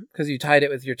stem because you tied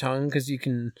it with your tongue because you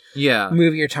can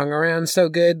move your tongue around so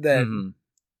good that I mean,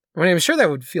 I'm sure that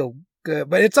would feel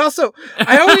good, but it's also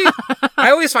I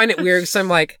always find it weird because I'm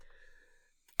like,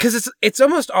 because it's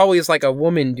almost always like a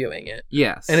woman doing it.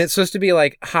 Yes. And it's supposed to be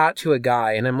like hot to a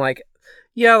guy. And I'm like,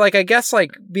 yeah, like I guess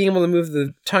like being able to move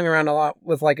the tongue around a lot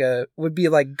with like would be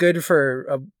like good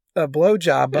for a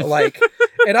blowjob. But like,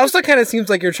 it also kind of seems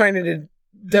like you're trying to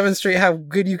demonstrate how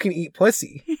good you can eat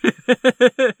pussy.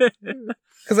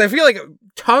 Because I feel like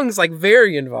tongue's like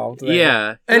very involved there.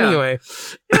 Yeah. Anyway.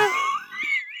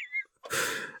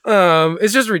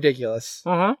 It's just ridiculous.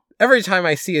 Every time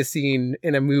I see a scene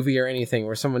in a movie or anything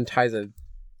where someone ties a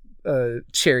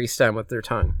cherry stem with their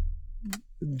tongue,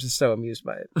 I'm just so amused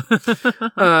by it.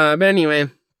 But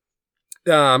anyway,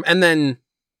 and then,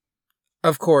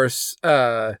 of course,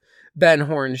 Ben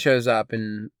Horne shows up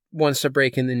and wants to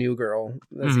break in the new girl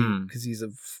because he's a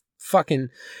fucking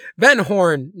Ben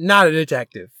Horne, not a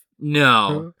detective.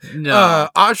 No.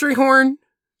 Audrey Horne.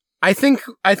 I think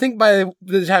by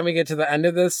the time we get to the end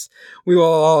of this, we will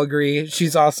all agree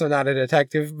she's also not a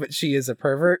detective, but she is a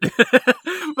pervert.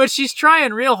 But she's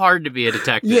trying real hard to be a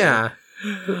detective. Yeah.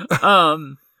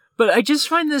 But I just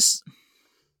find this.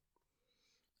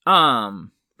 Yeah,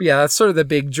 that's sort of the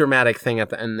big dramatic thing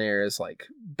at the end. There is like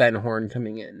Ben Horne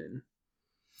coming in, and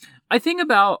I think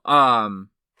about and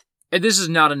this is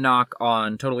not a knock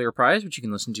on Totally Reprised, which you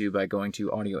can listen to by going to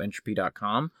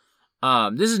audioentropy.com.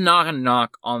 This is not a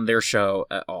knock on their show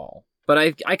at all, but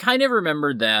I kind of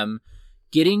remember them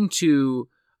getting to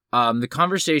the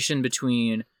conversation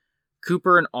between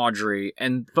Cooper and Audrey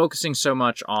and focusing so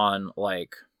much on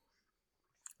like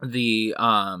the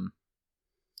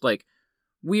like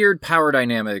weird power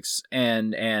dynamics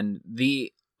and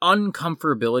the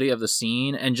uncomfortability of the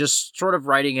scene, and just sort of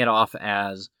writing it off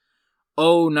as,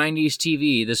 oh, 90s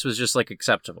TV, this was just like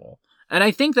acceptable. And I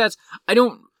think that's I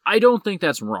don't think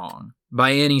that's wrong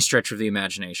by any stretch of the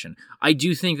imagination. I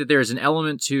do think that there's an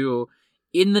element to,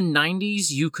 in the 90s,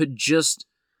 you could just,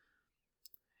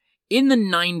 in the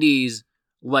 90s,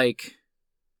 like,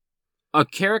 a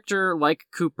character like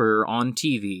Cooper on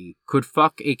TV could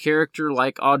fuck a character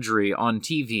like Audrey on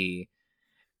TV,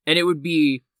 and it would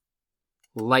be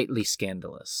lightly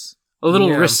scandalous. A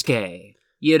little risque,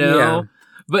 you know? Yeah.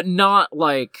 But not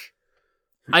like...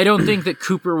 I don't think that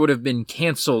Cooper would have been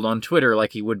canceled on Twitter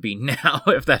like he would be now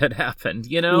if that had happened,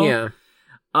 you know? Yeah.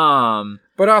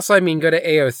 But also, I mean, go to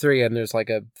AO3 and there's like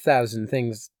 1,000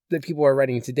 things that people are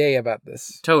writing today about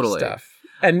this stuff.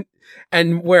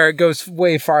 And where it goes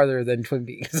way farther than Twin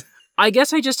Peaks. I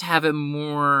guess I just have it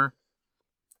more...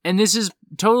 And this is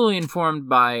totally informed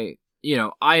by, you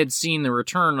know, I had seen The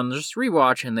Return on this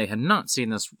rewatch, and they had not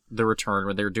seen The Return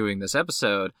when they were doing this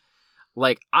episode.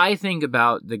 Like, I think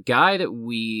about the guy that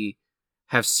we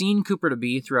have seen Cooper to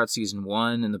be throughout season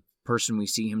 1 and the person we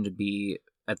see him to be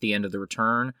at the end of The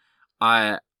Return.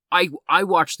 I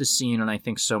watch this scene and I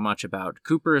think so much about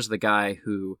Cooper as the guy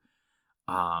who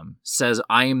says,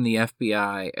 I am the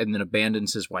FBI, and then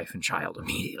abandons his wife and child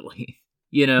immediately.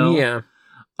 You know? Yeah.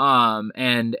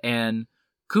 And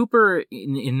Cooper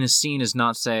in this scene is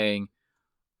not saying,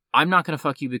 I'm not going to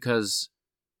fuck you because...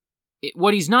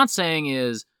 what he's not saying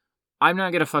is, I'm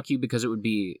not going to fuck you because it would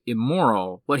be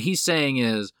immoral. What he's saying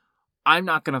is, I'm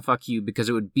not going to fuck you because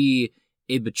it would be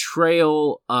a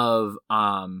betrayal of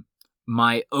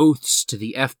my oaths to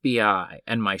the FBI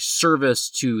and my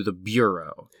service to the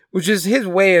Bureau. Which is his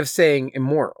way of saying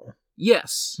immoral.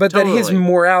 Yes. But totally. That his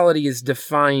morality is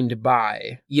defined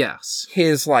by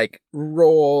his, like,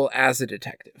 role as a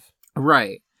detective.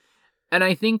 Right. And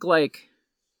I think, like,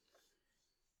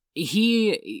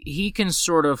 he can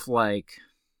sort of, like...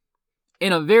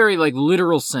 in a very, like,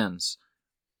 literal sense,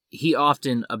 he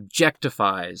often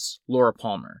objectifies Laura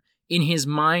Palmer. In his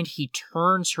mind, he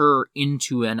turns her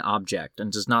into an object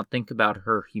and does not think about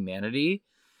her humanity.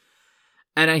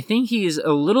 And I think he is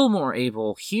a little more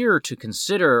able here to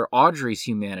consider Audrey's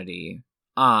humanity,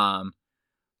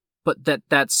 but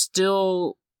that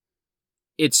still...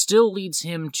 it still leads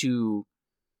him to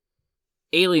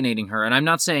alienating her. And I'm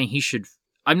not saying he should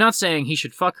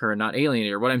fuck her and not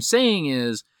alienate her. What I'm saying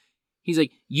is, he's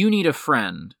like, you need a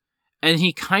friend. And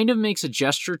he kind of makes a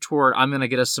gesture toward, I'm going to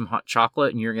get us some hot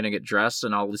chocolate and you're going to get dressed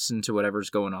and I'll listen to whatever's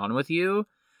going on with you.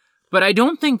 But I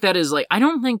don't think that is like, I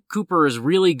don't think Cooper is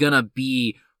really going to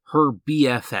be her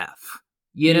BFF.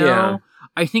 You know? Yeah.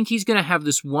 I think he's going to have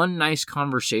this one nice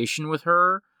conversation with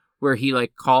her where he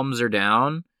like calms her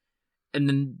down. And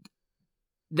then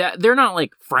that they're not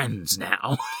like friends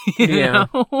now. You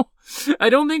know?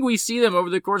 I don't think we see them over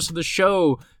the course of the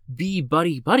show be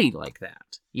buddy like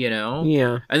that, you know?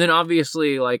 Yeah. And then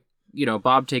obviously, like, you know,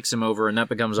 Bob takes him over and that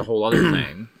becomes a whole other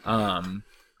thing.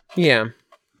 Yeah.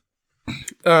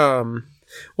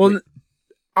 Well,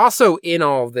 also in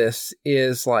all of this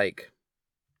is, like,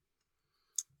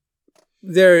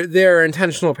 there are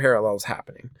intentional parallels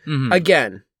happening. Mm-hmm.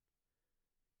 Again,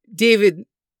 David,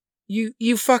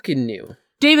 you fucking knew.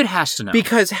 David has to know.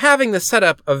 Because having the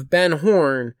setup of Ben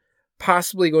Horne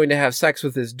possibly going to have sex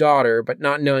with his daughter, but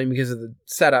not knowing because of the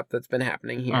setup that's been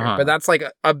happening here. Uh-huh. But that's like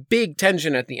a big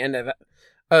tension at the end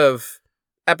of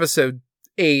episode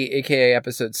 8, aka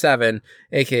episode 7,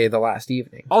 aka The Last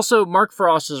Evening. Also, Mark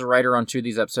Frost is a writer on 2 of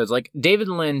these episodes. Like, David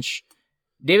Lynch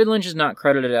is not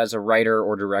credited as a writer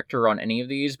or director on any of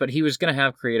these, but he was going to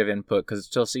have creative input because it's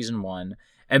still season 1.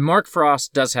 And Mark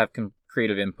Frost does have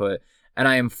creative input. And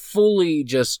I am fully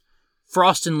just...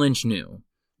 Frost and Lynch knew.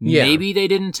 Yeah. Maybe they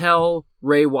didn't tell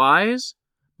Ray Wise,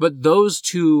 but those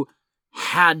two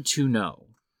had to know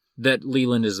that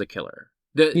Leland is the killer.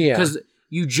 Because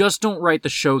you just don't write the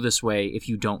show this way if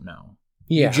you don't know.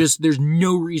 Yeah. There's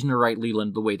no reason to write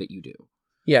Leland the way that you do.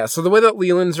 Yeah, so the way that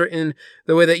Leland's written,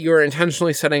 the way that you're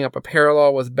intentionally setting up a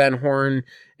parallel with Ben Horne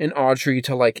and Audrey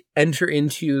to, like, enter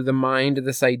into the mind of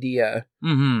this idea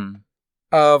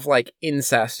of, like,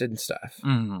 incest and stuff,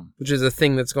 which is a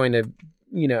thing that's going to,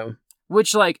 you know...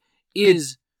 Which, like,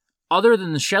 is, other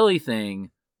than the Shelley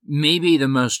thing, maybe the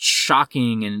most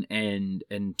shocking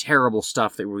and terrible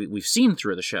stuff that we've seen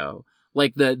through the show.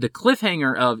 Like, the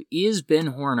cliffhanger of, is Ben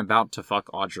Horne about to fuck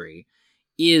Audrey,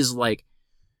 is, like,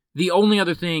 the only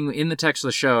other thing in the text of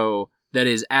the show that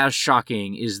is as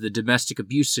shocking is the domestic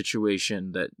abuse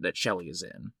situation that Shelley is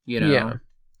in, you know? Yeah.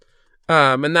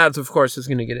 And that, of course, is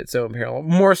going to get its own parallel.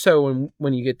 More so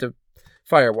when you get to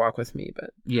Fire Walk with Me,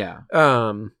 but... Yeah.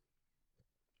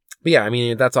 But yeah, I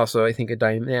mean, that's also, I think, a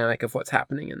dynamic of what's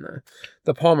happening in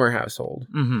the Palmer household.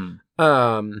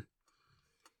 Mm-hmm.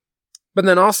 But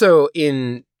then also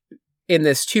in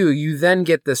this, too, you then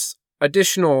get this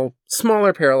additional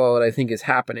smaller parallel that I think is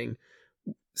happening,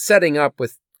 setting up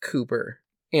with Cooper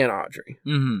and Audrey.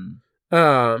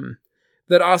 Mm-hmm.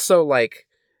 That also, like,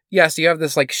 yes, you have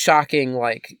this, like, shocking,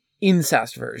 like,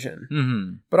 incest version.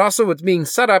 Mm-hmm. But also what's being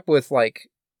set up with, like,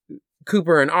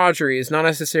 Cooper and Audrey is not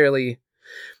necessarily...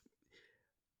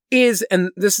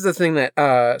 and this is the thing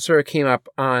that sort of came up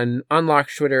on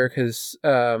Unlocked Twitter, because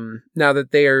now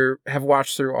that they have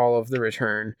watched through all of The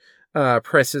Return,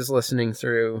 Pris is listening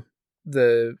through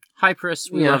the... Hi, Pris.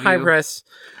 We love hi, you. Pris.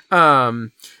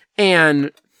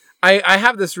 And I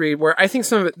have this read where I think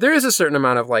some of it... There is a certain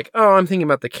amount of, like, oh, I'm thinking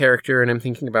about the character, and I'm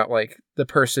thinking about, like, the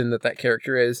person that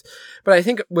character is. But I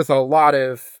think with a lot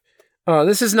of...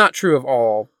 this is not true of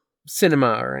all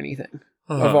cinema or anything,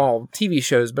 of all TV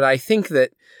shows, but I think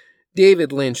that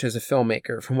David Lynch, as a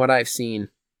filmmaker, from what I've seen,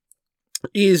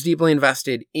 is deeply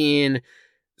invested in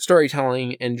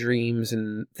storytelling and dreams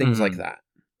and things like that.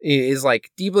 Is,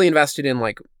 like, deeply invested in,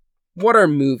 like, what are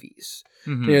movies?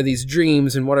 Mm-hmm. You know, these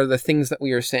dreams, and what are the things that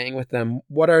we are saying with them?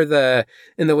 What are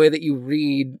in the way that you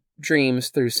read dreams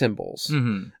through symbols?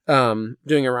 Mm-hmm.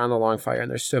 Doing Around the Long Fire, and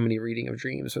there's so many reading of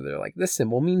dreams where they're like, this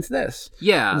symbol means this.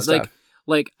 Yeah,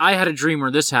 like I had a dream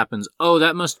where this happens. Oh,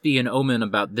 that must be an omen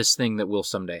about this thing that will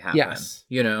someday happen. Yes.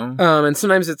 You know? And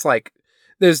sometimes it's like,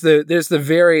 there's the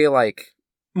very, like,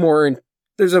 more...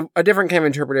 There's a different kind of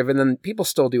interpretive, and then people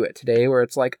still do it today, where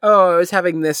it's like, oh, I was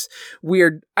having this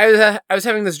weird... I was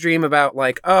having this dream about,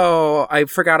 like, oh, I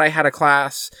forgot I had a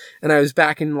class, and I was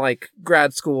back in, like,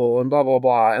 grad school, and blah, blah,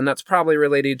 blah, and that's probably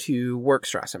related to work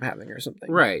stress I'm having or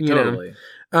something. Right, you totally.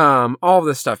 know? All of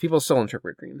this stuff, people still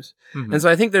interpret dreams. Mm-hmm. And so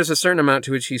I think there's a certain amount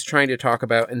to which he's trying to talk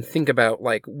about and think about,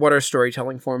 like, what are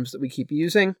storytelling forms that we keep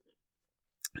using.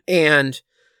 And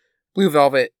Blue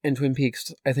Velvet and Twin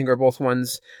Peaks, I think, are both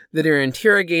ones that are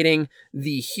interrogating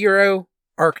the hero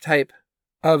archetype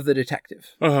of the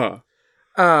detective.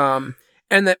 And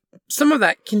that some of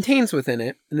that contains within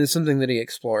it, and is something that he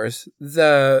explores,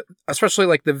 especially,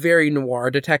 like, the very noir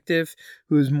detective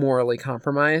who is morally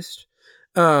compromised,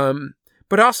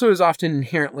 but also is often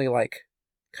inherently, like,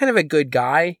 kind of a good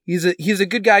guy. He's a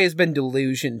good guy who's been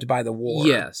delusioned by the war.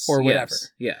 Yes. Or whatever.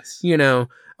 Yes. You know,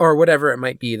 or whatever it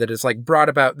might be that is, like, brought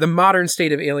about the modern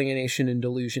state of alienation and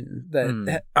delusion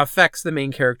that affects the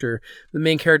main character. The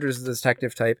main character is the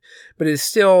detective type, but is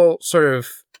still sort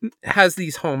of has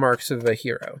these hallmarks of a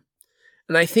hero.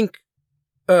 And I think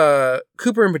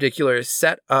Cooper in particular is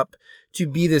set up to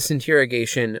be this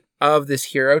interrogation of this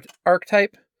hero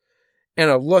archetype,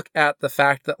 and a look at the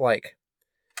fact that, like,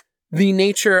 the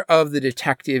nature of the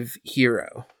detective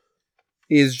hero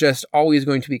is just always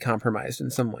going to be compromised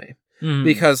in some way.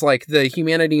 Because, like, the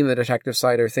humanity and the detective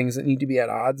side are things that need to be at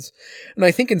odds. And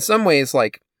I think in some ways,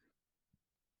 like,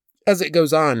 as it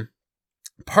goes on,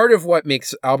 part of what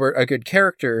makes Albert a good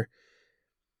character,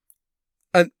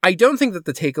 I don't think that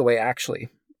the takeaway actually,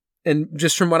 and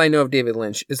just from what I know of David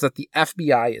Lynch, is that the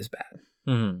FBI is bad.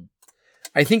 Mm-hmm.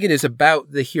 I think it is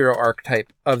about the hero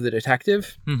archetype of the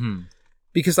detective,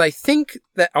 because I think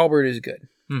that Albert is good.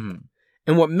 And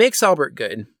what makes Albert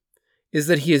good is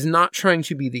that he is not trying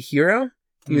to be the hero.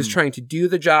 He is trying to do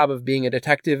the job of being a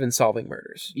detective and solving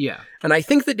murders. Yeah. And I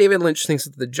think that David Lynch thinks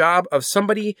that the job of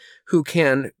somebody who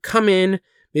can come in,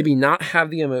 maybe not have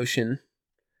the emotion,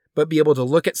 but be able to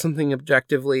look at something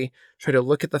objectively, try to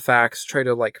look at the facts, try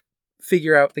to, like,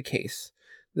 figure out the case.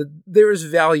 There is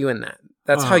value in that.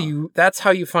 That's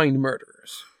how you find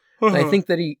murderers. And I think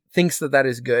that he thinks that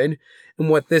is good. And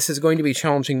what this is going to be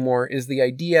challenging more is the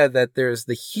idea that there's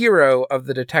the hero of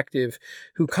the detective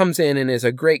who comes in and is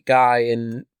a great guy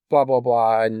and blah, blah,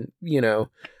 blah. And, you know,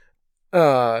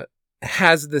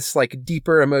 has this, like,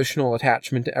 deeper emotional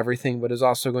attachment to everything, but is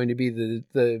also going to be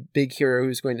the big hero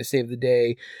who's going to save the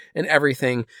day and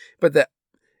everything. But that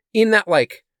in that,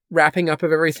 like, wrapping up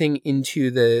of everything into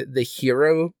the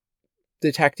hero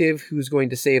detective who's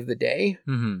going to save the day,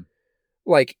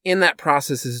 like, in that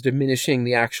process is diminishing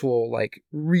the actual, like,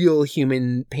 real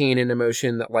human pain and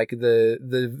emotion that, like,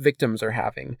 the victims are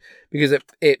having, because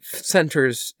it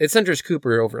centers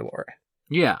Cooper over Laura.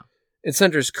 Yeah. It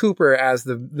centers Cooper as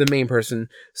the main person.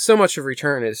 So much of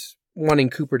Return is wanting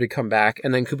Cooper to come back,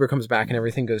 and then Cooper comes back and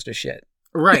everything goes to shit.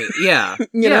 Right. Yeah.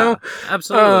 you know?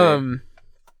 Absolutely.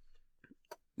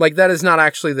 Like, that is not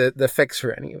actually the fix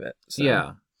for any of it. So.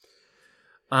 Yeah.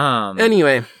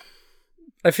 Anyway,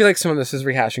 I feel like some of this is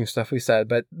rehashing stuff we said,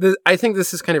 but I think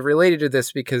this is kind of related to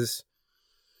this because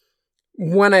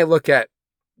when I look at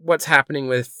what's happening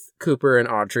with Cooper and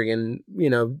Audrey, and, you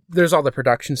know, there's all the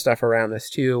production stuff around this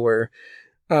too, where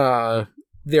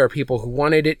there are people who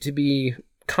wanted it to be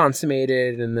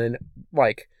consummated, and then,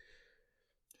 like...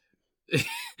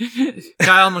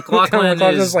 Kyle MacLachlan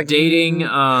is like, dating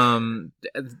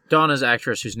Donna's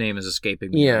actress, whose name is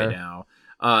escaping me right now.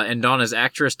 And Donna's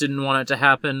actress didn't want it to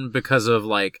happen because of,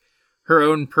 like, her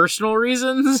own personal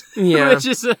reasons. Yeah. Which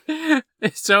is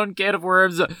its own can of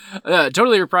worms.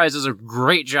 Totally Reprised does a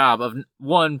great job of,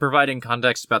 one, providing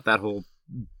context about that whole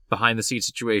behind-the-scenes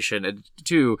situation, and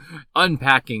two,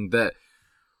 unpacking the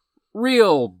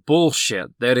real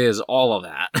bullshit that is all of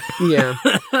that. Yeah.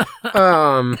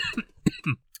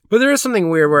 But there is something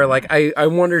weird where, like, I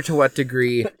wonder to what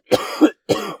degree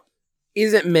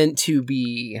is it meant to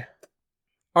be...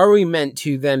 Are we meant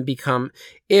to then become...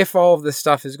 If all of this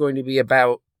stuff is going to be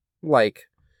about, like,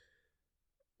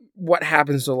 what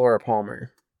happens to Laura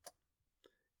Palmer,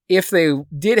 if they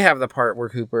did have the part where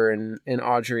Cooper and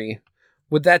Audrey,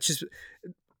 would that just...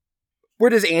 Where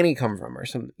does Annie come from or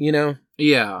something, you know?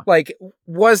 Yeah. Like,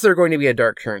 was there going to be a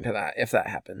dark turn to that if that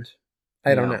happened?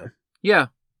 I don't know. Yeah.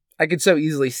 I could so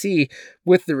easily see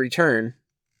with the return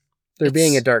there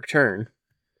being a dark turn.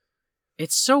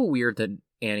 It's so weird that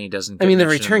Annie doesn't get I mean, the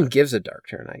mentioned return gives a dark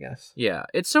turn, I guess. Yeah.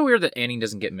 It's so weird that Annie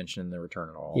doesn't get mentioned in the return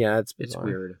at all. Yeah, it's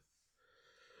weird.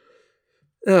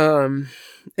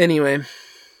 Anyway.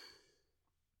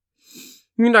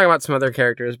 We can talk about some other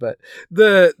characters, but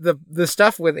the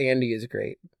stuff with Andy is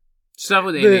great. Stuff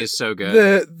with Andy is so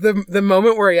good. The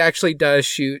moment where he actually does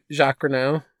shoot Jacques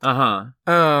Renault. Uh-huh.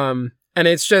 And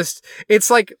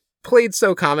it's like played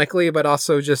so comically, but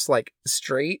also just like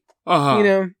straight. Uh-huh. You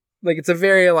know? Like, it's a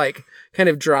very like kind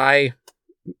of dry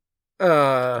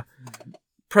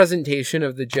presentation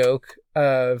of the joke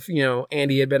of, you know,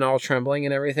 Andy had been all trembling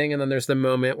and everything, and then there's the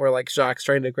moment where, like, Jacques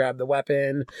trying to grab the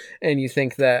weapon, and you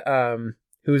think that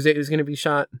who's going to be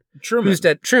shot? Truman. Who's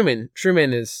dead? Truman.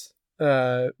 Truman is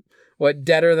deader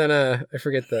than a... I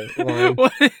forget the line.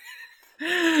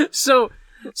 So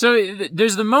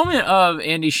there's the moment of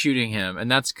Andy shooting him,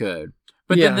 and that's good.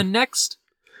 But then the next,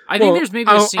 I think there's maybe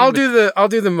a scene. I'll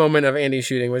do the moment of Andy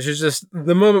shooting, which is just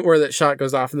the moment where that shot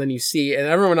goes off, and then you see, and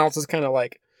everyone else is kind of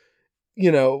like,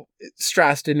 you know,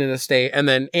 stressed and in a state, and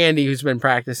then Andy, who's been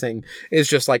practicing, is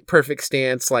just like perfect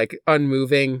stance, like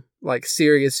unmoving, like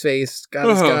serious face, got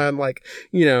his gun, like,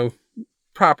 you know,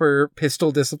 proper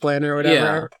pistol discipline or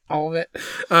whatever. Yeah. All of it.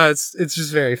 It's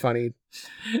just very funny.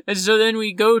 And so then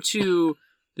we go to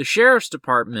the sheriff's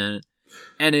department,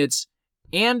 and it's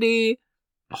Andy,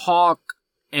 Hawk,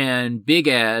 and Big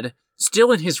Ed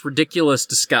still in his ridiculous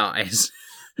disguise.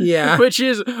 Yeah. Which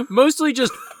is mostly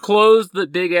just clothes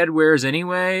that Big Ed wears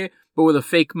anyway, but with a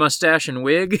fake mustache and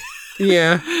wig.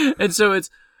 Yeah. And so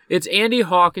it's Andy,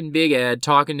 Hawk, and Big Ed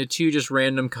talking to two just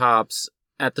random cops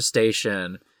at the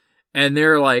station. And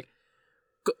they're like,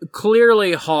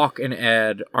 clearly Hawk and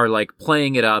Ed are like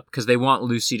playing it up because they want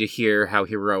Lucy to hear how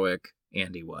heroic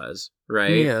Andy was,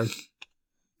 right? Yeah.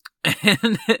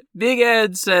 And Big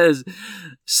Ed says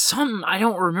I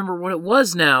don't remember what it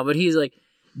was now, but he's like,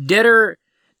 deader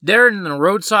than the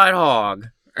roadside hog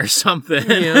or something.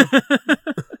 Yeah.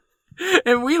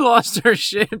 And we lost our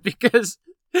shit because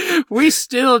we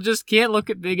still just can't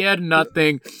look at Big Ed and not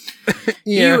think.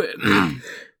 Yeah.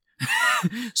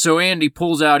 So Andy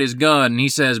pulls out his gun and he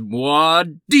says, "What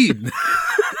deep?"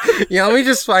 Yeah, let me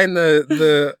just find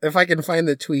the if I can find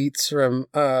the tweets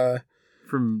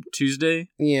from Tuesday.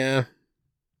 Yeah.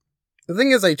 The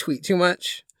thing is, I tweet too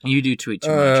much. You do tweet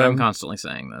too much. I'm constantly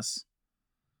saying this.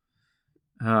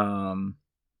 You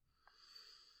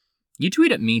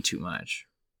tweet at me too much.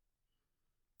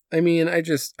 I mean,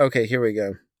 okay, here we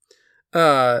go.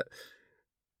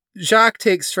 Jacques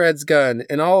takes Fred's gun,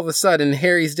 and all of a sudden,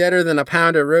 Harry's deader than a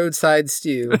pound of roadside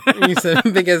stew. He said,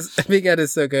 Big Ed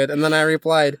is so good. And then I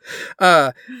replied,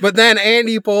 but then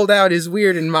Andy pulled out his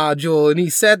Weirden module, and he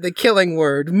said the killing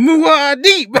word,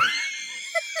 Muad'Dib!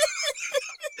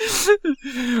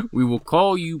 We will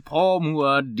call you Paul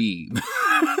Muad'Dib.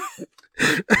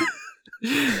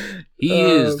 He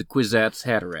is the Kwisatz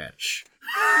Haderach.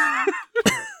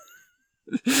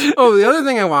 Oh, the other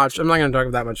thing I watched, I'm not going to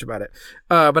talk that much about it,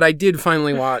 but I did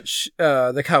finally watch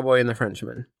The Cowboy and the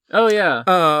Frenchman. Oh, yeah.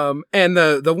 And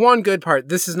the one good part,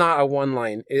 this is not a one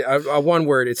line, a one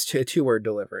word, it's a 2-word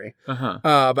delivery. Uh-huh.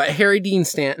 But Harry Dean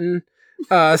Stanton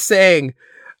saying,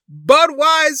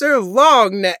 Budweiser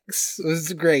long necks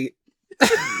was great.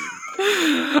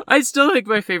 I still think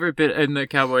my favorite bit in The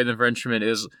Cowboy and the Frenchman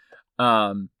is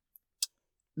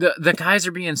the guys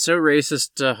are being so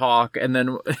racist to Hawk, and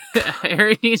then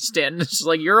Harry Dean Stanton is just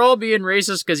like, you're all being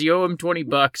racist because you owe him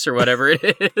 $20 or whatever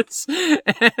it is.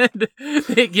 And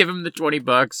they give him the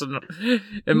 $20,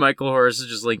 and Michael Horace is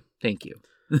just like, thank you.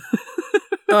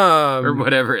 Or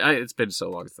whatever. It's been so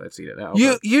long since I've seen it now.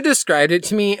 You described it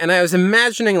to me, and I was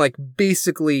imagining, like,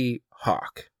 basically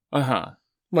Hawk. Uh-huh.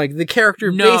 Like, the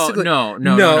character No.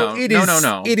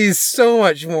 It is so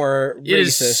much more racist. It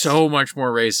is so much more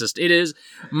racist. It is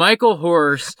Michael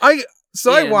Horace. I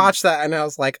watched that, and I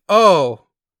was like, oh,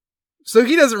 so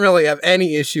he doesn't really have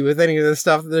any issue with any of the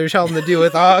stuff that they're telling him to do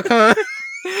with Hawk, huh?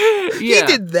 Yeah. He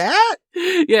did that?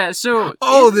 Yeah, so...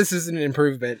 this is an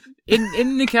improvement.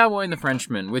 In The Cowboy and the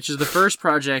Frenchman, which is the first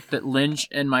project that Lynch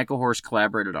and Michael Horace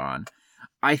collaborated on,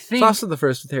 I think... It's also the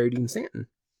first with Harry Dean Stanton.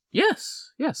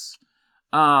 Yes.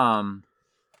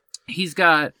 He's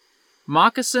got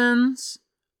moccasins,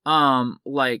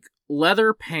 like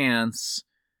leather pants.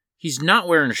 He's not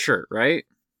wearing a shirt, right?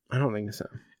 I don't think so.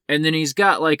 And then he's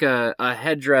got like a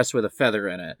headdress with a feather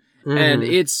in it. And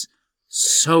it's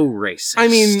so racist. I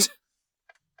mean,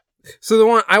 so the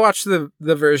one I watched the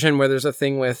version where there's a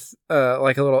thing with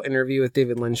like a little interview with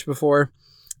David Lynch before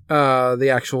the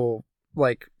actual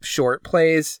like short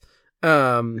plays,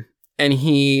 and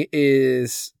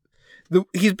he's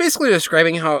basically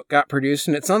describing how it got produced,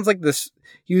 and it sounds like this.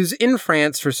 He was in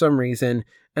France for some reason,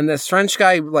 and this French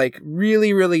guy like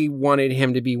really, really wanted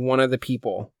him to be one of the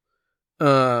people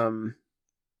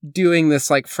doing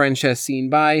this like French as seen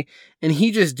by, and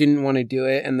he just didn't want to do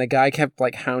it, and the guy kept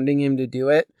like hounding him to do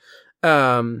it.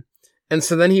 And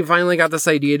so then he finally got this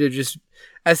idea to just,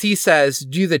 as he says,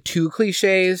 do the two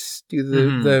cliches, do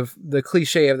the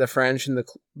cliche of the French and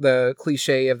the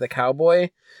cliche of the cowboy,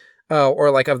 or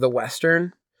like of the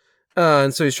Western.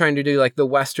 And so he's trying to do like the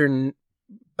Western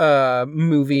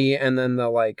movie and then the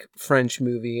like French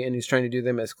movie, and he's trying to do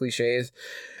them as cliches.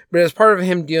 But as part of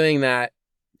him doing that,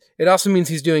 it also means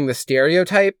he's doing the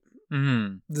stereotype.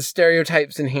 The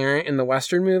stereotype's inherent in the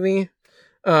Western movie.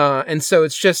 And so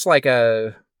it's just like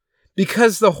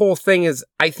because the whole thing is,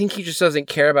 I think he just doesn't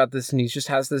care about this, and he just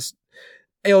has this,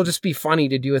 it'll just be funny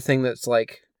to do a thing that's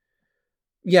like,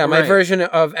 my version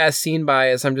of as seen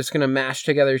by is I'm just going to mash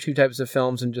together two types of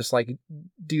films and just like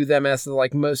do them as the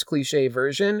like most cliche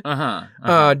version.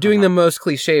 Doing the most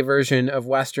cliche version of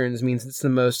Westerns means it's the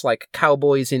most like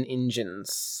cowboys and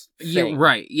Injuns thing. Yeah,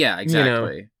 right. Yeah,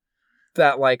 exactly. You know,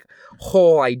 that like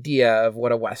whole idea of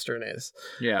what a Western is.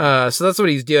 Yeah. So that's what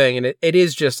he's doing, and it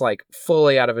is just like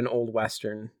fully out of an old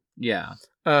Western. Yeah.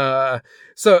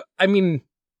 So I mean,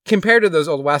 compared to those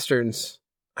old Westerns,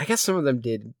 I guess some of them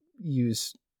did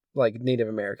use like Native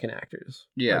American actors,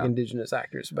 like indigenous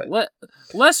actors, but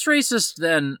less racist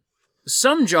than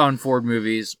some John Ford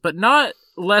movies, but not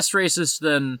less racist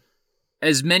than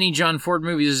as many John Ford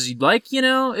movies as you'd like, you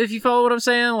know, if you follow what I'm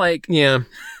saying. Like, yeah.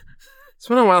 It's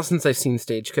been a while since I've seen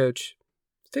Stagecoach.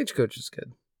 Stagecoach is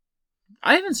good.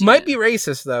 I haven't seen Might it. be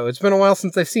racist, though. It's been a while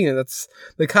since I've seen it. That's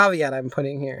the caveat I'm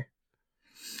putting here.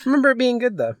 I remember it being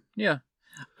good, though. Yeah.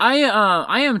 I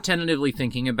am tentatively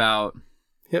thinking about...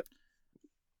 Yep.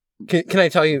 Can I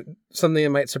tell you something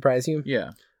that might surprise you?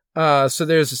 Yeah. So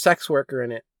there's a sex worker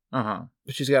in it. Uh-huh.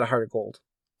 But she's got a heart of gold.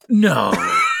 No.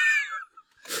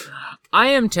 I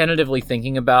am tentatively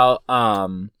thinking about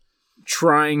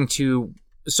trying to...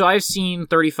 So I've seen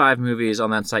 35 movies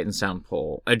on that Sight and Sound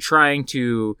poll. I'm trying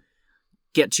to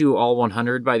get to all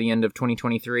 100 by the end of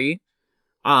 2023.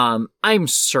 I'm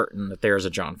certain that there's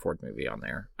a John Ford movie on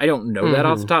there. I don't know that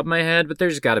off the top of my head, but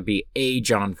there's got to be a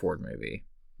John Ford movie.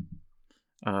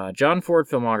 John Ford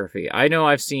filmography. I know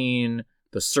I've seen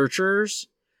The Searchers.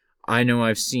 I know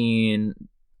I've seen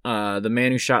The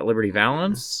Man Who Shot Liberty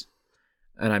Valance.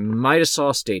 And I might have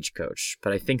saw Stagecoach,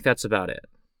 but I think that's about it.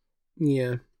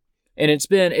 Yeah. And it's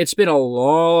been a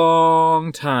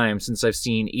long time since I've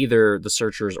seen either The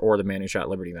Searchers or The Man Who Shot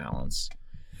Liberty Valance.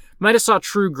 Might have saw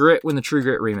True Grit when the True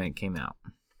Grit remake came out.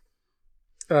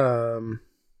 I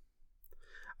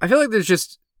feel like there's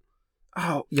just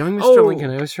young Mr. Lincoln.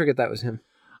 I always forget that was him.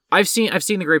 I've seen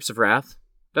The Grapes of Wrath.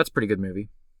 That's a pretty good movie.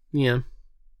 Yeah.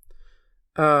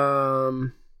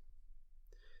 The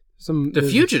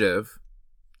Fugitive.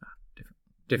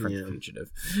 Different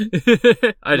Fugitive.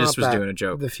 I just was doing a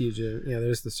joke. The Fugitive. Yeah,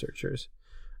 there's The Searchers.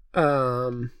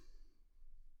 Okay.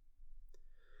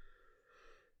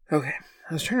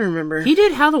 I was trying to remember. He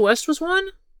did How the West Was Won?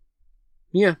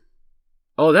 Yeah.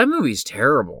 Oh, that movie's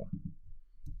terrible.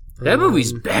 That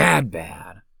movie's bad.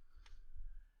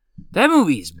 That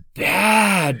movie's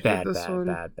bad.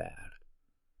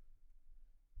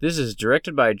 This is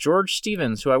directed by George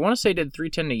Stevens, who I want to say did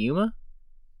 310 to Yuma.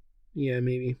 Yeah,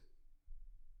 maybe.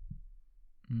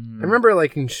 I remember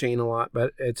liking Shane a lot,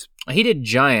 but it's... He did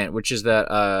Giant, which is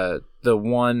that the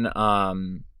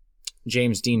one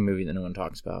James Dean movie that no one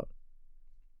talks about.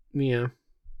 Yeah.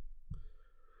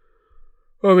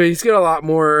 Oh, but he's got a lot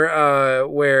more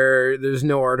where there's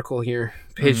no article here.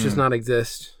 Page does not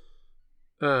exist.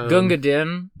 Gunga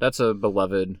Din, that's a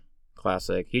beloved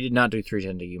classic. He did not do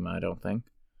 310 to Yuma, I don't think.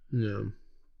 No.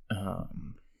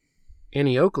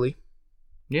 Annie Oakley.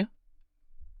 Yeah.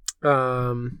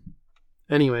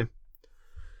 Anyway.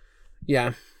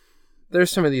 Yeah.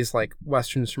 There's some of these, like,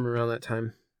 westerns from around that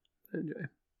time. I enjoy.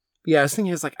 Yeah, I was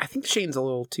thinking, I think Shane's a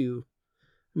little too...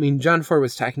 I mean, John Ford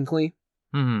was technically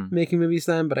making movies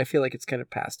then, but I feel like it's kind of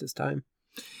past his time.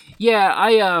 Yeah,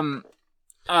 I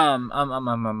gotta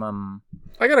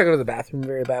go to the bathroom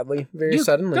very badly,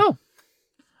 suddenly. Go.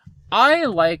 I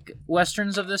like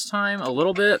westerns of this time a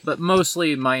little bit, but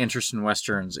mostly my interest in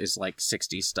westerns is like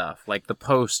 60s stuff, like the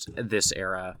post this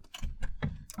era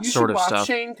sort of stuff. You should watch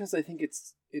Shane, because I think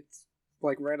it's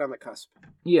like right on the cusp.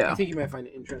 Yeah, I think you might find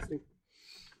it interesting.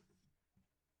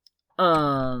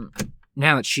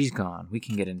 Now that she's gone, we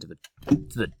can get into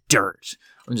the dirt.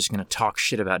 I'm just gonna talk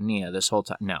shit about Nia this whole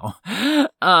time. No. What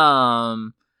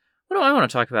do I want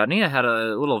to talk about? Nia had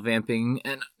a little vamping,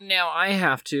 and now I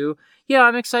have to. Yeah,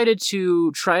 I'm excited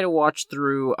to try to watch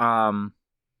through. I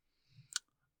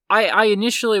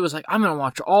initially was like, I'm gonna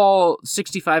watch all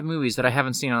 65 movies that I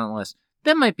haven't seen on the list.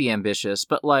 That might be ambitious,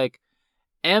 but like,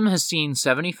 M has seen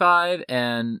 75,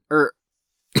 M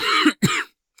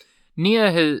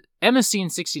has seen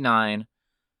 69.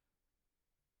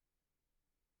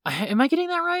 Am I getting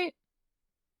that right?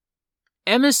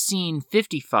 M has seen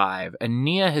 55, and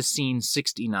Nia has seen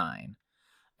 69.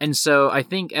 And so I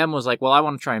think M was like, well, I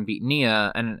want to try and beat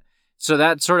Nia. And so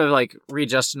that sort of like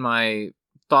readjusted my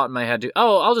thought in my head to,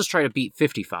 I'll just try to beat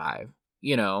 55.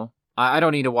 You know, I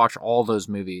don't need to watch all those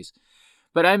movies.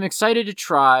 But I'm excited to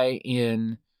try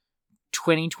in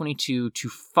 2022 to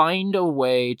find a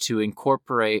way to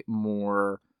incorporate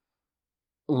more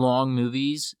long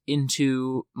movies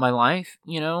into my life,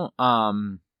 you know?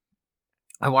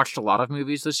 I watched a lot of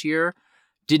movies this year.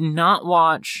 Did not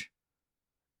watch,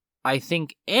 I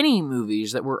think, any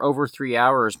movies that were over 3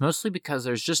 hours, mostly because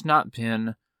there's just not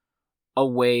been a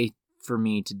way for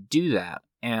me to do that.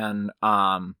 And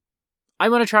I'm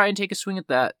going to try and take a swing at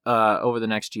that over the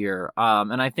next year.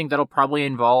 And I think that'll probably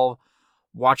involve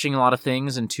watching a lot of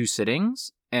things in 2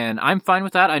 sittings. And I'm fine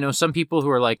with that. I know some people who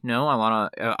are like, no,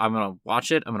 I'm going to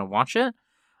watch it. I'm going to watch it.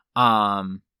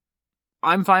 I'm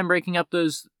fine breaking up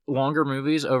those longer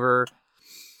movies over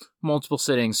multiple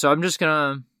sittings. So I'm just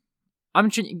gonna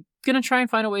try and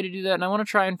find a way to do that, and I want to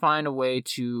try and find a way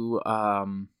to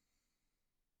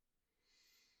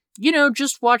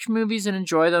just watch movies and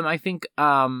enjoy them. I think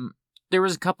there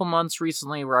was a couple months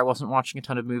recently where I wasn't watching a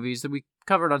ton of movies that we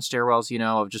covered on Stairwells,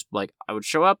 of just like I would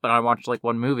show up and I watched like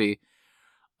one movie.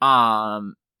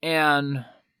 And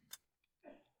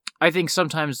I think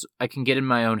sometimes I can get in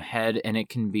my own head and it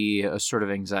can be a sort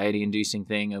of anxiety-inducing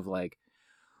thing of like,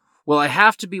 well, I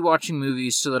have to be watching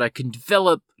movies so that I can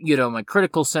develop, my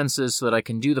critical senses so that I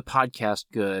can do the podcast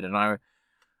good. And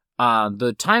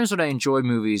the times when I enjoy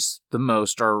movies the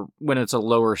most are when it's a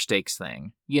lower stakes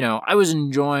thing. I was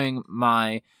enjoying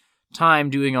my time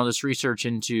doing all this research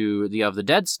into the Of the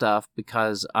Dead stuff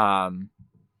because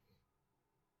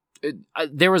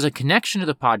there was a connection to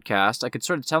the podcast. I could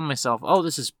sort of tell myself, oh,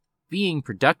 this is being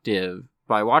productive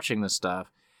by watching this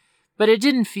stuff, but it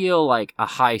didn't feel like a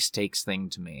high stakes thing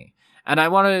to me. And I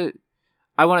want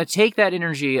to take that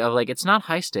energy of like, it's not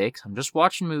high stakes. I'm just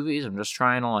watching movies. I'm just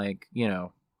trying to like,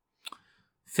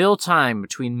 fill time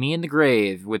between me and the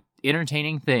grave with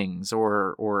entertaining things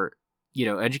or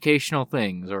educational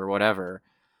things or whatever.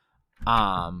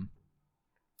 And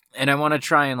I want to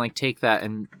try and like take that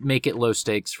and make it low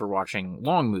stakes for watching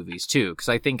long movies too. Cause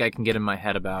I think I can get in my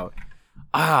head about,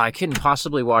 I couldn't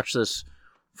possibly watch this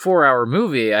 4-hour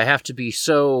movie. I have to be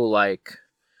so like,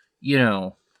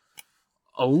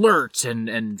 alert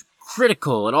and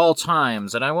critical at all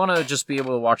times. And I want to just be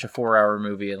able to watch a 4-hour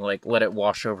movie and like let it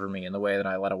wash over me in the way that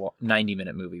I let a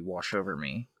 90-minute movie wash over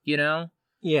me, Yeah.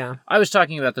 I was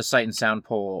talking about the Sight and Sound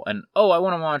poll and, I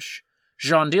want to watch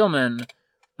Jean Dielman,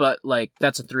 but like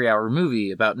that's a 3-hour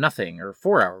movie about nothing, or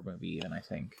 4-hour movie even, I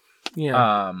think.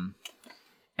 Yeah.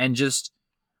 And just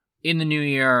in the new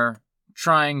year,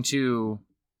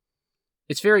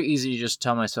 it's very easy to just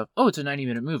tell myself, it's a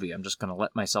 90-minute movie. I'm just going to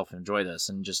let myself enjoy this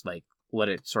and just like let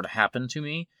it sort of happen to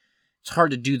me. It's hard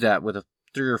to do that with a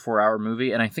 3 or 4 hour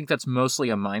movie. And I think that's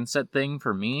mostly a mindset thing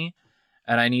for me.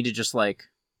 And I need to just like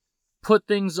put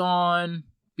things on,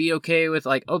 be okay with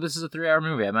like, oh, this is a 3-hour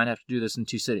movie. I might have to do this in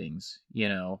 2 sittings, you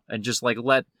know, and just like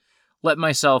let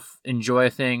myself enjoy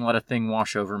a thing, let a thing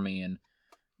wash over me, and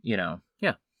you know,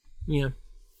 yeah. Yeah.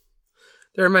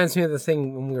 That reminds me of the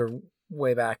thing when we were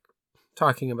way back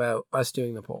talking about us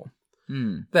doing the poll.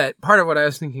 That part of what I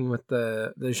was thinking with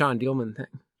the Jean Dielman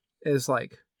thing is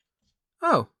like,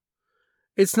 oh,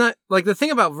 it's not like the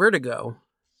thing about Vertigo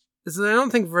is that I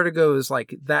don't think Vertigo is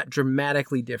like that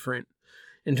dramatically different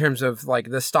in terms of like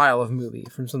the style of movie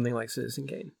from something like Citizen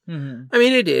Kane. I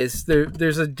mean, it is.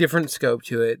 There's a different scope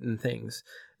to it and things,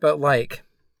 but like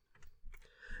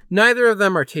neither of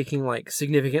them are taking like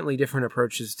significantly different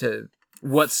approaches to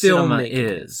what cinema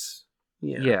is.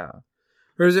 Yeah.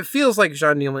 Whereas it feels like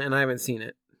Jean Dielman, and I haven't seen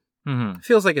it. It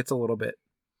feels like it's a little bit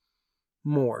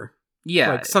more.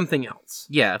 Yeah. Like something else.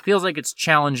 Yeah, it feels like it's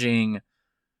challenging.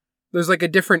 There's like a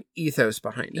different ethos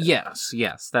behind it. Yes.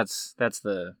 That's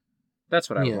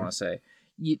what I want to say.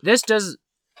 This does...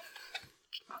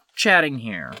 Chatting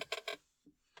here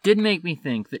did make me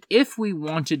think that if we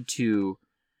wanted to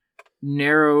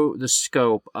narrow the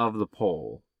scope of the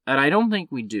poll, and I don't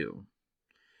think we do,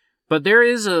 but there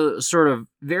is a sort of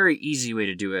very easy way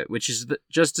to do it, which is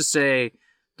just to say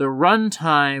the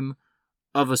runtime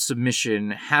of a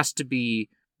submission has to be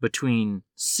between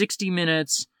 60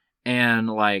 minutes and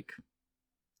like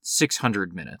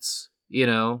 600 minutes, you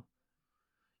know?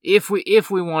 If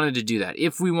we wanted to do that,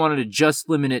 if we wanted to just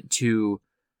limit it to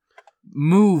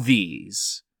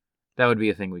movies, that would be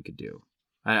a thing we could do.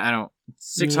 I don't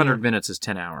 600 minutes is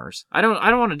 10 hours. I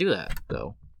don't want to do that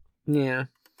though. Yeah.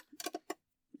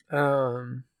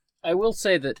 I will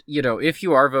say that, you know, if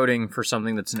you are voting for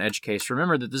something that's an edge case,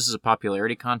 remember that this is a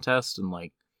popularity contest, and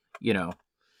like, you know,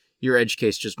 your edge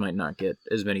case just might not get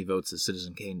as many votes as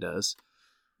Citizen Kane does.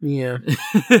 Yeah.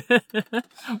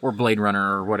 Or Blade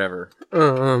Runner or whatever.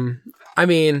 I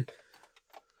mean,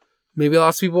 maybe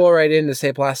lots of people will write in to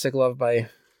say Plastic Love by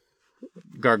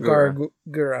Gargura.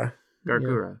 Gargura.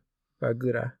 Gargura.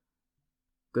 Gargura.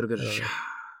 Gargura.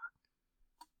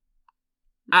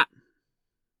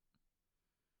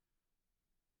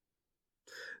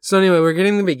 So anyway, we're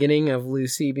getting the beginning of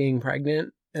Lucy being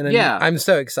pregnant, and I'm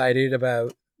so excited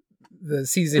about the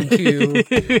season 2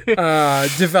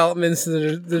 developments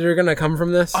that are going to come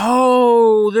from this.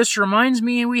 Oh, this reminds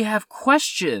me we have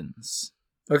questions.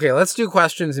 Okay, let's do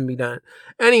questions and be done.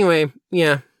 Anyway,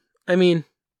 yeah, I mean,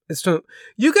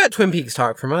 you got Twin Peaks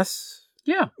talk from us.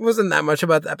 Yeah. It wasn't that much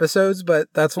about the episodes, but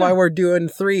that's why we're doing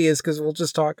 3 is because we'll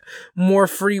just talk more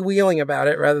freewheeling about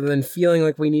it rather than feeling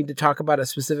like we need to talk about a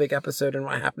specific episode and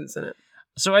what happens in it.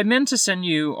 So I meant to send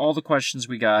you all the questions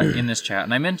we got in this chat,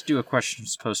 and I meant to do a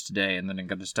questions post today, and then I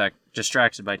got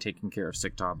distracted by taking care of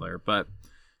sick toddler. But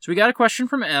so we got a question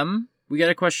from M, we got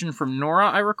a question from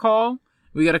Nora, I recall,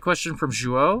 we got a question from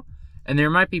Joao, and there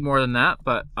might be more than that,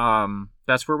 but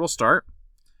that's where we'll start.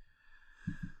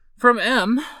 From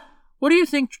M, what do you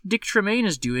think Dick Tremaine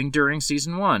is doing during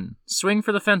season 1? Swing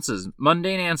for the fences.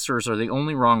 Mundane answers are the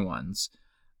only wrong ones.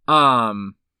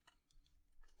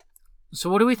 So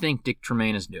what do we think Dick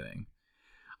Tremaine is doing?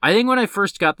 I think when I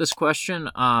first got this question,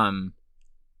 I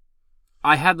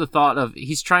had the thought of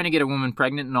he's trying to get a woman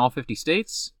pregnant in all 50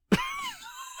 states.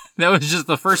 That was just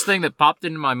the first thing that popped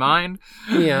into my mind.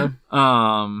 Yeah.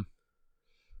 I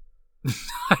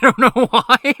don't know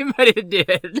why, but it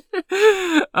did.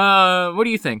 What do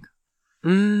you think?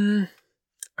 I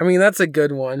mean, that's a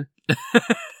good one.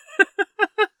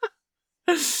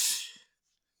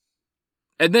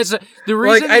 And that's the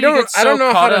reason like, that he gets so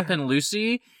know caught up in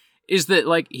Lucy is that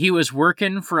like he was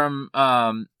working from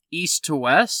east to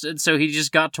west, and so he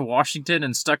just got to Washington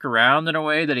and stuck around in a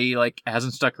way that he like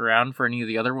hasn't stuck around for any of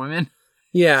the other women.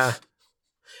 Yeah.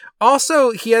 Also,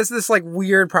 he has this like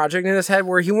weird project in his head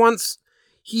where he wants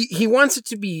it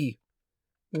to be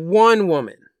one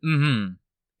woman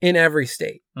in every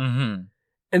state. And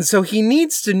so he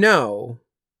needs to know,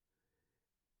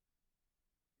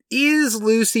 is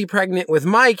Lucy pregnant with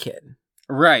my kid?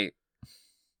 Right.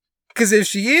 Because if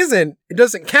she isn't, it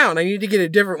doesn't count. I need to get a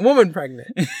different woman pregnant.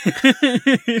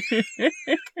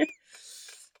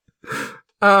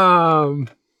 I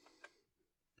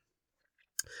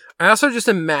also just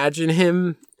imagine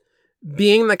him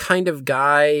being the kind of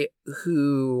guy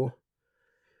who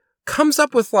comes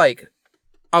up with like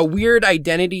a weird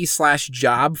identity /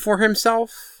 job for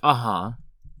himself.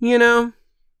 You know?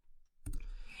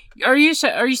 Are you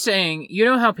saying, you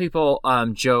know how people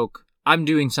joke, I'm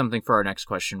doing something for our next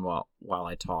question while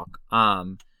I talk.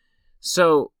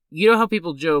 So you know how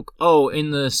people joke, oh,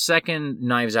 in the second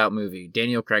Knives Out movie,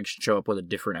 Daniel Craig should show up with a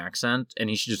different accent and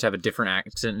he should just have a different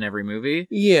accent in every movie?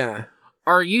 Yeah.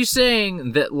 are you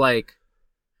saying that, like,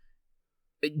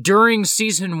 during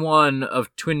season 1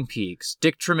 of Twin Peaks,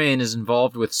 Dick Tremaine is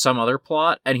involved with some other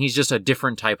plot, and he's just a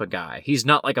different type of guy? He's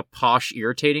not like a posh,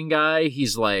 irritating guy.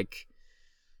 He's like,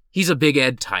 he's a Big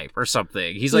Ed type or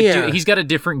something. He's like, he's got a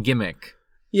different gimmick.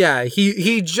 Yeah,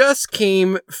 he just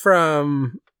came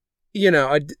from, you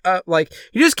know,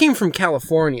 he just came from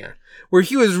California, where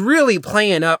he was really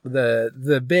playing up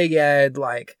the Big Ed,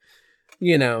 like,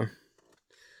 you know,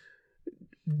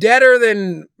 deader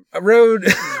than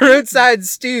roadside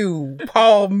stew,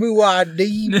 Paul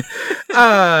Muad'Dib.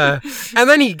 And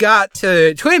then he got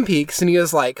to Twin Peaks and he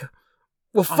was like,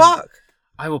 well, fuck.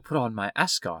 I will put on my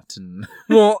ascot and...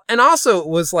 Well, and also it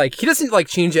was like, he doesn't like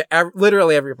change it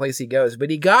literally every place he goes,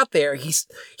 but he got there,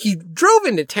 he drove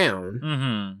into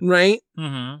town, right?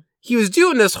 Mm-hmm. He was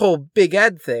doing this whole Big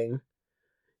Ed thing.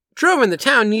 Drove into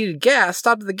town, needed gas,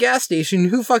 stopped at the gas station.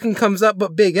 Who fucking comes up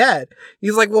but Big Ed?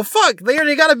 He's like, well, fuck, they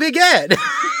already got a Big Ed.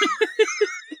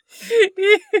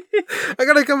 I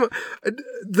gotta come.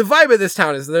 The vibe of this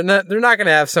town is they're not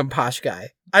gonna have some posh guy.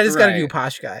 I just gotta do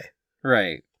posh guy.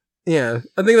 Right. Yeah,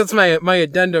 I think that's my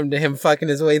addendum to him fucking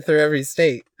his way through every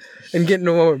state and getting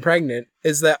a woman pregnant.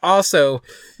 Is that also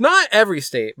not every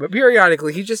state, but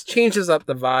periodically he just changes up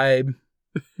the vibe.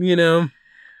 You know.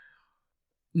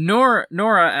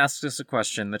 Nora asked us a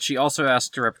question that she also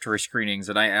asked to repertory screenings,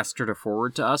 and I asked her to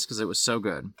forward to us because it was so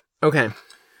good. Okay.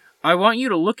 I want you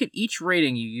to look at each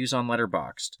rating you use on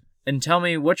Letterboxd and tell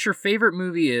me what your favorite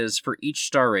movie is for each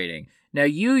star rating. Now,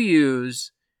 you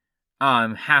use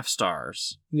half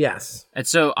stars. Yes. And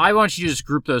so I want you to just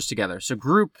group those together. So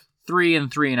group 3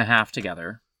 and 3.5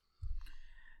 together.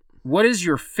 What is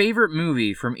your favorite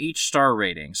movie from each star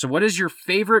rating? So what is your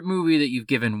favorite movie that you've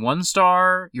given 1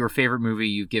 star, your favorite movie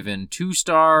you've given 2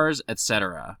 stars,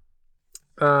 etc.?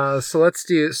 So let's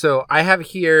do, so I have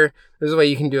here, there's a way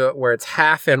you can do it where it's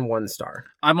half and 1 star.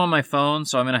 I'm on my phone,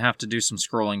 so I'm going to have to do some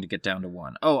scrolling to get down to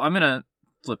 1. Oh, I'm going to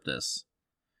flip this.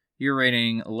 You're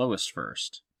rating lowest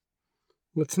first.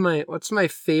 What's my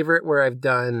favorite where I've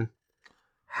done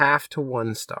half to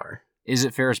 1 star? Is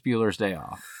it Ferris Bueller's Day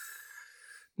Off?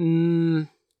 No,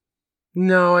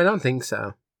 I don't think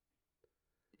so.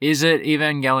 Is it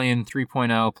Evangelion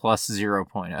 3.0 plus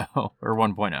 0.0 or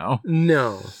 1.0?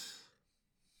 No.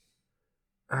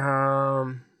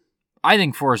 I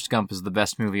think Forrest Gump is the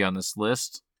best movie on this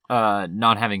list,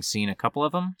 not having seen a couple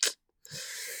of them.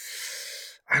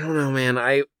 I don't know, man.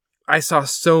 I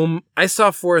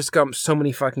saw Forrest Gump so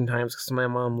many fucking times because my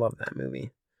mom loved that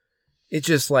movie. It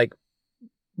just, like,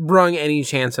 brung any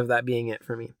chance of that being it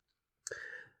for me.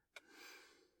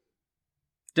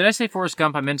 Did I say Forrest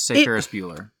Gump? I meant to say Ferris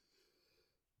Bueller.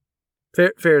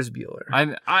 Ferris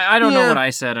Bueller. I don't know what I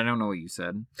said. I don't know what you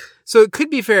said. So it could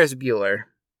be Ferris Bueller.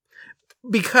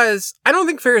 Because I don't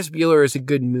think Ferris Bueller is a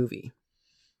good movie.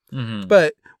 Mm-hmm.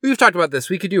 But we've talked about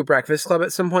this. We could do a Breakfast Club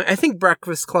at some point. I think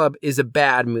Breakfast Club is a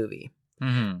bad movie.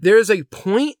 Mm-hmm. There's a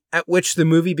point at which the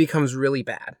movie becomes really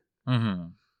bad. Mm-hmm.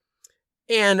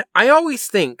 And I always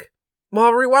think, well,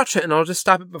 I'll rewatch it and I'll just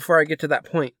stop it before I get to that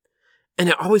point. And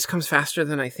it always comes faster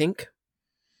than I think.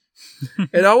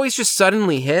 It always just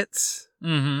suddenly hits.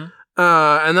 Mm-hmm.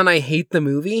 And then I hate the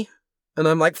movie. And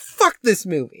I'm like, fuck this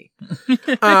movie.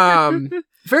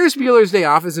 Ferris Bueller's Day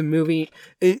Off is a movie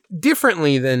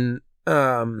differently than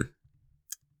Breakfast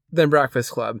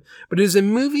Club. But it is a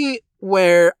movie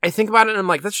where I think about it and I'm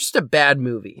like, that's just a bad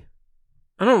movie.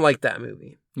 I don't like that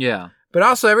movie. Yeah. But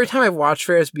also, every time I've watched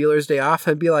Ferris Bueller's Day Off,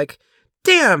 I'd be like,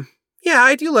 damn, yeah,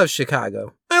 I do love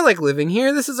Chicago. I like living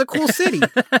here. This is a cool city.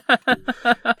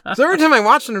 So every time I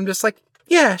watch it, I'm just like,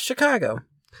 yeah, Chicago.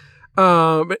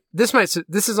 But this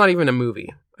is not even a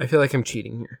movie. I feel like I'm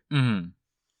cheating here. Mm-hmm.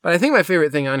 But I think my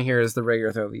favorite thing on here is the Ray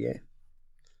Earth OVA.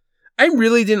 I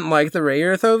really didn't like the Ray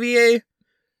Earth OVA,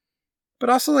 but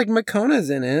also like Makona's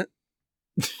in it.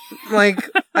 Like,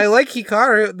 I like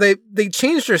Hikaru. They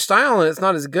changed her style and it's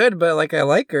not as good, but like I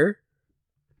like her.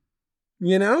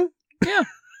 You know? Yeah.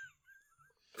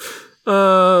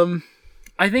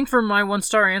 I think for my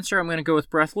 1-star answer, I'm going to go with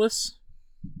Breathless.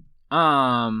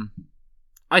 I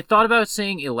thought about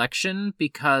saying Election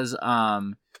because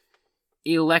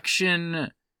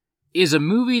Election is a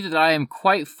movie that I am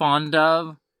quite fond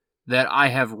of that I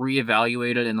have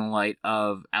reevaluated in the light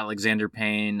of Alexander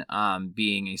Payne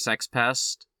being a sex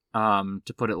pest,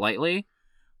 to put it lightly,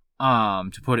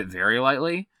 to put it very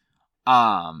lightly.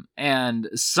 And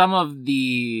some of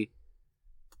the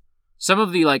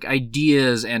like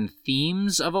ideas and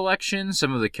themes of Election,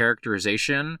 some of the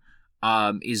characterization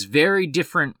is very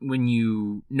different when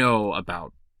you know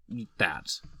about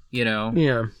that, you know?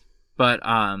 Yeah. But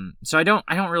so I don't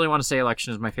really want to say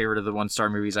Election is my favorite of the 1-star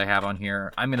movies I have on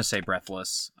here. I'm gonna say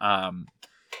Breathless.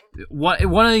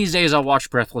 One of these days I'll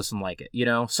watch Breathless and like it.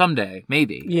 Someday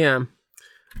maybe. Yeah.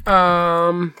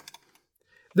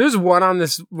 There's one on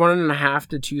this 1.5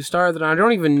 to 2-star that I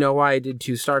don't even know why I did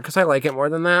 2-star because I like it more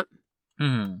than that.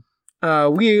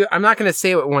 Mm-hmm. I'm not gonna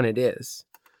say what one it is,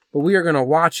 but we are gonna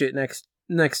watch it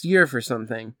next year for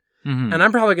something, and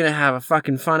I'm probably gonna have a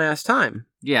fucking fun ass time.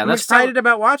 Yeah, I'm excited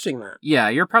about watching that. Yeah,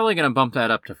 you're probably gonna bump that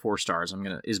up to 4 stars.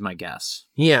 Is my guess.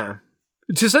 Yeah,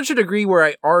 to such a degree where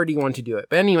I already want to do it.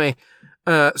 But anyway,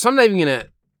 so I'm not even gonna.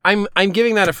 I'm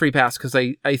giving that a free pass because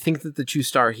I think that the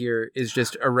 2-star here is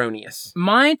just erroneous.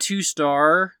 My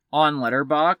 2-star on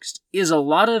Letterboxd is a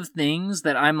lot of things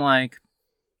that I'm like,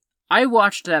 I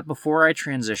watched that before I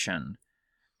transitioned,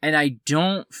 and I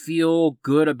don't feel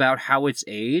good about how it's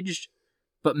aged,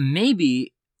 but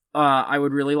maybe I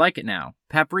would really like it now.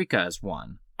 Paprika is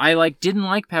one. I didn't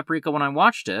like Paprika when I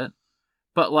watched it,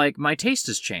 but my taste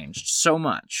has changed so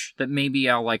much that maybe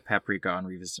I'll like Paprika on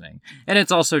revisiting. And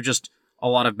it's also just a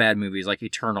lot of bad movies like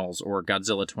Eternals or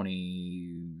Godzilla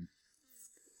King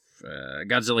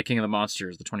of the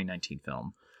Monsters, the 2019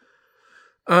 film.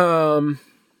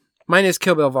 Mine is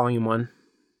Kill Bill Volume 1.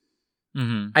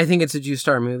 Mm-hmm. I think it's a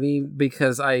 2-star movie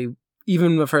because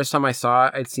even the first time I saw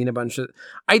it,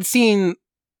 I'd seen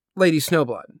Lady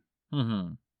Snowblood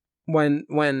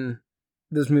when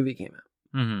this movie came out.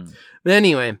 Mm-hmm. But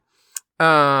anyway,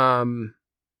 so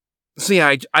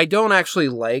yeah, I don't actually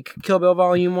like Kill Bill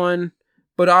Volume 1,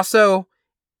 but also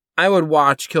I would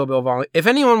watch Kill Bill Volume... If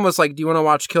anyone was like, do you want to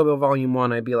watch Kill Bill Volume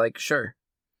 1? I'd be like, sure.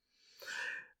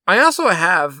 I also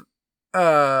have...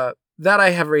 that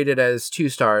I have rated as 2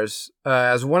 stars.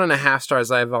 As 1.5 stars,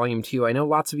 I have Volume 2. I know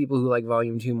lots of people who like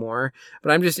Volume 2 more,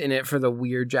 but I'm just in it for the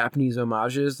weird Japanese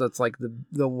homages. That's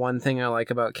the one thing I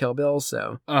like about Kill Bill,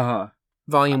 so...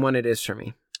 Volume 1 it is for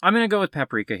me. I'm going to go with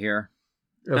Paprika here.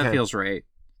 Okay. That feels right.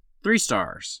 3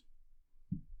 stars.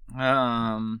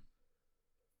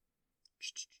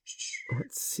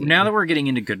 Let's see. Now that we're getting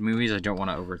into good movies, I don't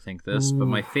want to overthink this, but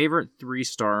my favorite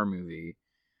 3-star movie...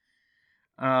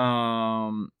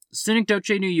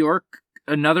 Synecdoche, New York,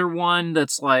 another one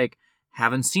that's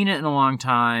haven't seen it in a long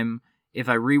time. If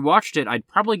I rewatched it, I'd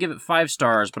probably give it 5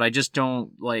 stars, but I just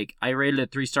don't, I rated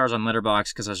it 3 stars on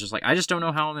Letterboxd because I was just I just don't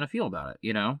know how I'm going to feel about it,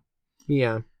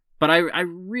 Yeah. But I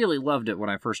really loved it when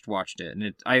I first watched it,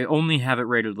 and I only have it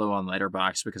rated low on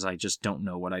Letterboxd because I just don't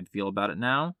know what I'd feel about it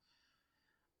now.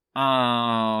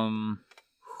 I've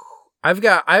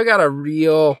got a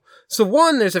real... So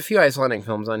one, there's a few Icelandic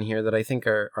films on here that I think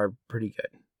are pretty good.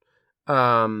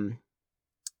 I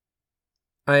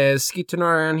have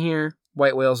Skitanar on here.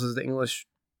 White Whales is the English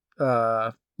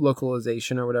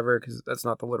localization or whatever, because that's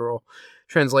not the literal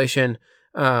translation.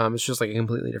 It's just a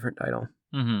completely different title.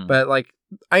 Mm-hmm. But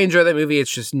I enjoy that movie.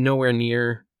 It's just nowhere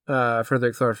near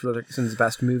Fredrik Thor Fredriksson's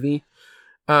best movie.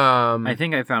 I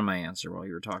think I found my answer while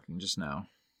you were talking just now.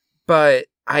 But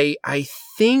I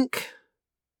think...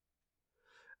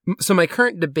 So my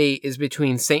current debate is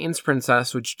between Satan's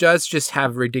Princess, which does just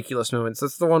have ridiculous moments.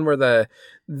 That's the one where the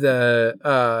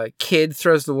kid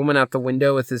throws the woman out the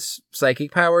window with his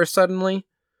psychic powers suddenly.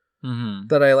 Mm-hmm.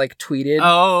 That I tweeted.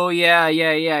 Oh yeah.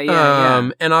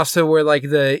 And also where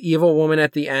the evil woman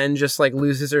at the end just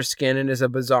loses her skin and is a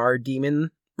bizarre demon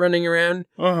running around.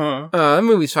 That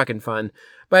movie's fucking fun.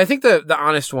 But I think the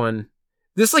honest one,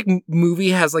 this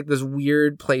movie has this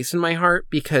weird place in my heart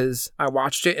because I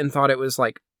watched it and thought it was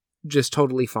just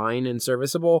totally fine and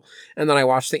serviceable, and then I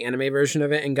watched the anime version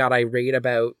of it and got irate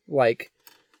about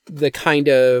the kind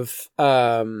of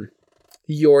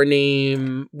Your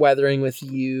Name, Weathering with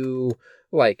You,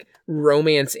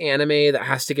 romance anime that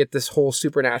has to get this whole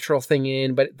supernatural thing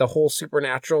in, but the whole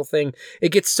supernatural thing,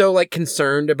 it gets so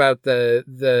concerned about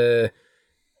the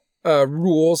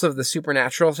rules of the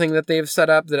supernatural thing that they've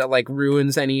set up that it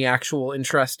ruins any actual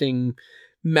interesting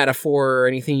metaphor or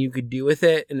anything you could do with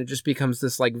it, and it just becomes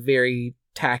this very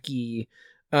tacky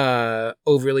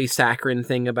overly saccharine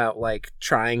thing about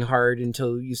trying hard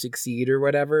until you succeed or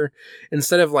whatever,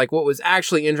 instead of what was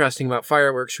actually interesting about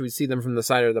fireworks. You would see them from the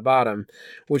side or the bottom,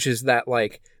 which is that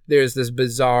there's this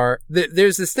bizarre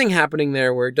there's this thing happening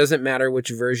there where it doesn't matter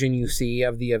which version you see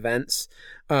of the events.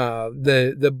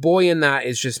 The boy in that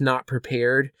is just not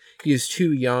prepared. He is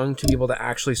too young to be able to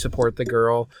actually support the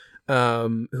girl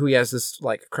who he has this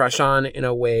crush on in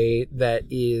a way that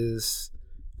is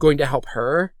going to help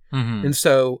her. Mm-hmm. And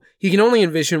so he can only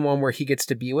envision one where he gets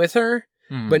to be with her,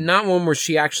 but not one where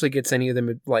she actually gets any of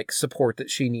the support that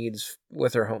she needs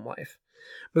with her home life.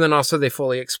 But then also they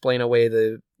fully explain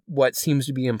away what seems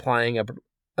to be implying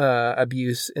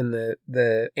abuse in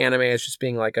the anime as just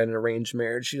being like an arranged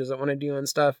marriage she doesn't want to do and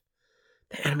stuff.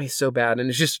 The anime's so bad, and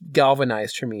it's just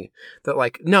galvanized for me that,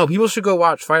 like, no, people should go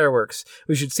watch fireworks.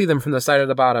 We should see them from the side of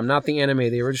the bottom, not the anime,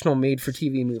 the original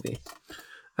made-for-TV movie.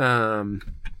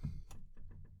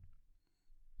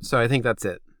 So I think that's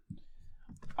it.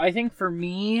 I think for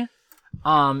me,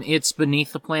 it's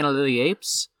Beneath the Planet of the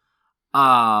Apes.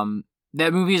 That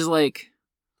movie's, like,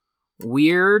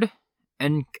 weird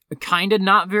and kind of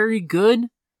not very good.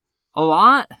 A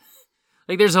lot.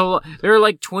 Like, there are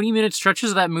like 20-minute stretches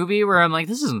of that movie where I'm like,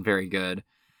 this isn't very good.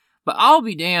 But I'll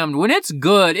be damned, when it's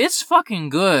good, it's fucking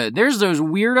good. There's those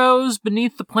weirdos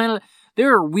beneath the planet.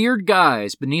 There are weird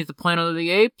guys beneath the Planet of the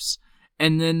Apes,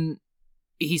 and then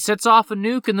he sets off a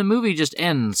nuke and the movie just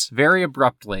ends very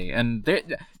abruptly. And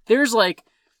there's like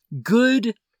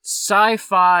good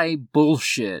sci-fi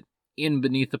bullshit in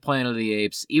Beneath the Planet of the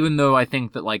Apes, even though I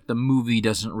think that like the movie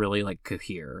doesn't really like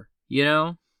cohere, you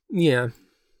know? Yeah.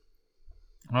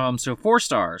 So 4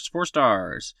 stars. 4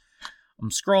 stars. I'm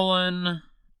scrolling.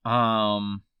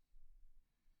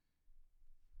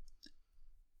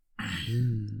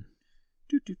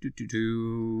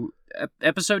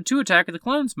 Episode 2, Attack of the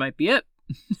Clones might be it.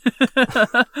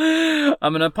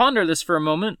 I'm gonna ponder this for a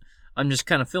moment. I'm just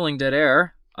kind of filling dead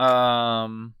air.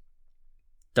 Double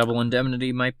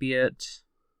Indemnity might be it.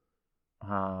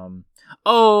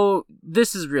 Oh,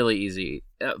 this is really easy.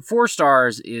 4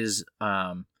 stars is,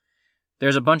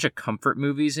 there's a bunch of comfort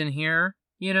movies in here,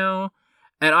 you know?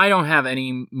 And I don't have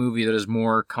any movie that is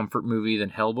more comfort movie than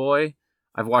Hellboy.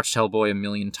 I've watched Hellboy a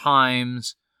million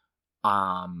times.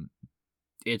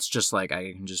 It's just like,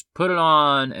 I can just put it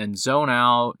on and zone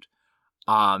out.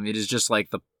 It is just like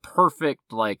the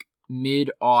perfect, like,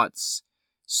 mid-aughts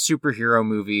superhero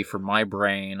movie for my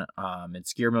brain.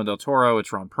 It's Guillermo del Toro,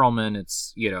 it's Ron Perlman,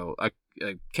 it's, you know, a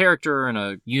character in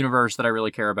a universe that I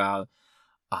really care about.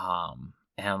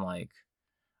 And, like,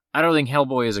 I don't think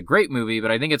Hellboy is a great movie,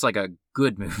 but I think it's like a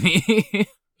good movie.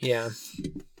 Yeah.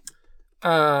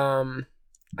 I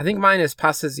think mine is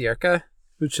Pasażierka,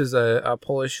 which is a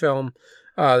Polish film.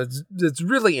 It's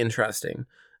really interesting.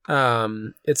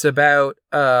 It's about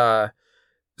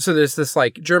so there's this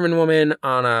like German woman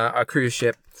on a cruise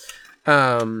ship,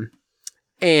 and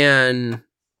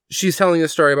she's telling a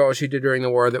story about what she did during the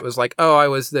war. That was like, oh, I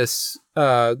was this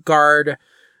guard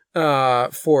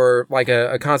for like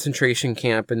a concentration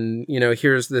camp, and you know,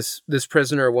 here's this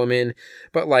prisoner woman,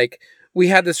 but like we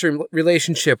had this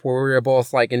relationship where we were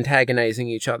both like antagonizing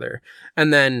each other,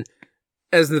 and then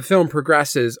as the film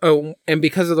progresses, and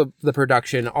because of the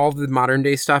production, all the modern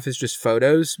day stuff is just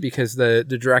photos because the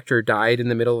director died in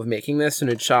the middle of making this and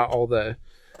had shot all the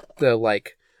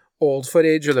like old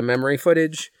footage or the memory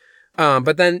footage,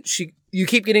 but then you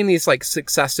keep getting these like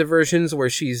successive versions where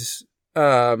she's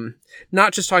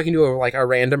not just talking to a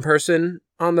random person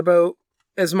on the boat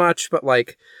as much, but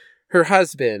like her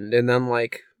husband, and then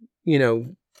like, you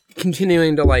know,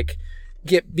 continuing to like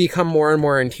become more and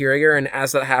more interior, and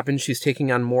as that happens, she's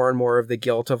taking on more and more of the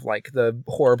guilt of like the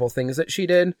horrible things that she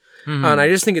did. Mm-hmm. And I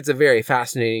just think it's a very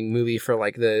fascinating movie for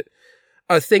like a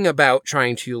thing about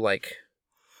trying to like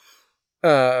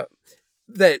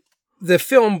that the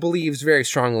film believes very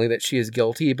strongly that she is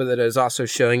guilty, but that it is also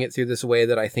showing it through this way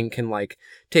that I think can like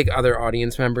take other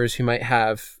audience members who might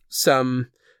have some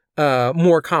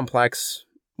more complex,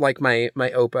 like my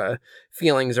Opa,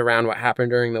 feelings around what happened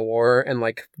during the war, and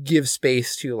like give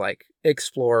space to like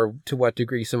explore to what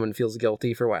degree someone feels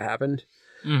guilty for what happened.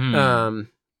 Mm-hmm.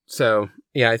 So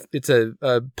yeah, it's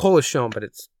a Polish film, but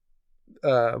it's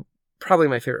probably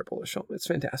my favorite Polish film. It's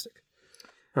fantastic.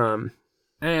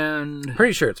 And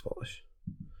pretty sure it's Polish.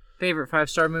 Favorite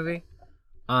 5-star movie?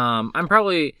 I'm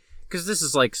probably, because this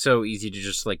is like so easy to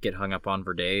just like get hung up on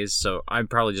for days, so I'm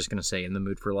probably just gonna say In the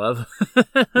Mood for Love.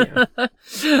 Yeah.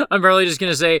 I'm probably just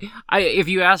gonna say, if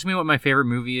you ask me what my favorite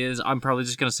movie is, I'm probably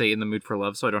just gonna say In the Mood for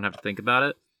Love, so I don't have to think about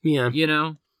it. Yeah, you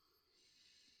know.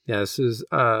 Yeah, this is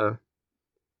I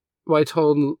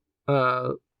told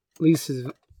Lisevich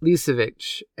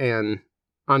and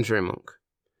Andre Monk.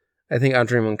 I think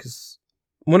Andre Monk is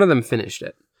one of them finished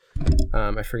it.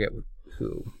 I forget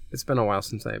who. It's been a while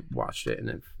since I watched it and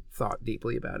I've thought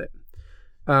deeply about it.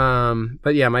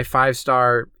 But yeah, my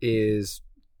 5-star is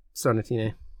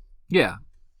Sonatine. Yeah.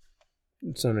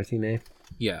 Sonatine.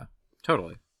 Yeah,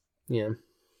 totally. Yeah.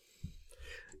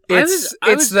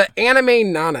 It's the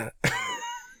anime Nana.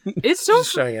 It's so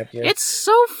showing up here. It's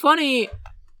so funny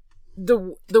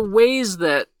the ways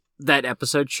that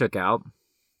episode shook out.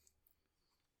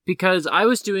 Because I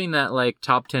was doing that like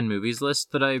top 10 movies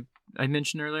list that I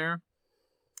mentioned earlier.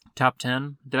 Top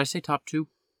 10. Did I say top 2?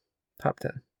 Top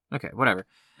 10. Okay, whatever.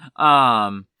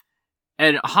 And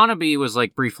And Hanabi was,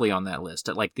 like, briefly on that list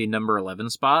at, like, the number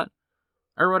 11 spot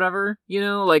or whatever, you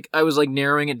know? Like, I was, like,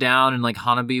 narrowing it down, and, like,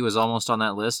 Hanabi was almost on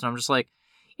that list, and I'm just like,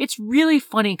 it's really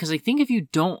funny, because I think if you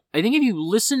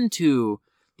listen to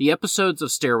the episodes of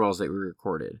Stairwells that we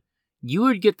recorded, you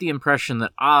would get the impression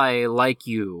that I, like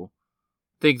you,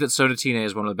 think that Sonatine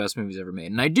is one of the best movies ever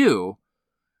made. And I do.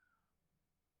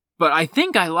 But I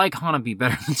think I like Hanabi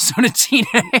better than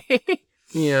Sonatine.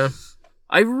 Yeah.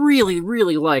 I really,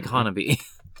 really like Hanabi.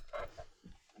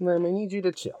 Lem, I need you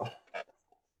to chill.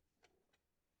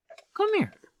 Come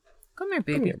here. Come here,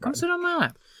 baby. Come sit on my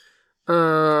lap.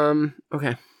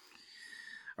 Okay.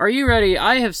 Are you ready?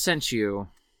 I sent you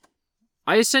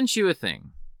a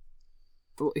thing.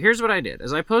 Here's what I did.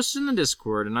 As I posted in the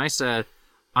Discord, and I said,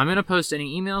 I'm going to post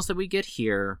any emails that we get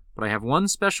here, but I have one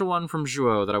special one from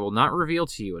Jouot that I will not reveal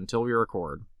to you until we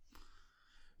record.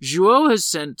 Jouot has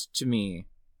sent to me,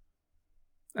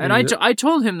 and I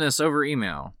told him this over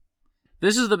email.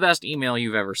 This is the best email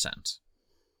you've ever sent.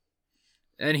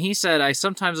 And he said, I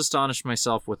sometimes astonish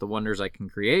myself with the wonders I can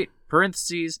create.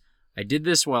 Parentheses, I did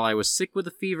this while I was sick with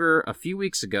a fever a few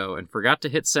weeks ago and forgot to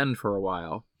hit send for a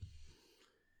while.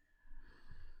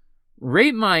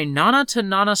 Rate my Nana to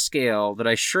Nana scale that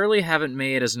I surely haven't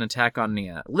made as an attack on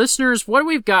Nia. Listeners, what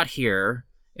we've got here,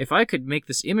 if I could make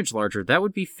this image larger, that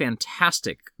would be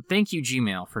fantastic. Thank you,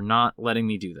 Gmail, for not letting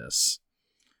me do this.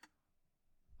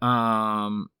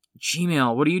 Gmail,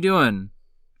 what are you doing?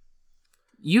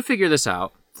 You figure this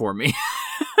out for me.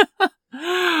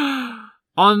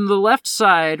 On the left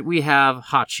side, we have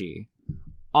Hachi.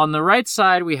 On the right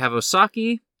side, we have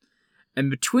Osaki. And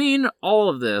between all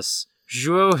of this,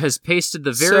 Jouot has pasted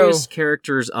the various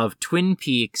characters of Twin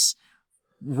Peaks,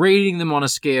 rating them on a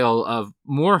scale of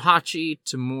more Hachi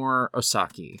to more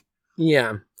Osaki.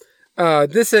 Yeah.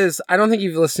 This is, I don't think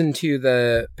you've listened to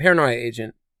the Paranoia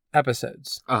Agent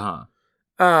episodes. Uh-huh.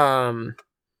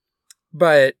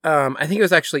 But I think it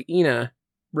was actually Ina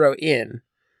wrote in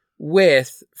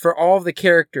with, for all of the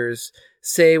characters,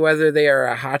 say whether they are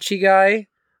a Hachi guy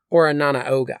or a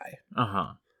Nana-O guy.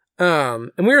 Uh-huh.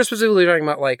 And we were specifically talking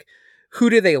about, like, who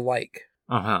do they like?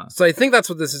 Uh-huh. So I think that's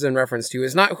what this is in reference to,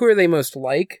 is not who are they most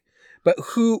like, but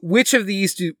which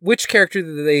character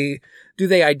do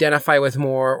they identify with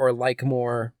more or like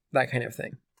more, that kind of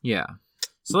thing. Yeah.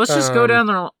 So let's just go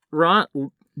down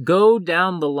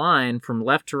the line from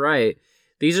left to right.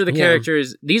 These are the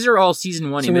characters. These are all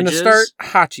season 1 images. I'm going to start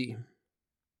Hachi.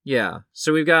 Yeah.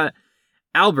 So we've got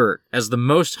Albert as the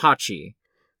most Hachi.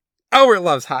 Albert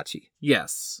loves Hachi.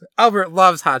 Yes. Albert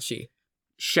loves Hachi.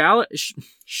 Shally?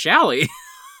 Shelly?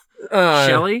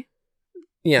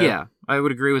 Yeah. Yeah, I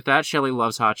would agree with that. Shelly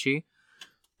loves Hachi.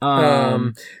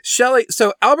 Shelly,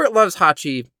 so Albert loves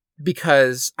Hachi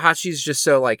because Hachi's just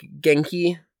so, like,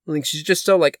 genki. Like, she's just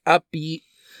so, like, upbeat.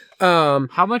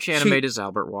 How much anime does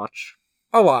Albert watch?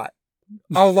 A lot.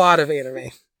 A lot of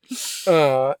anime.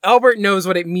 Albert knows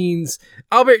what it means.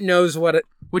 Albert knows what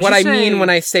I mean when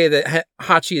I say that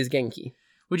Hachi is genki.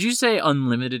 Would you say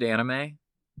unlimited anime?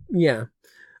 Yeah.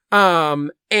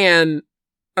 And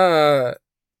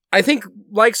I think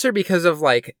likes her because of,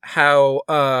 like, how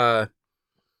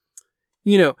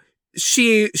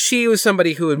she was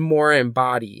somebody who would more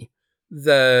embody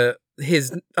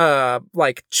his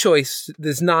choice,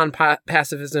 this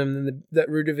non-pacifism, and the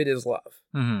root of it is love.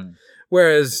 Mm-hmm.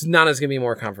 Whereas Nana's gonna be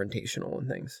more confrontational and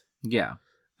things. Yeah.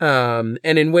 And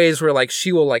in ways where, like,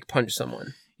 she will, like, punch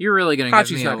someone. You're really gonna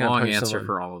give me a not long answer someone.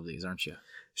 for all of these, aren't you?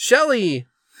 Shelly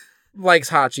likes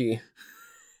Hachi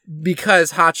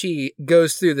because Hachi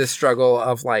goes through this struggle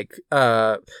of,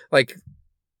 Takumi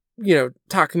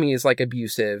is, like,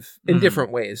 abusive in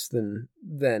different ways than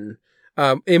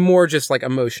in more just, like,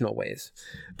 emotional ways.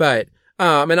 But,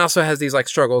 and also has these, like,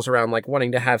 struggles around, like,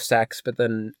 wanting to have sex, but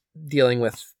then dealing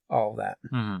with all of that.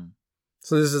 Mm-hmm.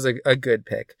 So this is a good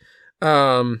pick.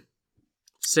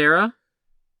 Sarah?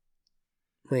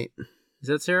 Wait. Is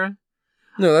that Sarah?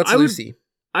 No, that's Lucy.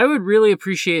 I would really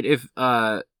appreciate if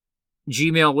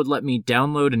Gmail would let me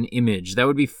download an image. That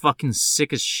would be fucking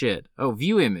sick as shit. Oh,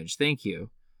 view image. Thank you.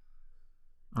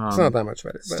 It's not that much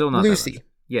better. Still not Lucy. That much.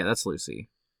 Yeah, that's Lucy.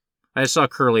 I just saw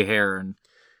curly hair and...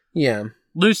 Yeah.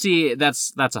 Lucy,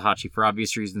 that's a Hachi for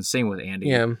obvious reasons. Same with Andy.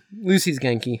 Yeah, Lucy's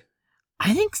genki.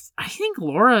 I think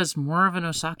Laura is more of an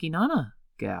Osaki Nana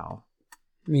gal.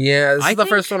 Yeah, this is the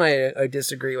first one I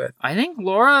disagree with. I think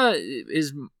Laura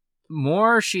is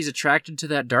more, she's attracted to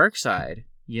that dark side,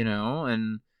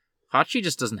 and Hachi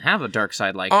just doesn't have a dark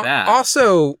side like that.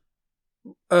 Also,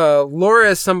 Laura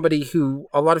is somebody who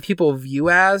a lot of people view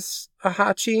as a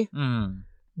Hachi,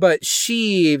 but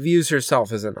she views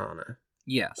herself as a Nana.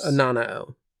 Yes. A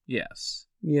Nana-O. Yes.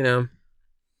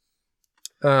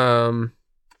 Norma,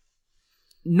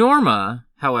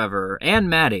 however, and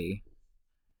Maddie.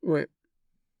 Wait.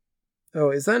 Oh,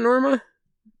 is that Norma?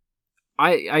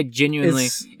 I genuinely...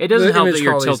 It doesn't help that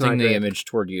you're tilting the image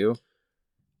toward you.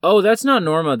 Oh, that's not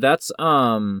Norma. That's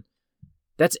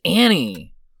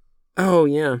Annie. Oh,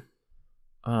 yeah.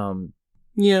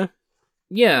 Yeah.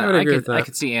 Yeah, I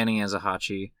could see Annie as a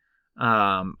Hachi.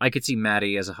 I could see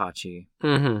Maddie as a Hachi.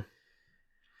 Mm-hmm.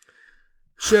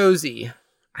 Josie.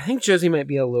 I think Josie might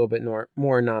be a little bit more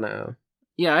Nanao.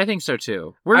 Yeah, I think so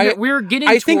too. We're getting.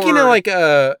 I think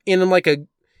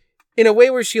in a way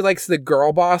where she likes the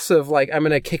girl boss of like, I'm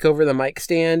gonna kick over the mic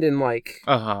stand and like,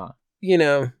 you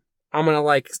know, I'm gonna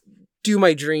like do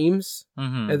my dreams.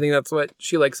 Mm-hmm. I think that's what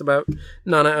she likes about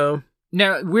Nanao.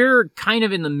 Now we're kind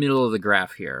of in the middle of the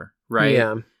graph here, right?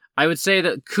 Yeah. I would say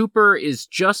that Cooper is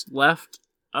just left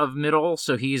of middle,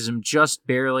 so he's just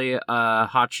barely a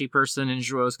Hachi person in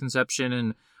Joe's conception,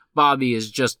 and Bobby is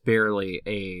just barely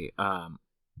a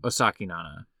Osaki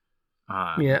Nana.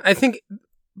 Yeah, I think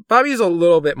Bobby's a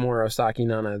little bit more Osaki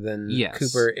Nana than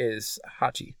Cooper is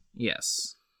Hachi.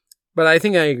 Yes. But I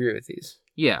think I agree with these.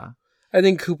 Yeah. I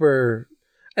think Cooper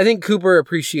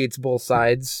appreciates both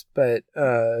sides, but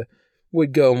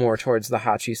would go more towards the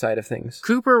Hachi side of things.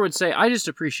 Cooper would say, I just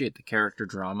appreciate the character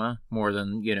drama more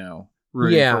than,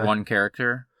 rooting for one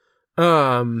character.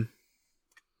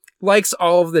 Likes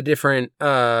all of the different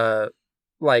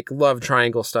like love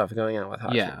triangle stuff going on with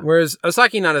Hachi. Yeah. Whereas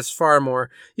Osaki Nana's far more,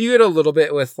 you get a little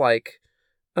bit with like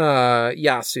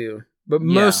Yasu, but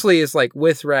mostly is like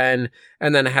with Ren,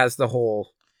 and then it has the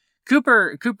whole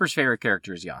Cooper's favorite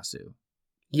character is Yasu.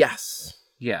 Yes.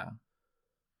 Yeah.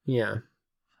 Yeah.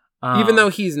 Even though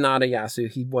he's not a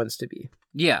Yasu, he wants to be.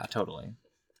 Yeah, totally.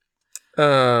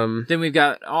 Then we've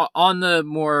got on the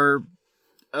more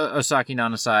Osaki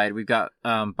Nana side, we've got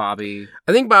Bobby.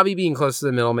 I think Bobby being close to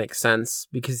the middle makes sense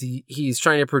because he's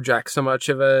trying to project so much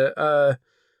of a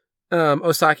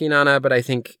Osaki Nana, but I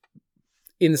think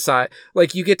inside,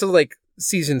 like you get to like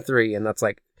season 3, and that's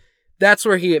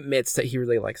where he admits that he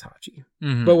really likes Hachi.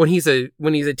 Mm-hmm. But when he's a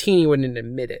teen, he wouldn't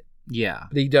admit it. Yeah,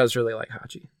 but he does really like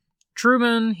Hachi.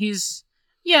 Truman,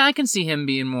 I can see him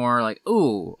being more like,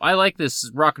 ooh, I like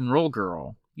this rock and roll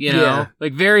girl.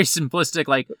 Like very simplistic,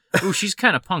 like, ooh, she's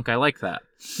kind of punk. I like that.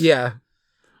 Yeah.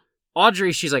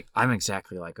 Audrey, she's like, I'm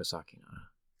exactly like Osaki Nana.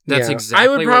 That's exactly I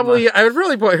would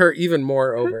really put her even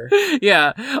more over.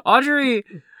 Yeah. Audrey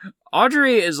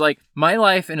is like, my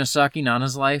life and Osaki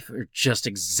Nana's life are just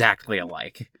exactly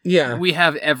alike. Yeah. We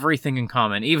have everything in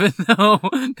common, even though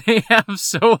they have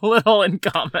so little in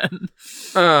common.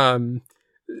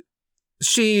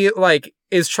 She, like,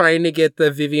 is trying to get the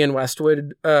Vivienne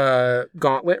Westwood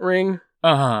gauntlet ring.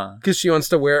 Uh-huh. Because she wants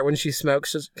to wear it when she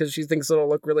smokes, because she thinks it'll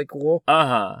look really cool.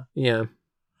 Uh-huh. Yeah.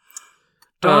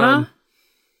 Donna?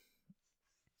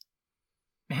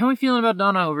 How are we feeling about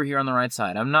Donna over here on the right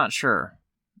side? I'm not sure.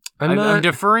 I'm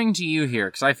deferring to you here,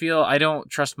 because I feel I don't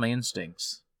trust my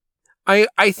instincts.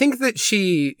 I think that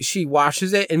she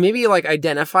washes it and maybe like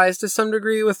identifies to some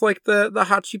degree with like the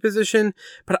Hachi position,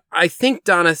 but I think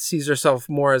Donna sees herself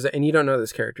more as and you don't know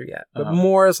this character yet, but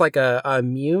more as like a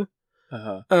Mew,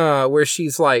 where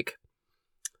she's like,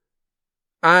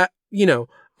 I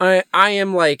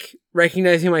am like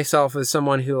recognizing myself as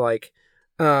someone who like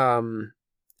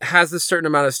has a certain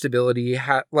amount of stability,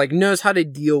 like knows how to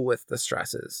deal with the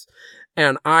stresses,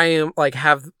 and I am like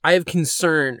I have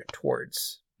concern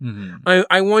towards. Mm-hmm.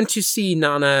 I want to see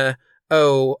Nana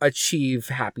achieve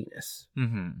happiness.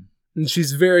 Mm-hmm. And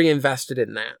she's very invested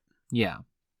in that. Yeah.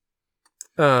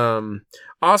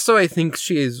 Also, I think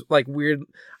she is like weird.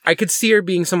 I could see her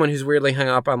being someone who's weirdly hung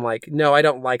up on like, no, I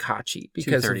don't like Hachi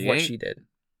because of what she did.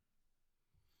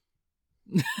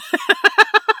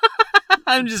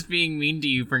 I'm just being mean to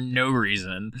you for no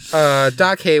reason.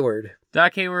 Doc Hayward. I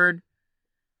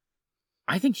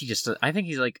think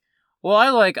he's like, well, I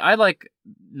like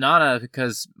Nana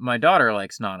because my daughter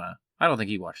likes Nana. I don't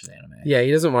think he watches anime. Yeah, he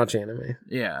doesn't watch anime.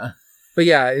 Yeah. But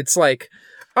yeah, it's like,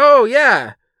 oh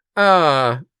yeah,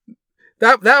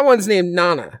 that one's named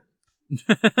Nana.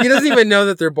 He doesn't even know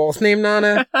that they're both named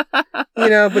Nana,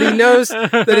 but he knows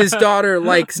that his daughter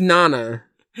likes Nana,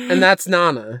 and that's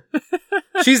Nana.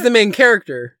 She's the main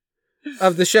character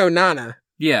of the show Nana.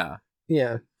 Yeah.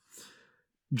 Yeah.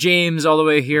 James, all the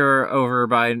way here over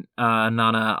by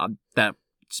Nana, that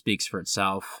speaks for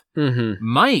itself. Mm-hmm.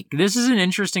 Mike, this is an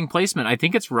interesting placement. I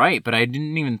think it's right, but I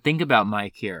didn't even think about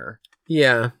Mike here.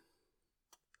 Yeah.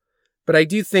 But I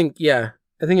do think, I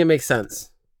think it makes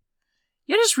sense.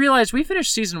 Yeah, I just realized we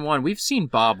finished season 1. We've seen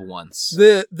Bob once.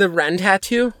 The Ren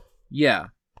tattoo? Yeah.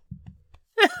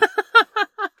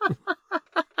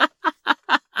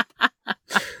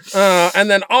 And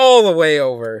then all the way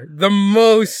over, the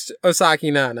most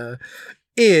Osaki Nana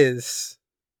is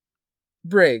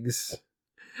Briggs.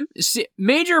 See,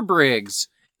 Major Briggs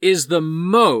is the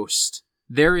most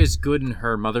there is good in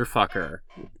her motherfucker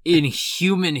in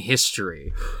human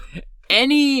history.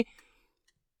 Any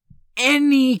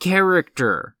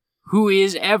character who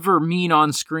is ever mean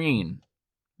on screen,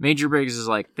 Major Briggs is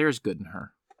like, there's good in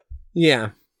her. Yeah.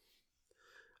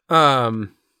 I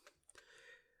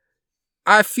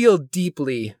feel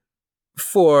deeply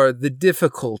for the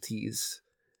difficulties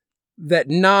that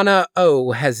Nana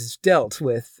O has dealt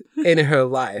with in her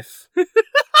life.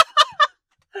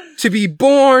 To be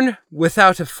born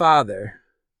without a father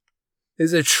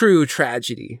is a true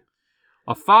tragedy.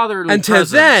 A fatherly and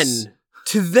presence.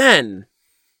 to then,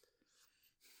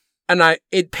 and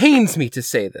it pains me to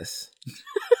say this,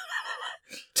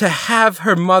 to have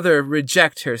her mother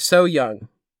reject her so young.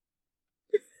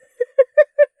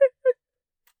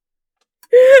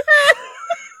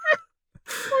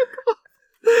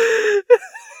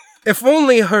 If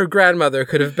only her grandmother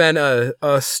could have been a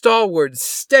stalwart,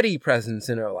 steady presence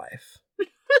in her life.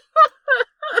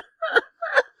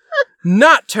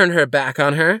 Not turn her back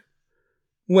on her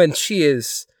when she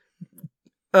is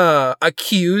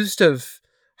accused of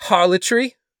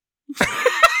harlotry.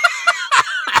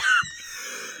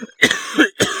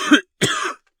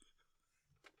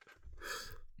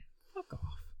 Fuck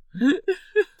off.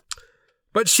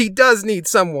 But she does need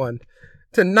someone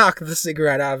to knock the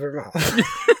cigarette out of her mouth.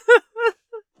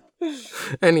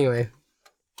 Anyway.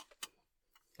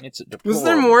 Was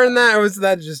there more in that, or was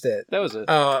that just it? That was it.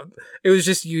 It was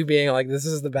just you being like, this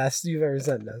is the best you've ever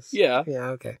sent us. Yeah. Yeah,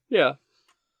 okay. Yeah.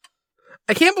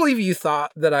 I can't believe you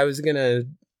thought that I was gonna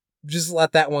just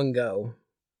let that one go.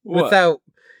 What? Without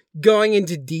going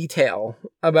into detail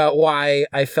about why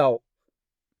I felt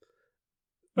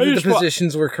the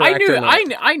positions were correct or not.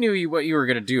 I knew what you were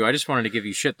going to do. I just wanted to give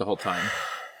you shit the whole time.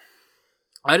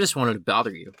 I just wanted to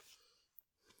bother you.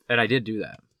 And I did do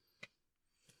that.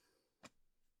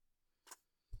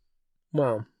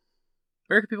 Well.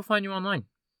 Where can people find you online?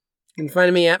 You can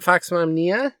find me at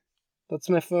FoxMomNia. That's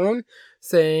my phone.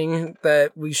 Saying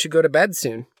that we should go to bed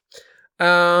soon.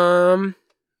 Go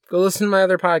listen to my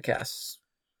other podcasts.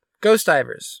 Ghost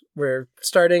Divers. We're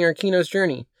starting our Kino's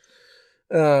Journey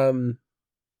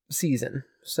season.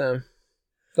 So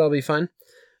that'll be fun.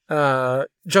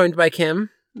 Joined by Kim.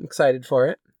 I'm excited for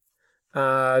it.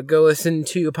 Go listen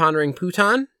to Pondering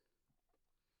Puton.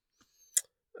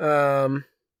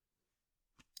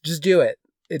 Just do it.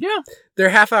 Yeah. They're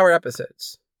half-hour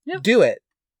episodes. Yeah. Do it.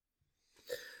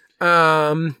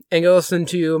 And go listen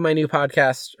to my new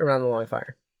podcast, Around the Long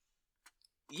Fire.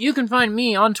 You can find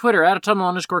me on Twitter,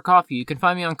 @autumnal_coffee. You can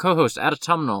find me on co-host,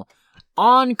 @autumnal.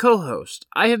 On co-host,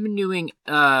 I have been doing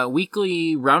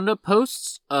weekly roundup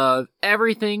posts of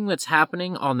everything that's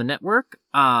happening on the network.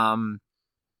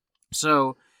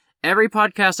 So every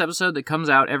podcast episode that comes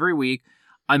out every week,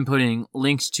 I'm putting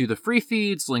links to the free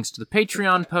feeds, links to the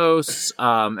Patreon posts,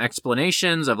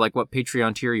 explanations of like what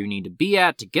Patreon tier you need to be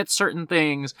at to get certain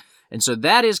things. And so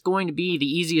that is going to be the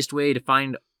easiest way to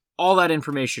find all that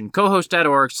information.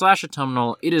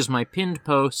 cohost.org/autumnal. It is my pinned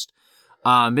post.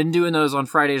 Been doing those on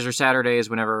Fridays or Saturdays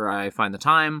whenever I find the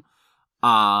time.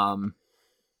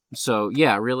 So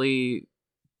yeah, really,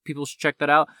 people should check that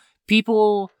out.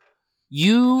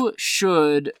 You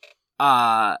should,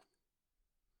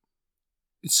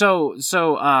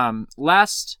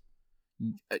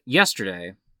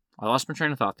 yesterday, I lost my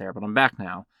train of thought there, but I'm back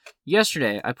now.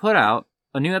 Yesterday, I put out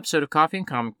a new episode of Coffee and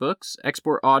Comic Books,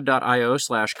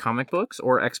 exportaud.io/comicbooks,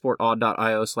 or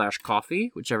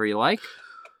exportaud.io/coffee, whichever you like.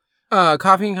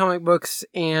 Coffee and Comic Books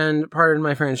and Pardon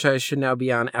My Franchise should now be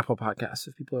on Apple Podcasts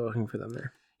if people are looking for them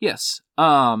there. Yes.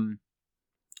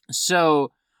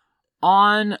 So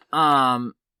on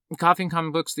Coffee and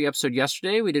Comic Books, the episode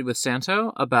yesterday we did with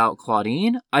Santo about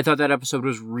Claudine, I thought that episode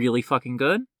was really fucking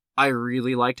good. I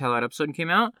really liked how that episode came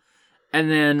out. And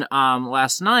then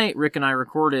last night, Rick and I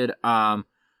recorded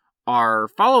our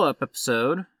follow-up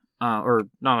episode, or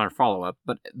not our follow-up,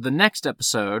 but the next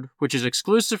episode, which is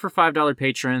exclusive for $5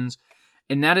 patrons,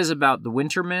 and that is about The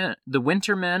Winter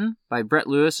Men by Brett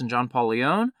Lewis and John Paul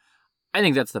Leone. I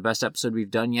think that's the best episode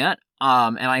we've done yet.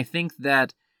 And I think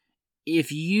that if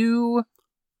you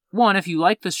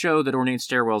like the show that Ornate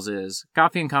Stairwells is,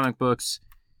 Coffee and Comic Books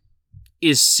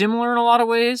is similar in a lot of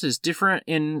ways, is different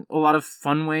in a lot of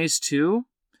fun ways too.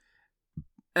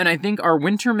 And I think our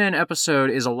Wintermen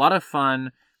episode is a lot of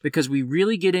fun because we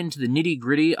really get into the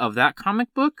nitty-gritty of that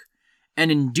comic book,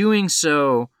 and in doing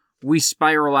so, we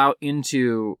spiral out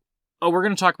into oh, we're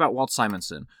going to talk about Walt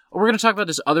Simonson. Oh, we're going to talk about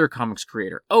this other comics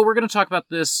creator. Oh, we're going to talk about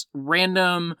this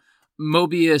random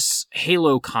Mobius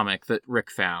Halo comic that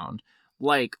Rick found.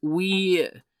 Like,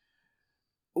 we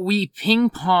ping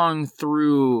pong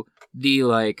through the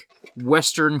like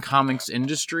Western comics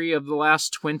industry of the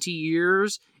last 20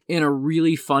 years in a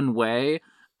really fun way.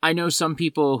 I know some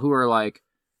people who are like,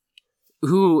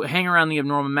 who hang around the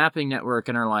Abnormal Mapping Network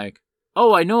and are like,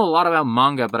 oh, I know a lot about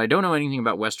manga, but I don't know anything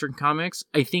about Western comics.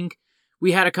 I think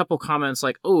we had a couple comments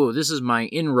like, oh, this is my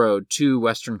inroad to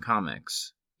Western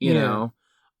comics, you know?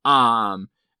 And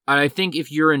I think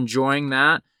if you're enjoying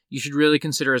that, you should really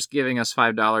consider us giving us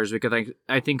 $5 because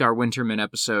I think our Winterman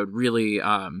episode really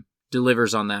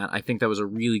delivers on that. I think that was a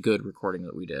really good recording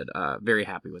that we did. Very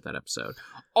happy with that episode.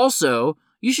 Also,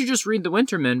 you should just read The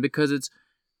Winterman because it's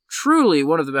truly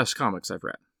one of the best comics I've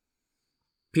read.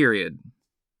 Period.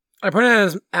 I point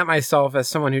it at myself as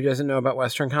someone who doesn't know about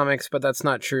Western comics, but that's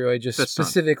not true. I just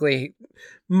specifically,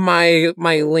 my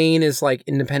lane is like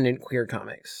independent queer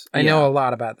comics. I know a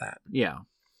lot about that. Yeah.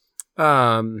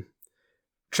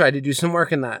 Tried to do some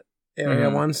work in that area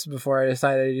once before I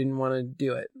decided I didn't want to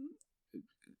do it.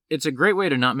 It's a great way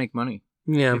to not make money.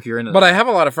 Yeah. If you're into but that. I have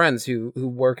a lot of friends who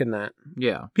work in that.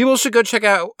 Yeah. People should go check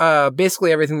out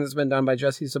basically everything that's been done by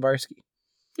Jesse Zabarski.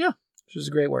 Yeah. Which is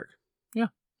great work. Yeah.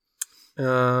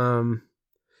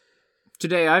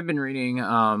 Today I've been reading a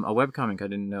webcomic I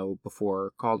didn't know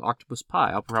before called Octopus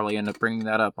Pie. I'll probably end up bringing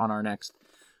that up on our next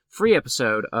free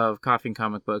episode of Coffee and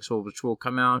Comic Books, which will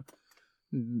come out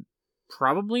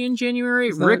probably in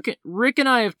January. Rick and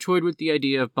I have toyed with the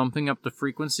idea of bumping up the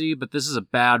frequency, but this is a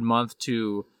bad month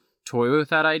to toy with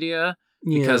that idea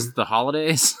because of the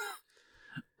holidays. Is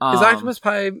Octopus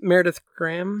Pie Meredith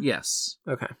Graham? Yes.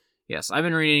 Okay. Yes, I've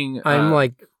been reading... I'm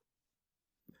like...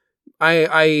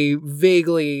 I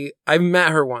vaguely... I've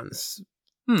met her once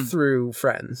through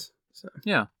friends. So.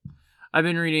 Yeah. I've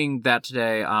been reading that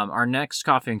today. Our next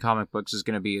Coffee and Comic Books is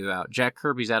going to be about Jack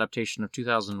Kirby's adaptation of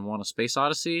 2001: A Space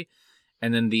Odyssey,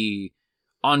 and then the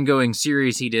ongoing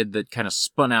series he did that kind of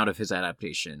spun out of his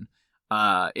adaptation.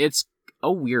 It's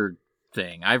a weird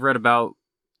thing. I'm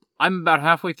about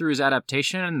halfway through his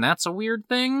adaptation, and that's a weird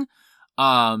thing.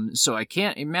 So I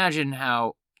can't imagine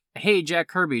how, hey, Jack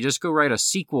Kirby, just go write a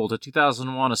sequel to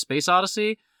 2001: A Space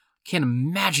Odyssey. Can't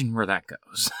imagine where that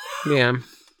goes. Yeah.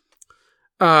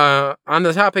 On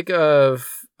the topic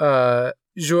of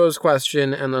Joe's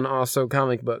question and then also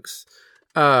comic books,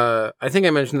 I think I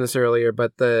mentioned this earlier,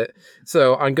 but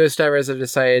so on Ghost Divers, I've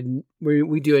decided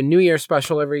we do a New Year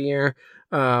special every year.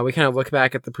 We kind of look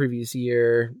back at the previous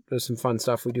year. There's some fun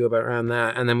stuff we do around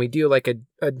that, and then we do like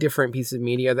a different piece of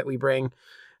media that we bring.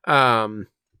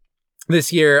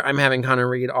 This year, I'm having Connor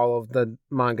read all of the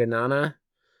manga Nana.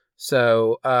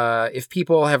 So if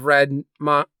people have read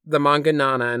the manga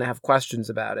Nana and have questions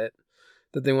about it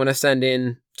that they want to send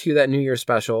in to that New Year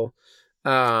special,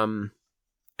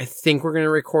 I think we're going to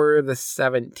record the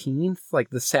 17th, like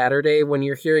the Saturday when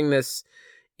you're hearing this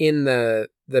in the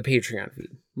Patreon feed.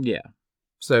 Yeah.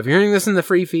 So if you're hearing this in the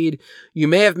free feed, you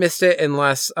may have missed it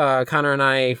unless Connor and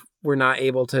I were not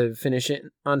able to finish it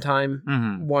on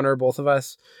time, one or both of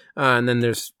us. And then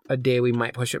there's a day we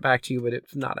might push it back to you, but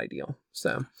it's not ideal.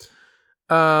 So,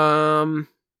 last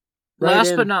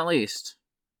but not least,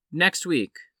 next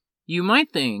week, you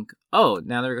might think, oh,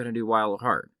 now they're going to do Wild at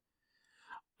Heart.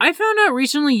 I found out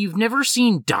recently you've never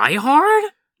seen Die Hard?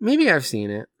 Maybe I've seen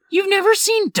it. You've never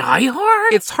seen Die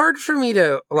Hard? It's hard for me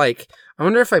to, like, I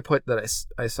wonder if I put that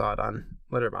I saw it on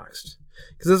Letterboxd.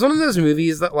 Because it's one of those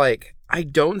movies that, like, I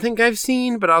don't think I've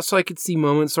seen, but also I could see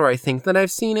moments where I think that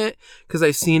I've seen it, because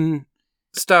I've seen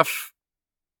stuff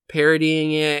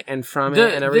parodying it and from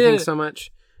it and everything so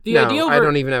much. I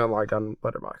don't even have it logged on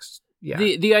Letterboxd. Yeah.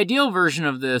 The ideal version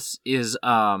of this is...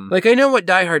 like, I know what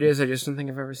Die Hard is, I just don't think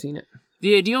I've ever seen it.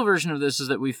 The ideal version of this is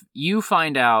that you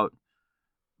find out,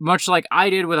 much like I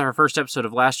did with our first episode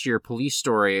of last year, Police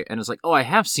Story, and it's like, oh, I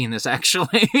have seen this,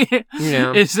 actually.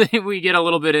 Yeah. Is that we get a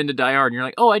little bit into Die Hard, and you're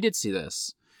like, oh, I did see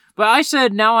this. But I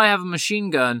said, now I have a machine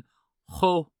gun,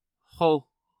 ho, ho,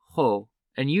 ho,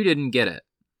 and you didn't get it.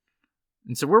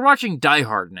 And so we're watching Die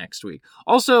Hard next week.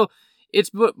 Also,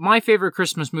 it's my favorite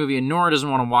Christmas movie, and Nora doesn't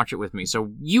want to watch it with me,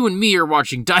 so you and me are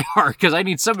watching Die Hard, because I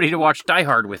need somebody to watch Die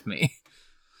Hard with me.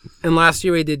 And last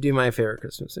year we did do my favorite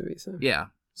Christmas movie, so... Yeah,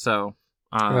 so...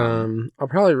 I'll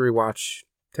probably rewatch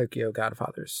Tokyo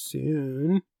Godfather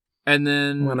soon. And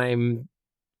then... when I'm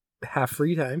have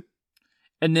free time.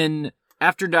 And then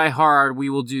after Die Hard, we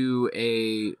will do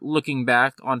a looking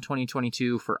back on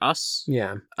 2022 for us.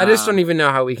 Yeah. I just don't even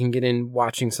know how we can get in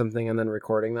watching something and then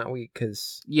recording that week,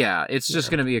 because... Yeah, it's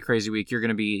just going to be a crazy week. You're going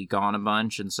to be gone a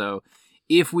bunch, and so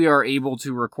if we are able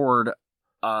to record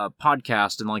a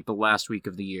podcast in like the last week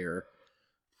of the year.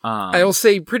 I will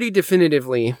say pretty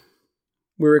definitively,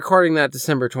 we're recording that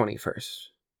December 21st.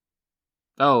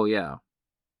 Oh, yeah.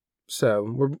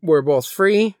 So we're both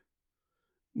free.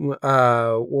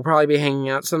 We'll probably be hanging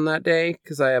out some that day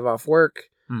because I have off work.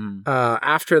 Mm.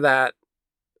 After that,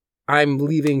 I'm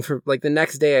leaving for like the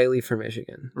next day I leave for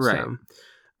Michigan. Right.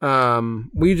 So,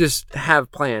 we just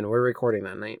have planned. We're recording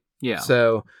that night. Yeah.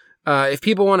 So, if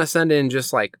people want to send in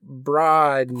just like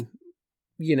broad,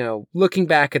 looking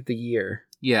back at the year.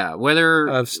 Yeah. Whether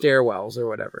of stairwells or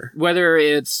whatever. Whether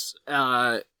it's,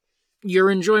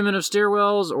 your enjoyment of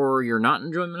stairwells or your not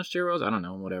enjoyment of stairwells, I don't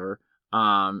know, whatever.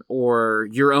 Or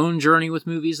your own journey with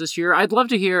movies this year. I'd love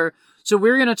to hear. So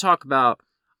we're going to talk about,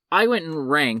 I went and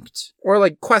ranked. Or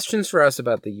like questions for us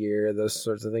about the year, those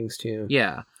sorts of things too.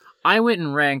 Yeah. I went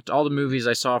and ranked all the movies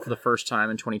I saw for the first time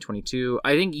in 2022.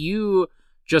 I think you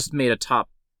just made a top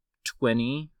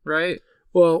 20, right?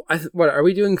 Well, what, are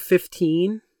we doing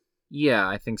 15? Yeah,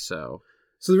 I think so.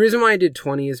 So the reason why I did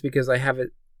 20 is because I have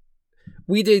it.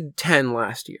 We did 10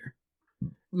 last year.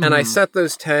 Mm-hmm. And I set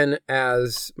those 10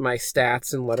 as my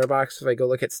stats in Letterboxd. If I go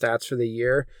look at stats for the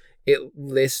year, it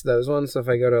lists those ones. So if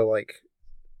I go to like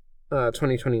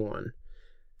 2021,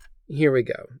 here we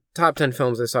go. Top 10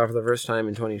 films I saw for the first time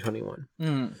in 2021.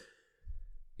 Mm.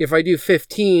 If I do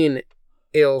 15,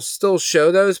 it'll still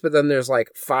show those, but then there's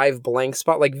like 5 blank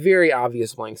spots, like very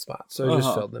obvious blank spots. So I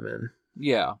just filled them in.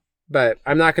 Yeah. But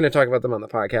I'm not going to talk about them on the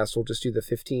podcast. We'll just do the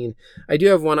 15. I do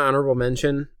have one honorable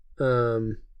mention.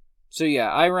 So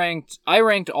yeah, I ranked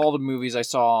all the movies I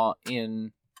saw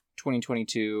in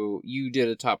 2022. You did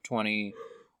a top 20.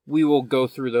 We will go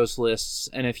through those lists.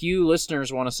 And if you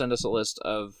listeners want to send us a list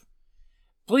of,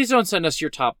 please don't send us your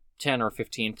top 10 or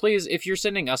 15. Please, if you're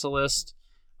sending us a list,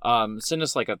 send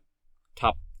us like a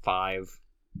top 5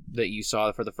 that you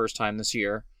saw for the first time this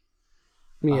year.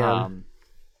 Yeah.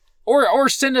 Or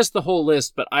send us the whole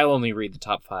list, but I'll only read the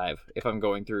top 5 if I'm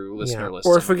going through listener lists.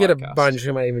 Or if we get a bunch,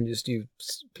 we might even just do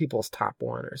people's top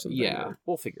 1 or something. Yeah,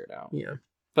 we'll figure it out. Yeah.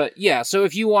 But yeah, so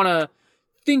if you want to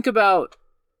think about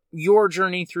your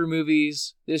journey through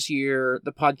movies this year,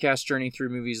 the podcast journey through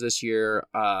movies this year,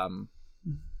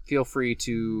 feel free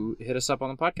to hit us up on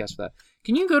the podcast for that.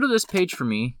 Can you go to this page for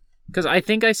me? Because I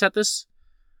think I set this...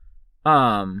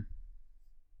 No,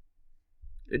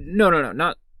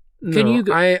 not... Can you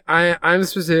go... I'm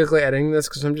specifically editing this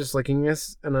because I'm just looking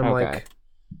this and I'm like,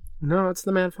 no, it's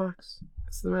the Mad Fox.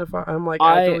 It's the Mad Fox. I'm like,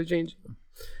 I totally changed it.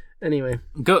 Anyway.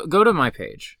 Go to my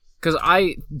page. Because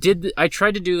I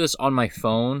tried to do this on my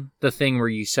phone, the thing where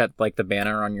you set like the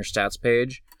banner on your stats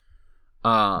page.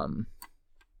 And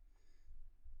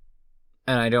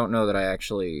I don't know that I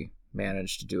actually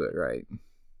managed to do it right.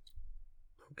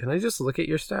 Can I just look at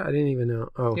your stat? I didn't even know.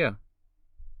 Oh. Yeah.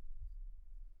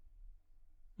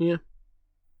 Yeah.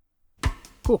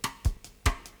 Cool.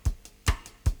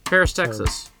 Paris,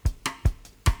 Texas.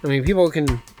 I mean, people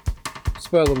can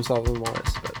spoil themselves in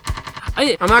this, but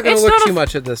I'm not going to look too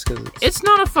much at this because it's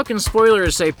not a fucking spoiler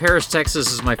to say Paris,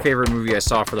 Texas is my favorite movie I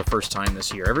saw for the first time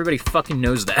this year. Everybody fucking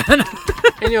knows that.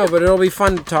 I know, but it'll be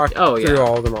fun to talk through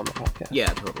all of them on the podcast. Yeah,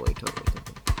 totally.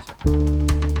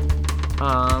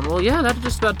 Well, yeah, that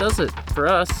just about does it for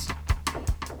us.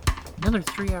 Another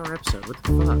 3-hour episode. What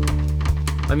the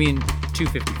fuck? I mean,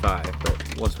 2:55,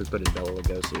 but once we put in Bela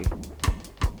Lugosi.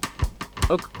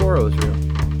 Okokoro is real.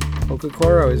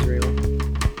 Okokoro is real.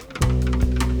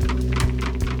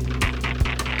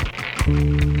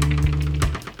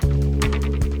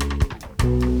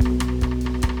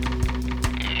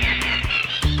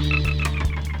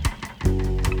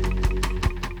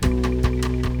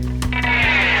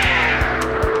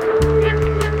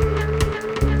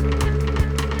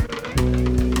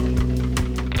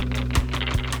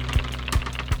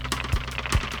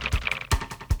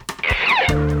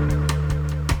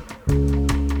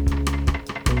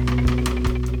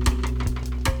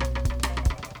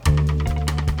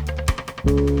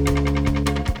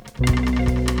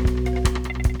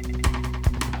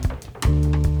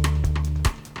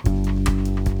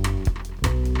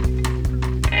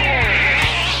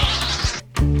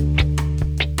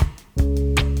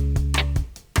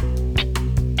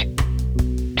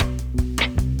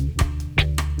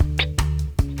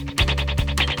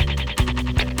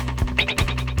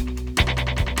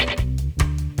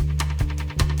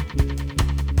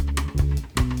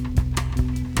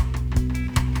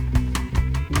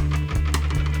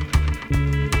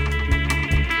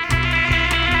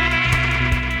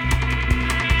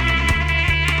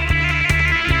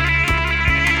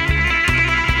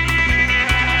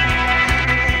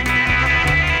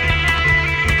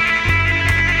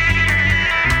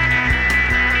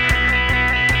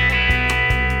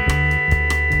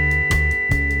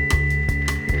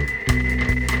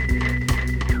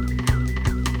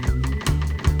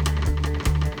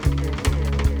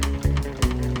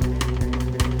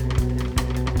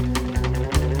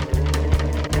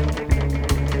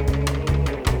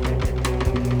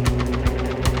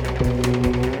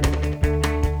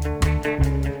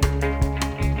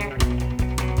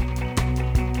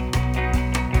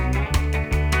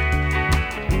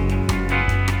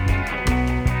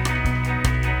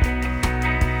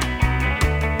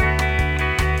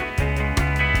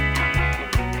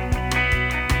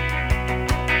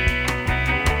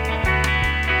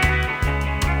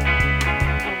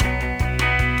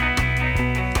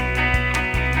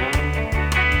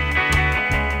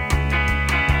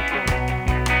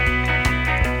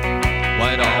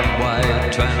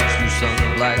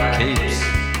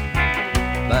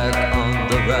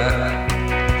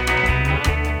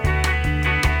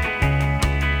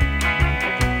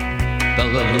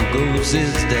 Bela Lugos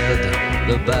is dead.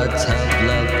 The bats have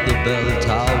left the bell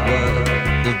tower.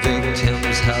 The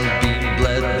victims have been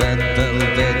bled. Red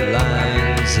velvet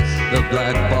lines. The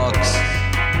black box.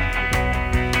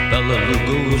 Bela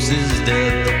Lugos is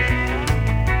dead.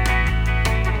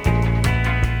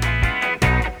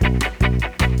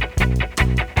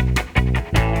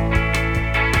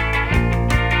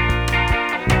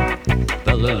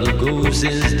 Bela Lugos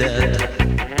is dead.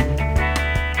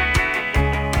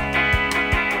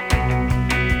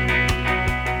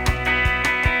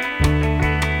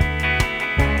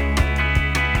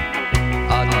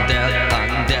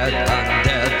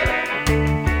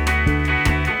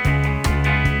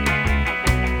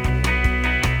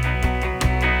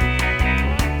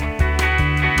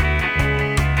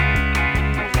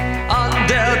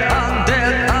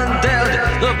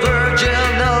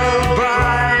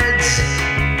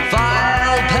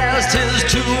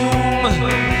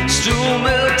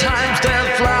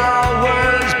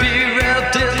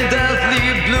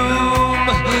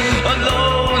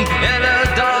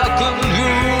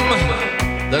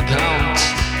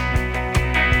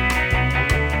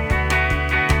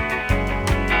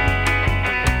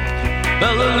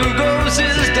 Bela Lugos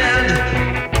is dead.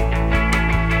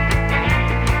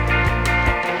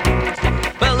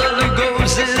 Bela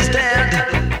Lugos is dead.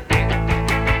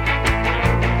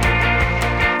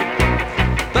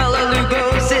 Bela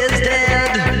Lugos is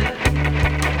dead.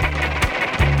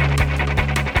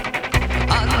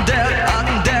 Undead,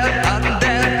 undead,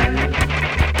 undead.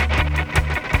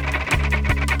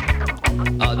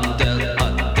 Undead,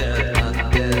 undead,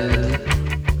 undead.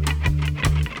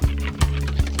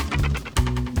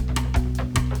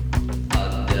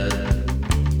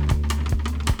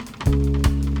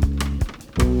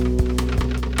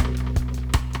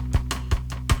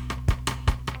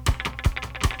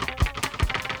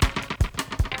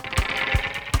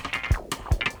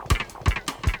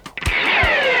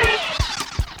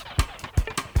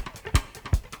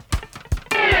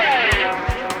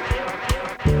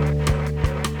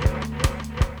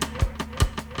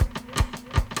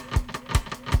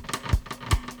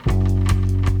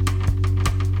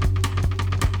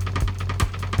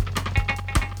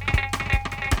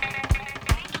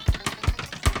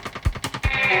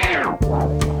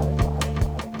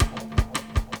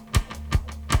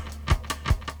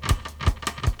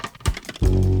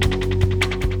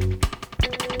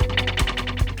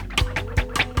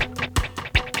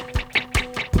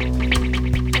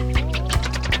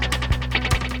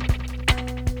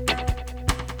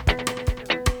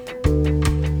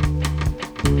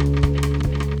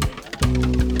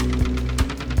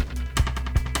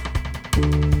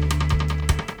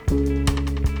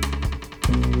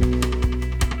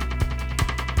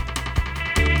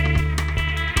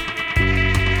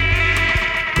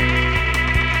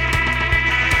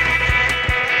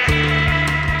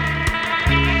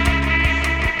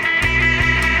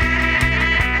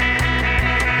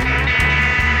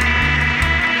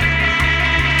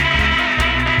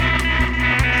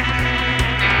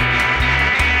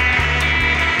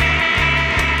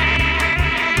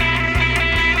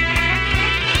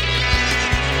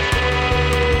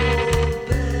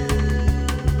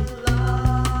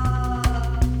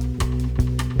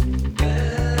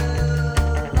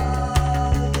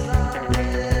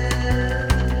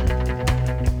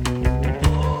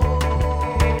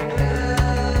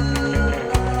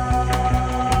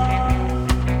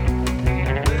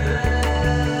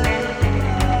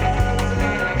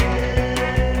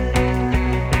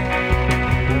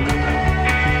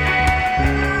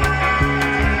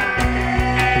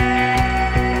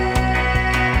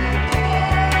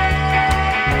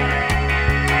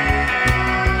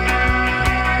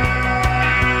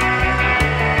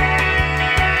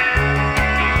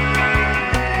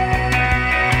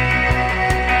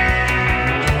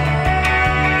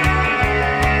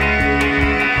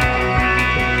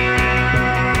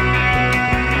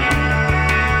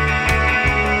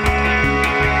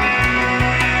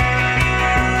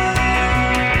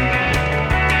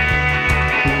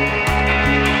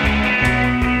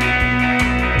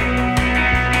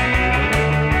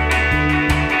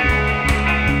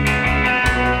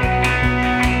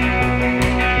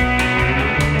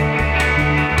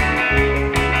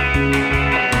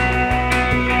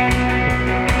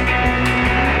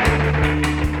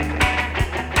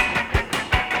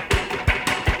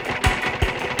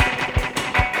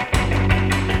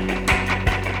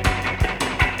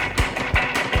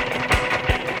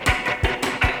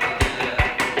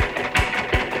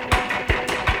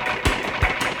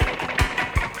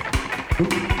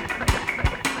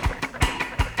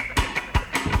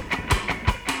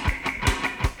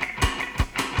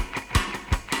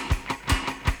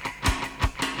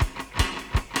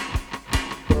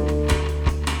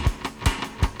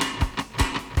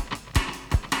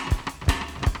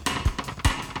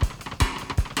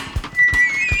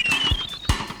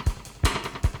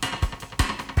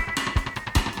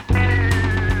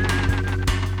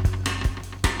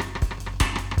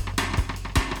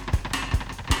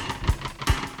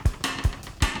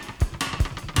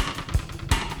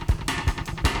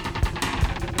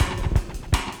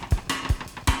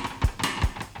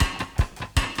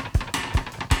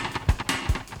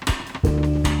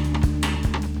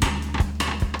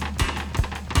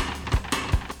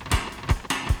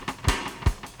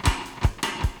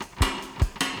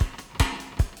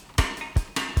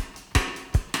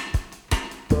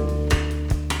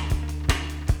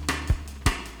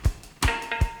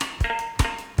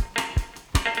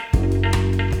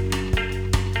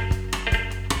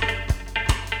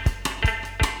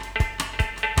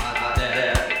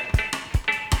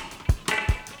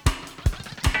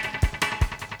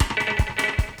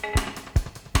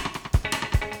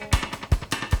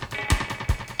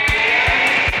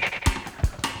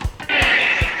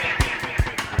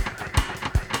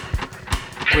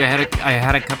 I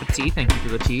had a cup of tea. Thank you for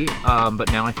the tea.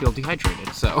 But now I feel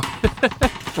dehydrated. So.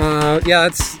 Yeah,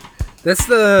 that's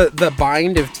the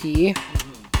bind of tea.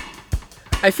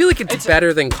 I feel like it's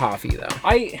better than coffee though.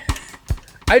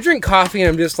 I drink coffee and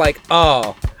I'm just like,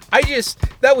 oh,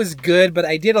 that was good, but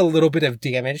I did a little bit of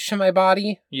damage to my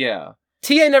body. Yeah.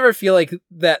 Tea, I never feel like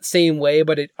that same way,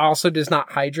 but it also does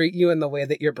not hydrate you in the way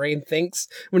that your brain thinks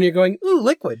when you're going, ooh,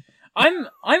 liquid. I'm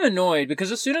annoyed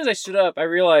because as soon as I stood up, I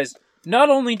realized not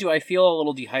only do I feel a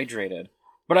little dehydrated,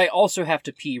 but I also have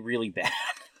to pee really bad.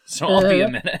 So I'll be a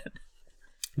minute.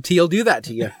 Tea will do that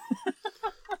to you.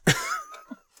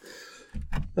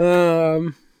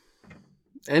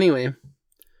 Anyway,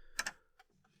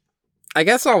 I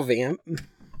guess I'll vamp.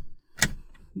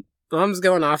 Mom's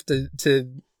going off to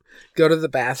go to the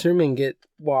bathroom and get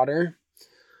water.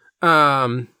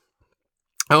 Oh,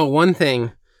 one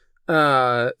thing.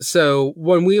 So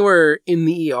when we were in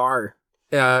the ER,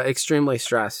 extremely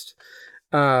stressed,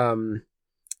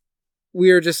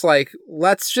 we were just like,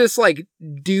 let's just like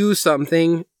do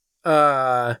something,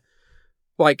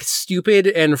 like stupid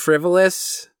and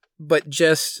frivolous, but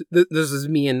just, this is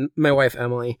me and my wife,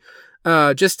 Emily,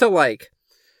 just to like,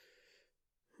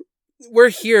 we're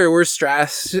here, we're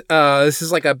stressed, this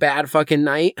is like a bad fucking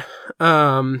night,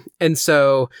 and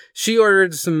so she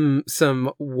ordered some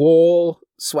wool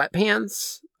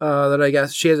sweatpants, that I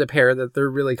guess she has a pair that they're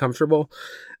really comfortable,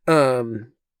 but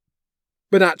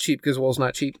not cheap, because wool's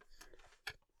not cheap.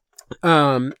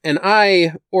 And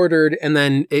I ordered, and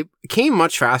then it came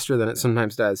much faster than it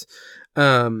sometimes does.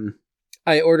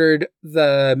 I ordered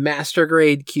the master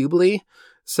grade Cubely,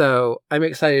 so I'm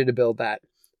excited to build that.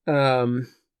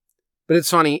 But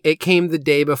it's funny, it came the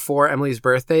day before Emily's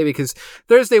birthday, because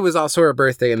Thursday was also her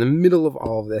birthday in the middle of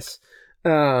all of this.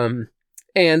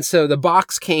 And so the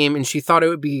box came, and she thought it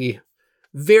would be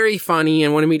very funny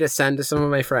and wanted me to send to some of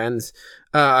my friends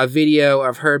a video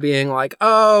of her being like,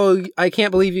 oh, I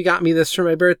can't believe you got me this for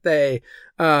my birthday,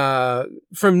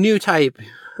 from New Type,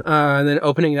 and then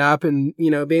opening it up and,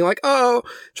 being like, oh,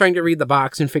 trying to read the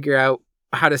box and figure out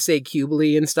how to say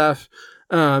Cubely and stuff.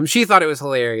 She thought it was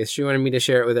hilarious. She wanted me to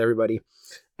share it with everybody.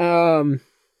 But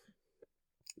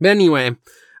anyway,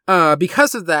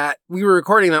 because of that, we were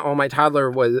recording that while my toddler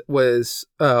was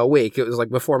awake. It was like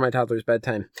before my toddler's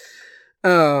bedtime.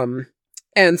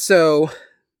 And so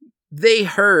they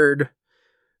heard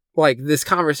like this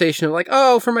conversation of like,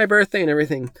 oh, for my birthday and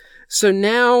everything. So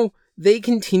now they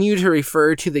continue to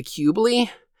refer to the Cubely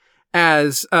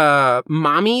as,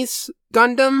 Mommy's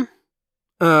Gundam.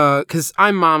 Cause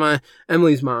I'm Mama,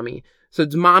 Emily's Mommy. So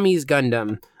it's Mommy's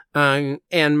Gundam.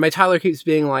 And my toddler keeps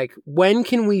being like, when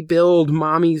can we build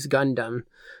Mommy's Gundam?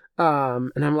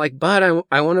 And I'm like, but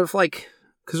I want to like,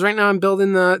 cause right now I'm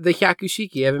building the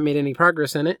Hyakushiki. I haven't made any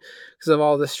progress in it because of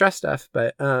all the stress stuff,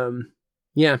 but,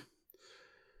 yeah.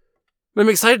 But I'm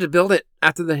excited to build it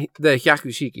after the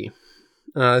Hyakushiki.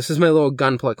 This is my little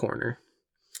Gunpla corner.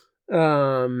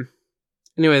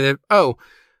 Anyway,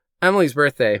 Emily's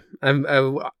birthday. I'm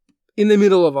in the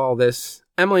middle of all this.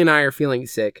 Emily and I are feeling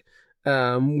sick.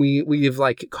 We've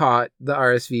like caught the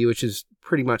RSV, which is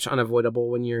pretty much unavoidable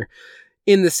when you're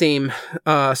in the same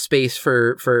space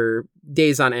for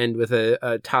days on end with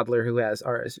a toddler who has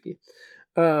RSV.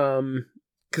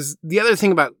 Because the other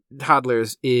thing about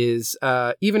toddlers is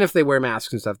even if they wear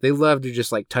masks and stuff, they love to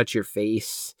just like touch your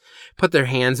face, put their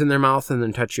hands in their mouth and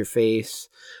then touch your face.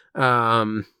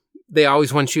 They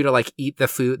always want you to like eat the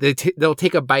food. They'll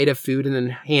take a bite of food and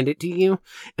then hand it to you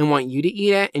and want you to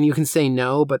eat it. And you can say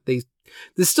no, but this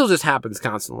still just happens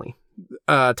constantly.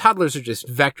 Toddlers are just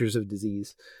vectors of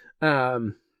disease. But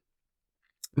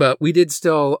we did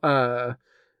still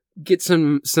get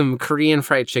some Korean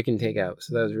fried chicken takeout,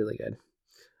 so that was really good.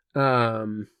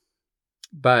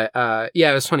 But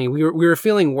yeah, it was funny. We were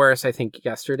feeling worse, I think,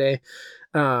 yesterday,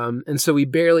 and so we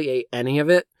barely ate any of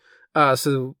it.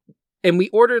 And we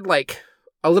ordered like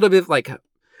a little bit like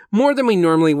more than we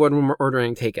normally would when we're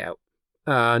ordering takeout.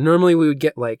 Normally we would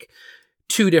get like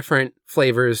 2 different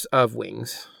flavors of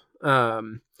wings.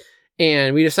 And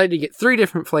we decided to get 3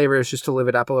 different flavors just to live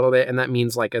it up a little bit. And that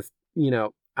means like a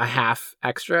half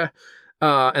extra.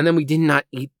 And then we did not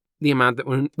eat the amount that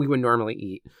we would normally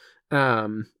eat.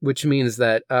 Which means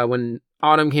that, when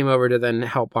Autumn came over to then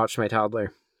help watch my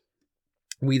toddler,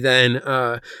 we then,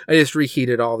 I just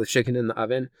reheated all the chicken in the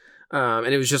oven. And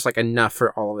it was just like enough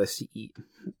for all of us to eat.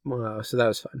 So that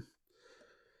was fun.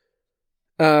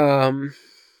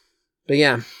 But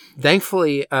yeah,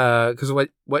 thankfully, cause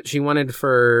what she wanted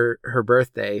for her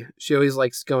birthday, she always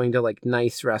likes going to like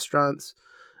nice restaurants.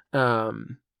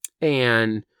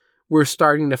 And we're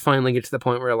starting to finally get to the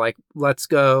point where like, let's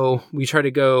go. We try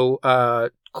to go,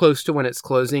 close to when it's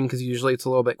closing, because usually it's a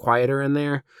little bit quieter in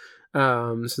there.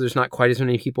 So there's not quite as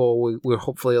many people. We're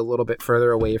hopefully a little bit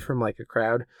further away from like a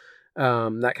crowd,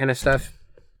 that kind of stuff.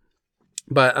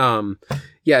 But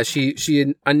yeah,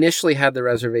 she initially had the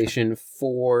reservation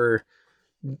for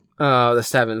the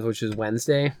 7th, which is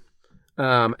Wednesday.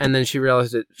 And then she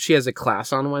realized that she has a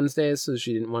class on Wednesdays, so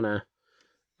she didn't want to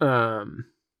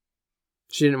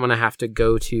have to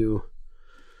go to,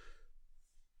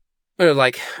 or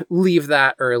like leave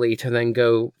that early to then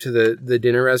go to the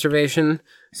dinner reservation.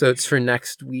 So it's for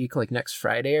next week, like next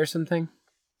Friday or something.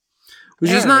 Which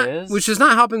is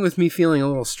not helping with me feeling a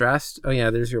little stressed. Oh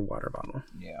yeah, there's your water bottle.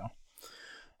 Yeah.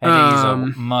 I had to use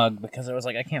a mug because I was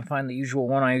like, I can't find the usual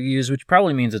one I use, which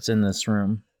probably means it's in this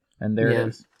room. And there it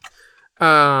is.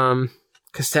 Because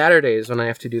Saturday is when I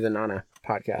have to do the Nana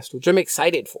podcast, which I'm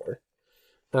excited for.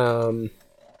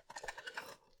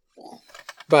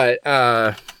 But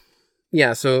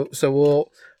yeah, so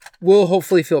we'll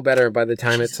hopefully feel better by the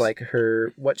time it's like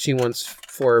what she wants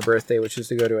for her birthday, which is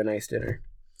to go to a nice dinner.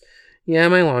 Yeah,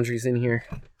 my laundry's in here.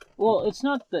 Well, it's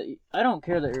not that I don't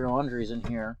care that your laundry's in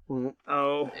here.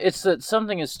 Oh, it's that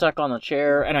something is stuck on the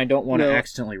chair, and I don't want to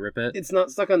accidentally rip it. It's not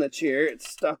stuck on the chair; it's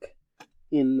stuck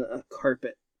in the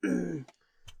carpet.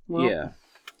 Well, yeah,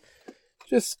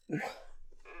 it's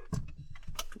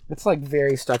like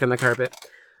very stuck in the carpet.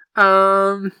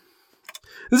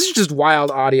 This is just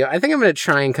wild audio. I think I'm gonna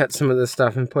try and cut some of this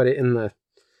stuff and put it in the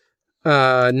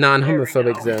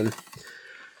non-homophobic zone.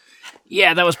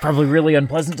 Yeah, that was probably really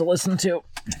unpleasant to listen to.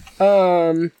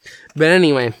 But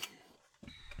anyway,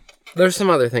 there's some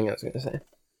other thing I was gonna say.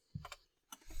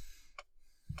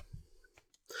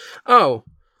 Oh,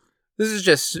 this is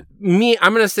just me.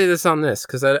 I'm gonna say this on this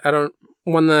because I don't.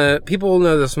 When the people will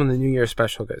know this when the New Year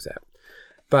special goes out.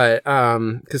 But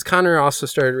because Connor also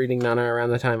started reading Nana around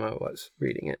the time I was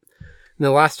reading it. And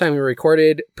the last time we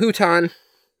recorded Putan,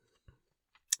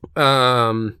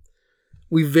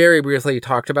 we very briefly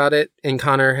talked about it, and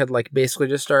Connor had like basically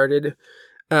just started,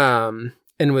 and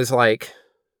was like,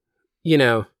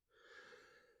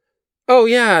 oh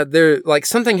yeah, there like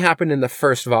something happened in the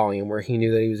first volume where he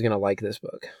knew that he was gonna like this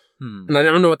book, and I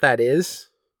don't know what that is.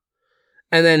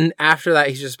 And then after that,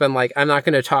 he's just been like, I'm not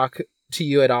gonna talk to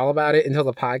you at all about it until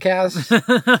the podcast.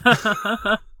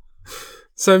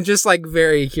 So I'm just like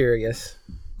very curious.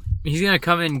 He's gonna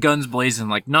come in guns blazing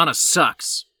like Nana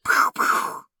sucks.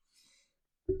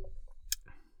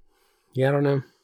 Yeah, I don't know.